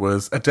decade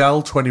was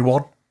Adele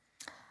 21.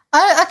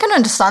 I can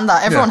understand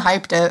that. Everyone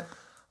hyped it.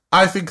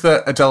 I think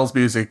that Adele's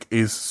music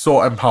is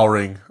so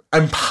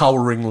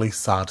empoweringly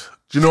sad.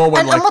 Do you know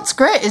when And what's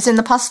great is in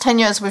the past 10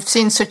 years, we've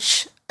seen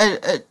such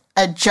a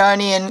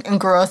journey and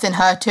growth in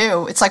her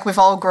too. It's like we've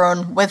all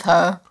grown with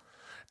her.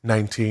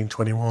 19,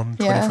 21,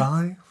 Yeah.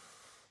 25?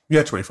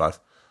 Yeah, 25.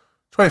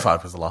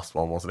 25 was the last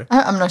one, wasn't it?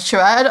 I'm not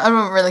sure. I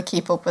don't really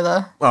keep up with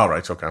her. All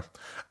right, okay.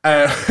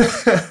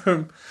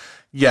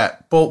 Yeah,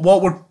 but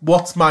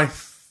what's my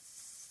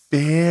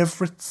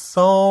favourite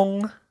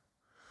song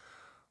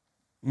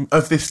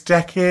of this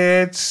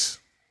decade?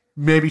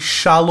 Maybe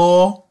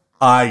Shallow.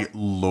 I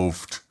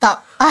loved.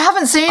 That I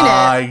haven't seen it.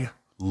 I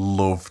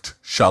loved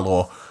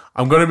Shallow.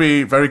 I'm going to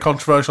be very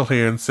controversial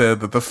here and say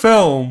that the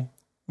film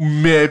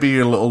may be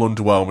a little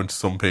underwhelming to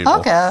some people.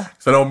 Okay.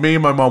 So I know me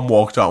and my mum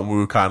walked out and we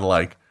were kind of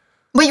like,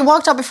 But you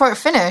walked out before it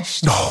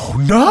finished. oh,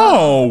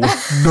 no,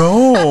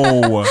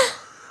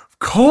 of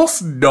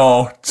course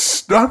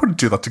not. I wouldn't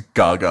do that to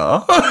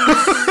Gaga.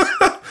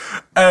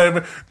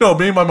 No,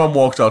 me and my mum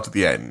walked out at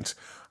the end,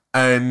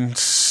 and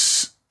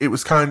it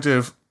was kind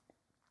of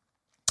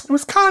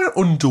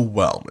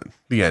underwhelming,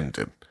 the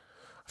ending.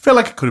 I feel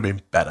like it could have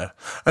been better,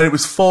 and it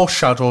was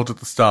foreshadowed at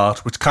the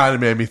start, which kind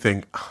of made me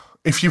think,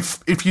 if you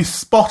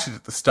spot it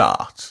at the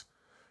start,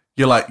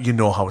 you're like, you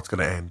know how it's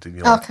going to end, and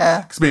you're like, Okay.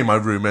 because me and my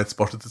roommate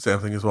spotted the same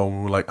thing as well, and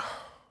we were like,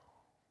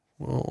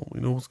 well, we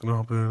know what's going to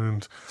happen,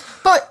 and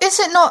But is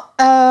it not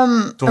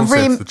don't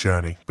say it's the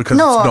journey, because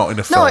it's not in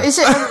a film. No, is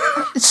it?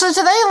 So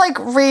do they like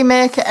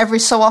remake it every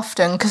so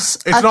often? Because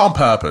It's not on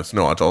purpose.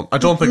 No, I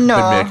don't think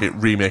they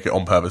remake it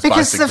on purpose.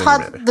 because but I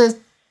they've think had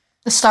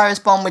the Star is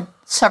Born with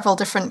several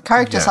different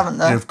characters, haven't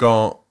they? You've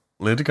got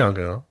Lady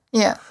Gaga.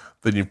 Yeah.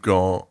 Then you've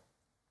got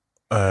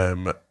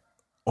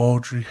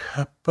Audrey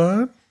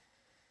Hepburn.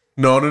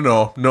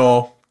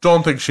 No.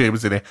 Don't think she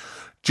was in it.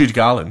 Judy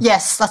Garland.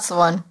 Yes, that's the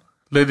one.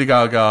 Lady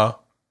Gaga,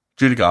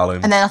 Judy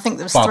Garland. And then I think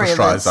there was Barbra three of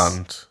us.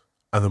 Streisand.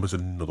 And there was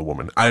another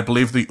woman. I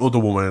believe the other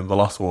woman, the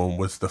last one,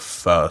 was the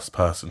first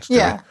person to do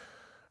it.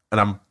 And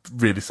I'm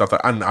really sad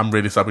I'm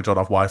really sad we don't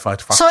have Wi-Fi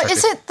to fact So check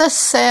is it the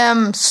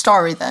same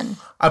story then?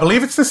 I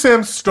believe it's the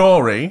same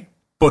story,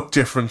 but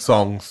different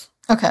songs.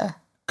 Okay.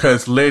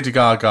 Because Lady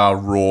Gaga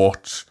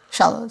wrote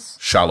Shallows.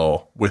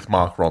 Shallow with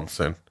Mark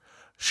Ronson.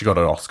 She got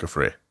an Oscar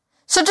for it.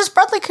 So does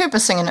Bradley Cooper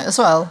sing in it as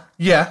well?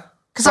 Yeah.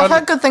 Because I've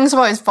heard good things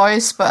about his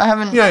voice, but I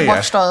haven't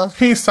watched all.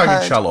 He's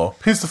singing Shallow.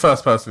 He's the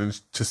first person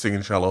to sing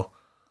in Shallow.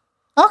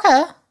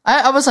 Okay.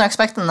 I wasn't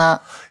expecting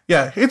that.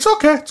 Yeah, it's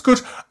okay. It's good.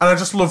 And I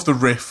just love the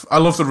riff. I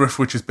love the riff,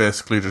 which is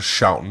basically just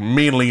shouting.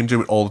 Me and Liam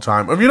do it all the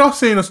time. Have you not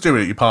seen us do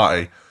it at your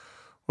party?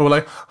 We're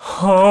like,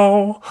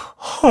 oh,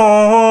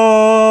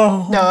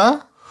 oh.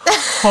 No.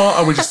 Oh,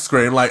 and we just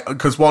scream, like,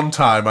 because one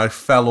time I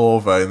fell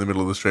over in the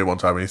middle of the street one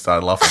time and he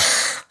started laughing.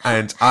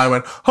 And I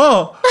went,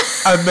 oh.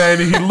 And then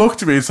he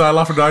looked at me and started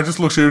laughing and I just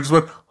looked at him and just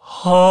went,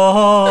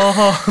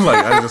 oh.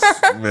 Like, I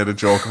just made a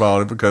joke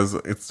about it because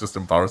it's just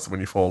embarrassing when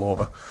you fall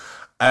over.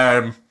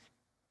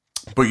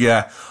 But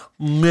yeah,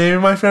 maybe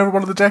my favourite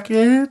one of the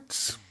decade.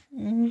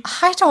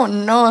 I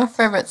don't know a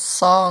favourite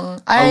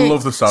song. I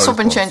love the Star is Swap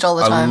and Born. change all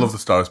the time. I love the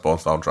Star is Born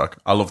soundtrack.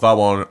 I love that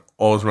one.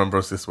 Always Remember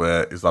Us This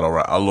Way. Is that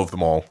alright? I love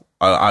them all.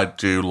 I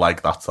do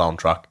like that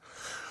soundtrack.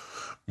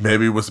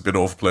 Maybe it was a bit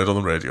overplayed on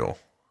the radio,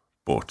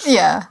 but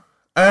Yeah.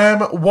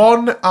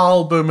 one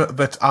album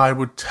that I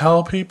would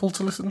tell people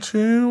to listen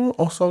to,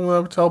 or song that I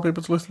would tell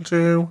people to listen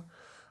to.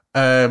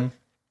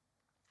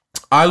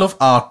 I love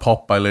Art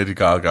Pop by Lady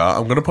Gaga.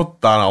 I'm going to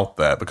put that out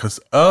there because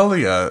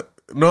later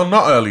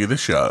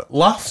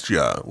last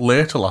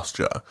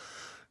year,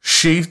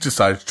 she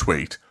decided to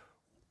tweet,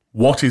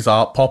 what is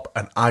Art Pop?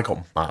 And I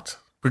got mad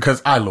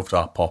because I loved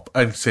Art Pop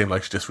and it seemed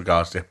like she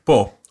disregarded it.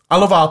 But I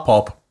love Art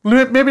Pop.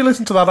 Maybe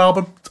listen to that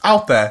album. It's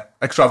out there.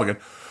 Extravagant.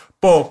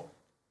 But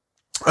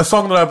a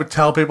song that I would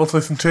tell people to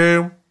listen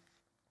to,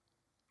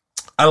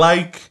 I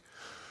like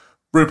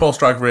RuPaul's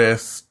Drag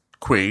Race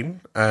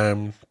Queen,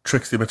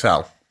 Trixie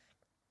Mattel.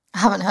 I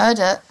haven't heard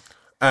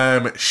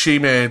it. She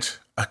made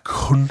a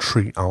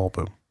country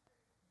album.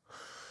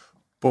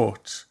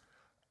 But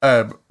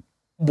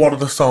one of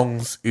the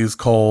songs is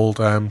called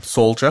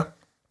Soldier.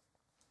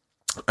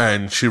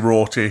 And she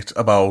wrote it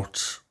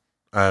about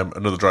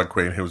another drag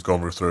queen who was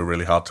going through a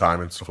really hard time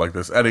and stuff like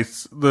this. And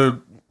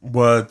the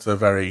words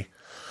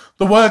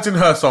in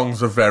her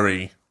songs are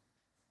very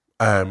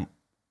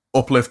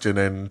uplifting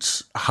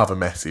and have a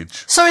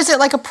message. So is it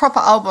like a proper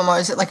album or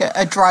is it like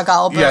a drag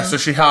album? Yeah, so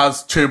she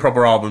has 2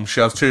 proper albums. She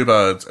has 2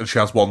 birds and she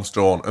has 1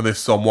 stone. And this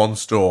song, 1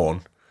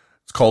 stone,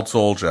 it's called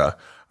Soldier.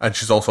 And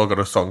she's also got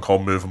a song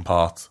called Moving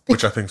Parts,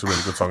 which I think is a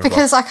really good song as well.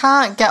 Because I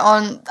can't get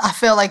on, I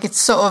feel like it's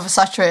so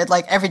oversaturated.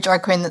 Like every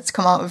drag queen that's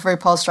come out with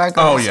RuPaul's Drag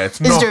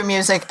Race is doing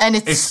music and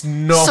it's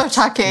not so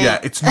tacky. Yeah,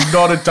 it's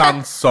not a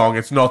dance song.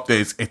 It's not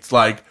this. It's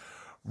like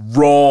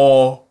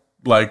raw,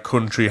 like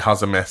country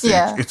has a message.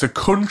 Yeah. It's a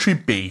country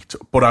beat,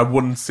 but I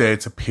wouldn't say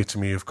it's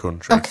epitome of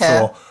country. Okay.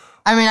 So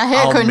I mean, I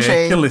hate country.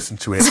 I'll make you listen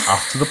to it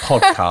after the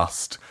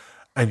podcast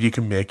and you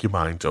can make your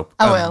mind up.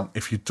 I will.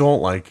 If you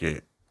don't like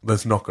it,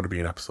 there's not going to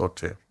be an episode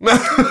 2.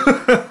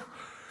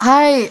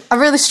 I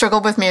really struggle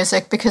with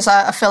music because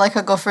I feel like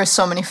I go through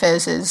so many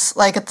phases.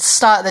 Like at the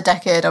start of the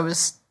decade, I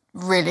was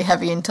really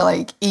heavy into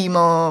like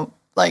emo,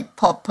 like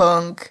pop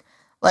punk,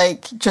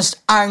 like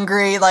just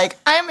angry, like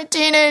I'm a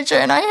teenager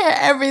and I hate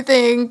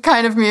everything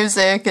kind of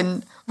music.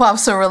 And wow,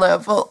 so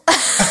relatable.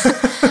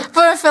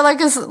 But I feel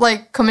like as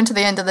like coming to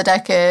the end of the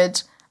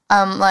decade,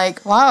 I'm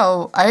like,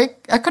 wow, I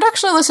could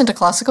actually listen to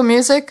classical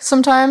music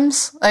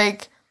sometimes.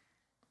 Like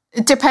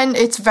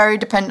it's very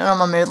dependent on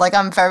my mood. Like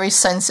I'm very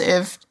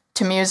sensitive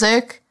to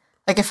music.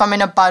 Like if I'm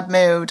in a bad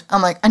mood,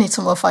 I'm like, I need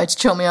some lo-fi to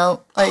chill me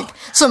out. Like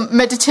some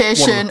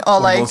meditation or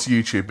like those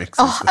YouTube mixes.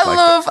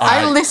 Oh,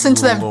 I listen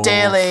to them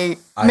daily.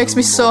 It makes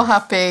me so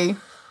happy.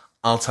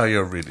 I'll tell you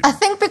a really. I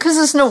think because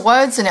there's no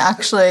words in it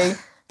actually.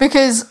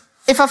 Because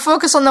if I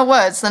focus on the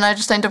words, then I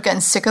just end up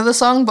getting sick of the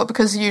song. But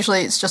because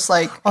usually it's just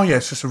like, oh yeah,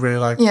 it's just a really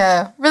like,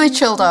 yeah, really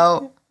chilled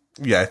out.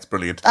 Yeah, it's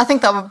brilliant. I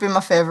think that would be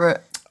my favourite.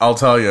 I'll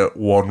tell you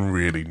one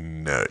really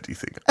nerdy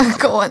thing.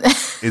 Go on.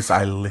 Is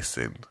I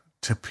listen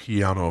to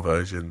piano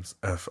versions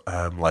of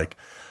like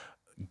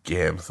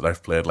games that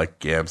I've played, like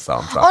game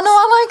soundtracks. Oh no,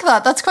 I like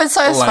that. That's quite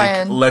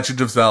satisfying. Like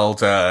Legend of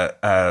Zelda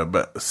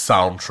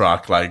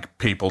soundtrack, like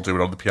people do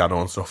it on the piano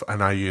and stuff.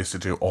 And I used to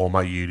do all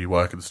my uni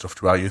work and stuff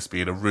too. I used to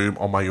be in a room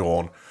on my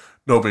own,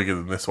 no bigger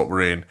than this, what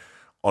we're in,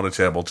 on a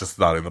table, just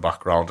that in the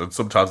background. And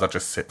sometimes I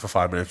just sit for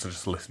 5 minutes and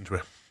just listen to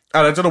it.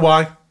 And I don't know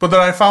why, but then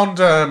I found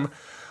there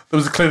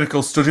was a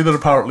clinical study that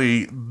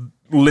apparently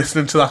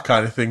listening to that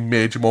kind of thing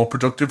made you more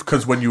productive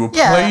because when you were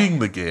playing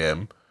the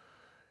game,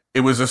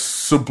 it was a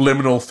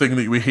subliminal thing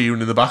that you were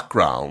hearing in the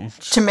background.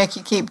 To make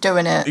you keep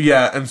doing it.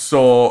 Yeah, and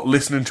so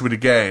listening to it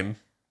again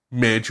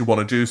made you want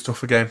to do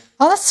stuff again.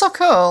 Oh, that's so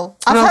cool.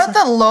 I've heard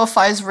that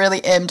lo-fi is really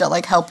aimed at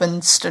like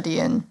helping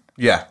studying.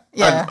 Yeah.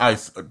 And I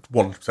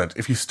 100%.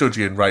 If you're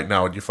studying right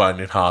now and you find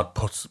it hard,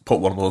 put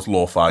one of those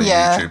lo-fi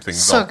YouTube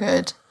things on. So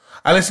good.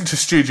 I listen to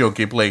Studio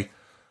Ghibli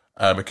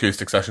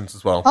acoustic sessions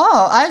as well.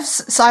 Oh,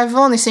 I've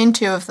only seen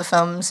 2 of the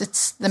films.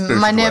 It's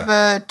My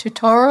Neighbor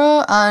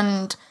Totoro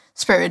and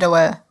Spirited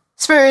Away.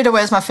 Spirited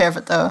Away is my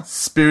favourite though.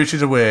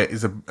 Spirited Away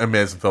is an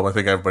amazing film. I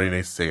think everybody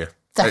needs to see it.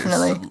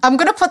 Definitely. I'm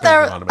gonna put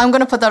that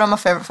on my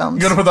favourite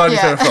films. You're gonna put that on your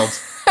favourite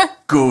films?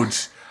 Good.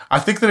 I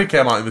think that it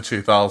came out in the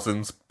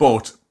 2000s,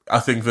 but I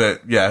think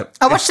that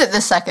I watched it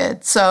this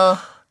second, so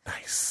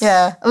nice.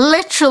 Yeah.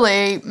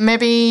 Literally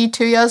maybe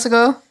 2 years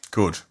ago.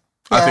 Good.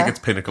 Yeah. I think it's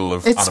pinnacle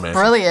of animation. It's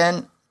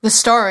brilliant. The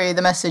story,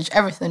 the message,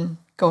 everything.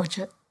 Go watch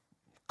it.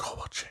 Go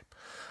watch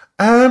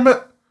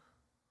it.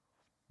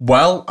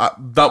 Well,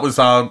 that was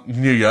our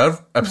New Year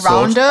episode.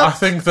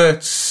 Roundup.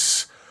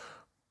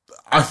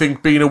 I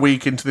think being a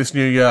week into this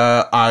new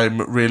year,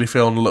 I'm really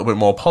feeling a little bit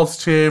more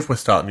positive. We're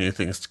starting new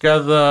things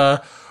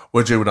together.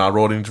 We're doing our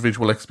own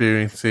individual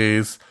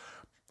experiences.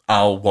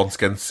 I'll once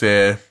again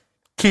say,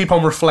 keep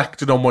on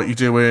reflecting on what you're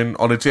doing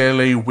on a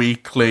daily,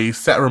 weekly.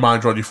 Set a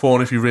reminder on your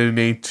phone if you really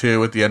need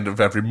to at the end of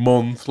every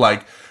month.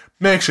 Like,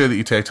 make sure that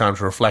you take time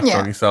to reflect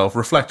on yourself,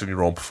 reflect on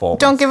your own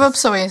performance. Don't give up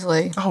so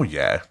easily. Oh,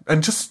 yeah.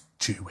 And just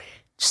do it.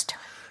 Just do it.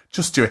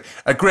 Just do it.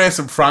 A Grace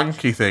and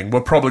Frankie thing,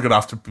 we're probably going to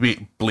have to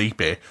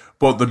bleep it,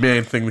 but the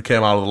main thing that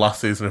came out of the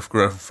last season of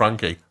Grace and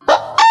Frankie.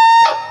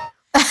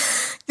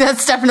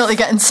 That's definitely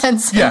getting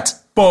censored. Yeah,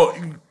 but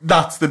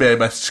that's the main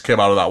message that came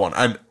out of that one,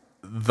 and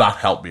that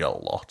helped me a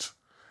lot.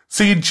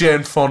 Seeing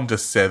Jane Fonda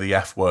say the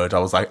F word, I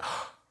was like,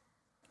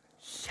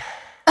 yeah.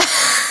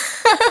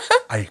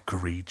 I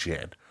agree,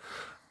 Jane.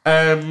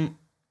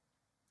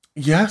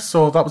 Yeah,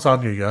 so that was our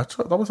New Year.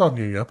 That was our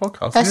New Year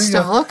podcast. Best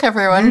of luck,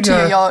 everyone,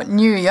 to your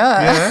New Year.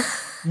 Yeah,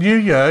 New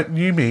Year,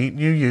 new me,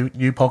 new you,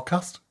 new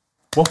podcast.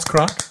 What's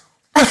crack?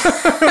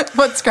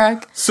 What's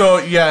crack? So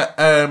yeah,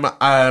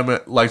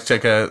 I'd like to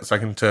take a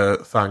second to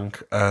thank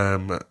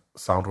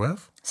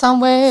Soundwave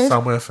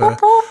for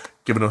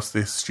giving us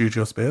this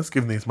studio space,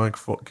 giving us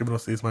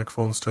these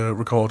microphones to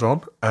record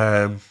on.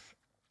 And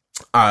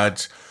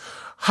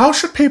how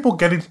should people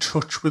get in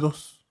touch with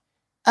us?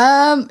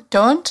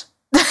 Don't.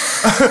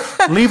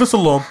 Leave us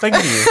alone. Thank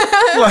you.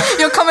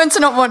 Your comments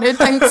are not wanted,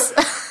 thanks.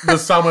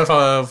 Does Soundwave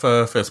have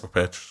a Facebook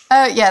page?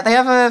 Yeah, they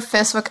have a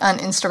Facebook and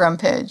Instagram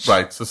page.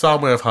 Right, so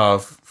Soundwave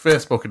have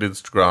Facebook and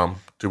Instagram.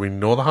 Do we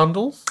know the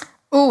handles?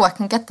 Oh, I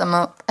can get them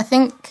up. I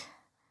think...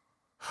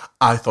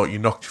 I thought you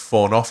knocked your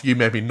phone off. You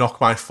made me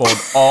knock my phone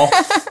off.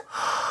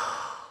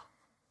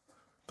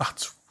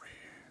 That's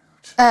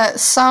rude.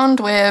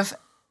 Soundwave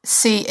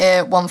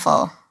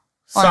CA14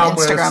 on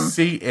Instagram.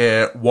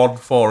 Soundwave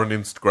CA14 on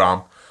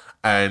Instagram.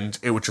 And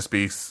it would just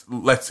be,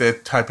 let's say,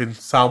 type in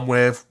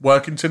Soundwave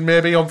Workington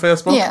maybe on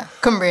Facebook. Yeah,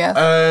 Cumbria.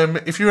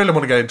 If you really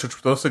want to get in touch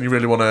with us and you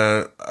really want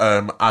to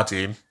add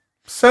in,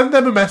 send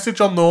them a message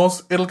on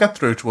those. It'll get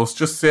through to us.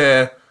 Just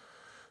say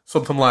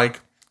something like,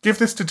 give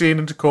this to Dean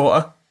and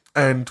Dakota,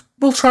 and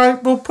we'll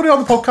put it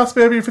on the podcast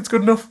maybe if it's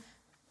good enough.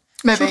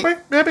 Maybe. Should we?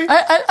 Maybe.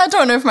 I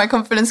don't know if my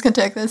confidence can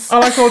take this. I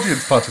like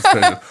audience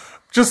participation.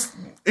 Just,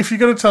 if you're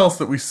going to tell us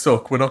that we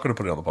suck, we're not going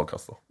to put it on the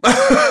podcast though.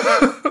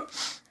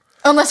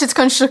 Unless it's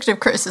constructive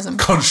criticism.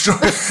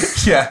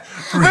 Yeah.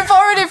 We've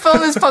already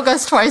filmed this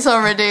podcast twice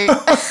already.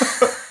 I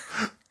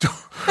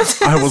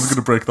wasn't going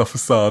to break that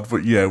facade,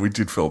 but yeah, we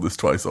did film this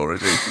twice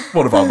already.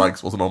 One of our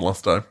mics wasn't on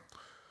last time.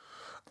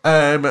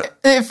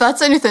 If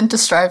that's anything to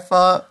strive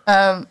for.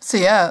 So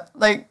yeah,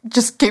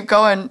 just keep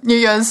going. New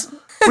Year's.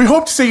 We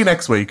hope to see you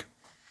next week.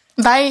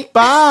 Bye.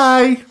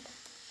 Bye.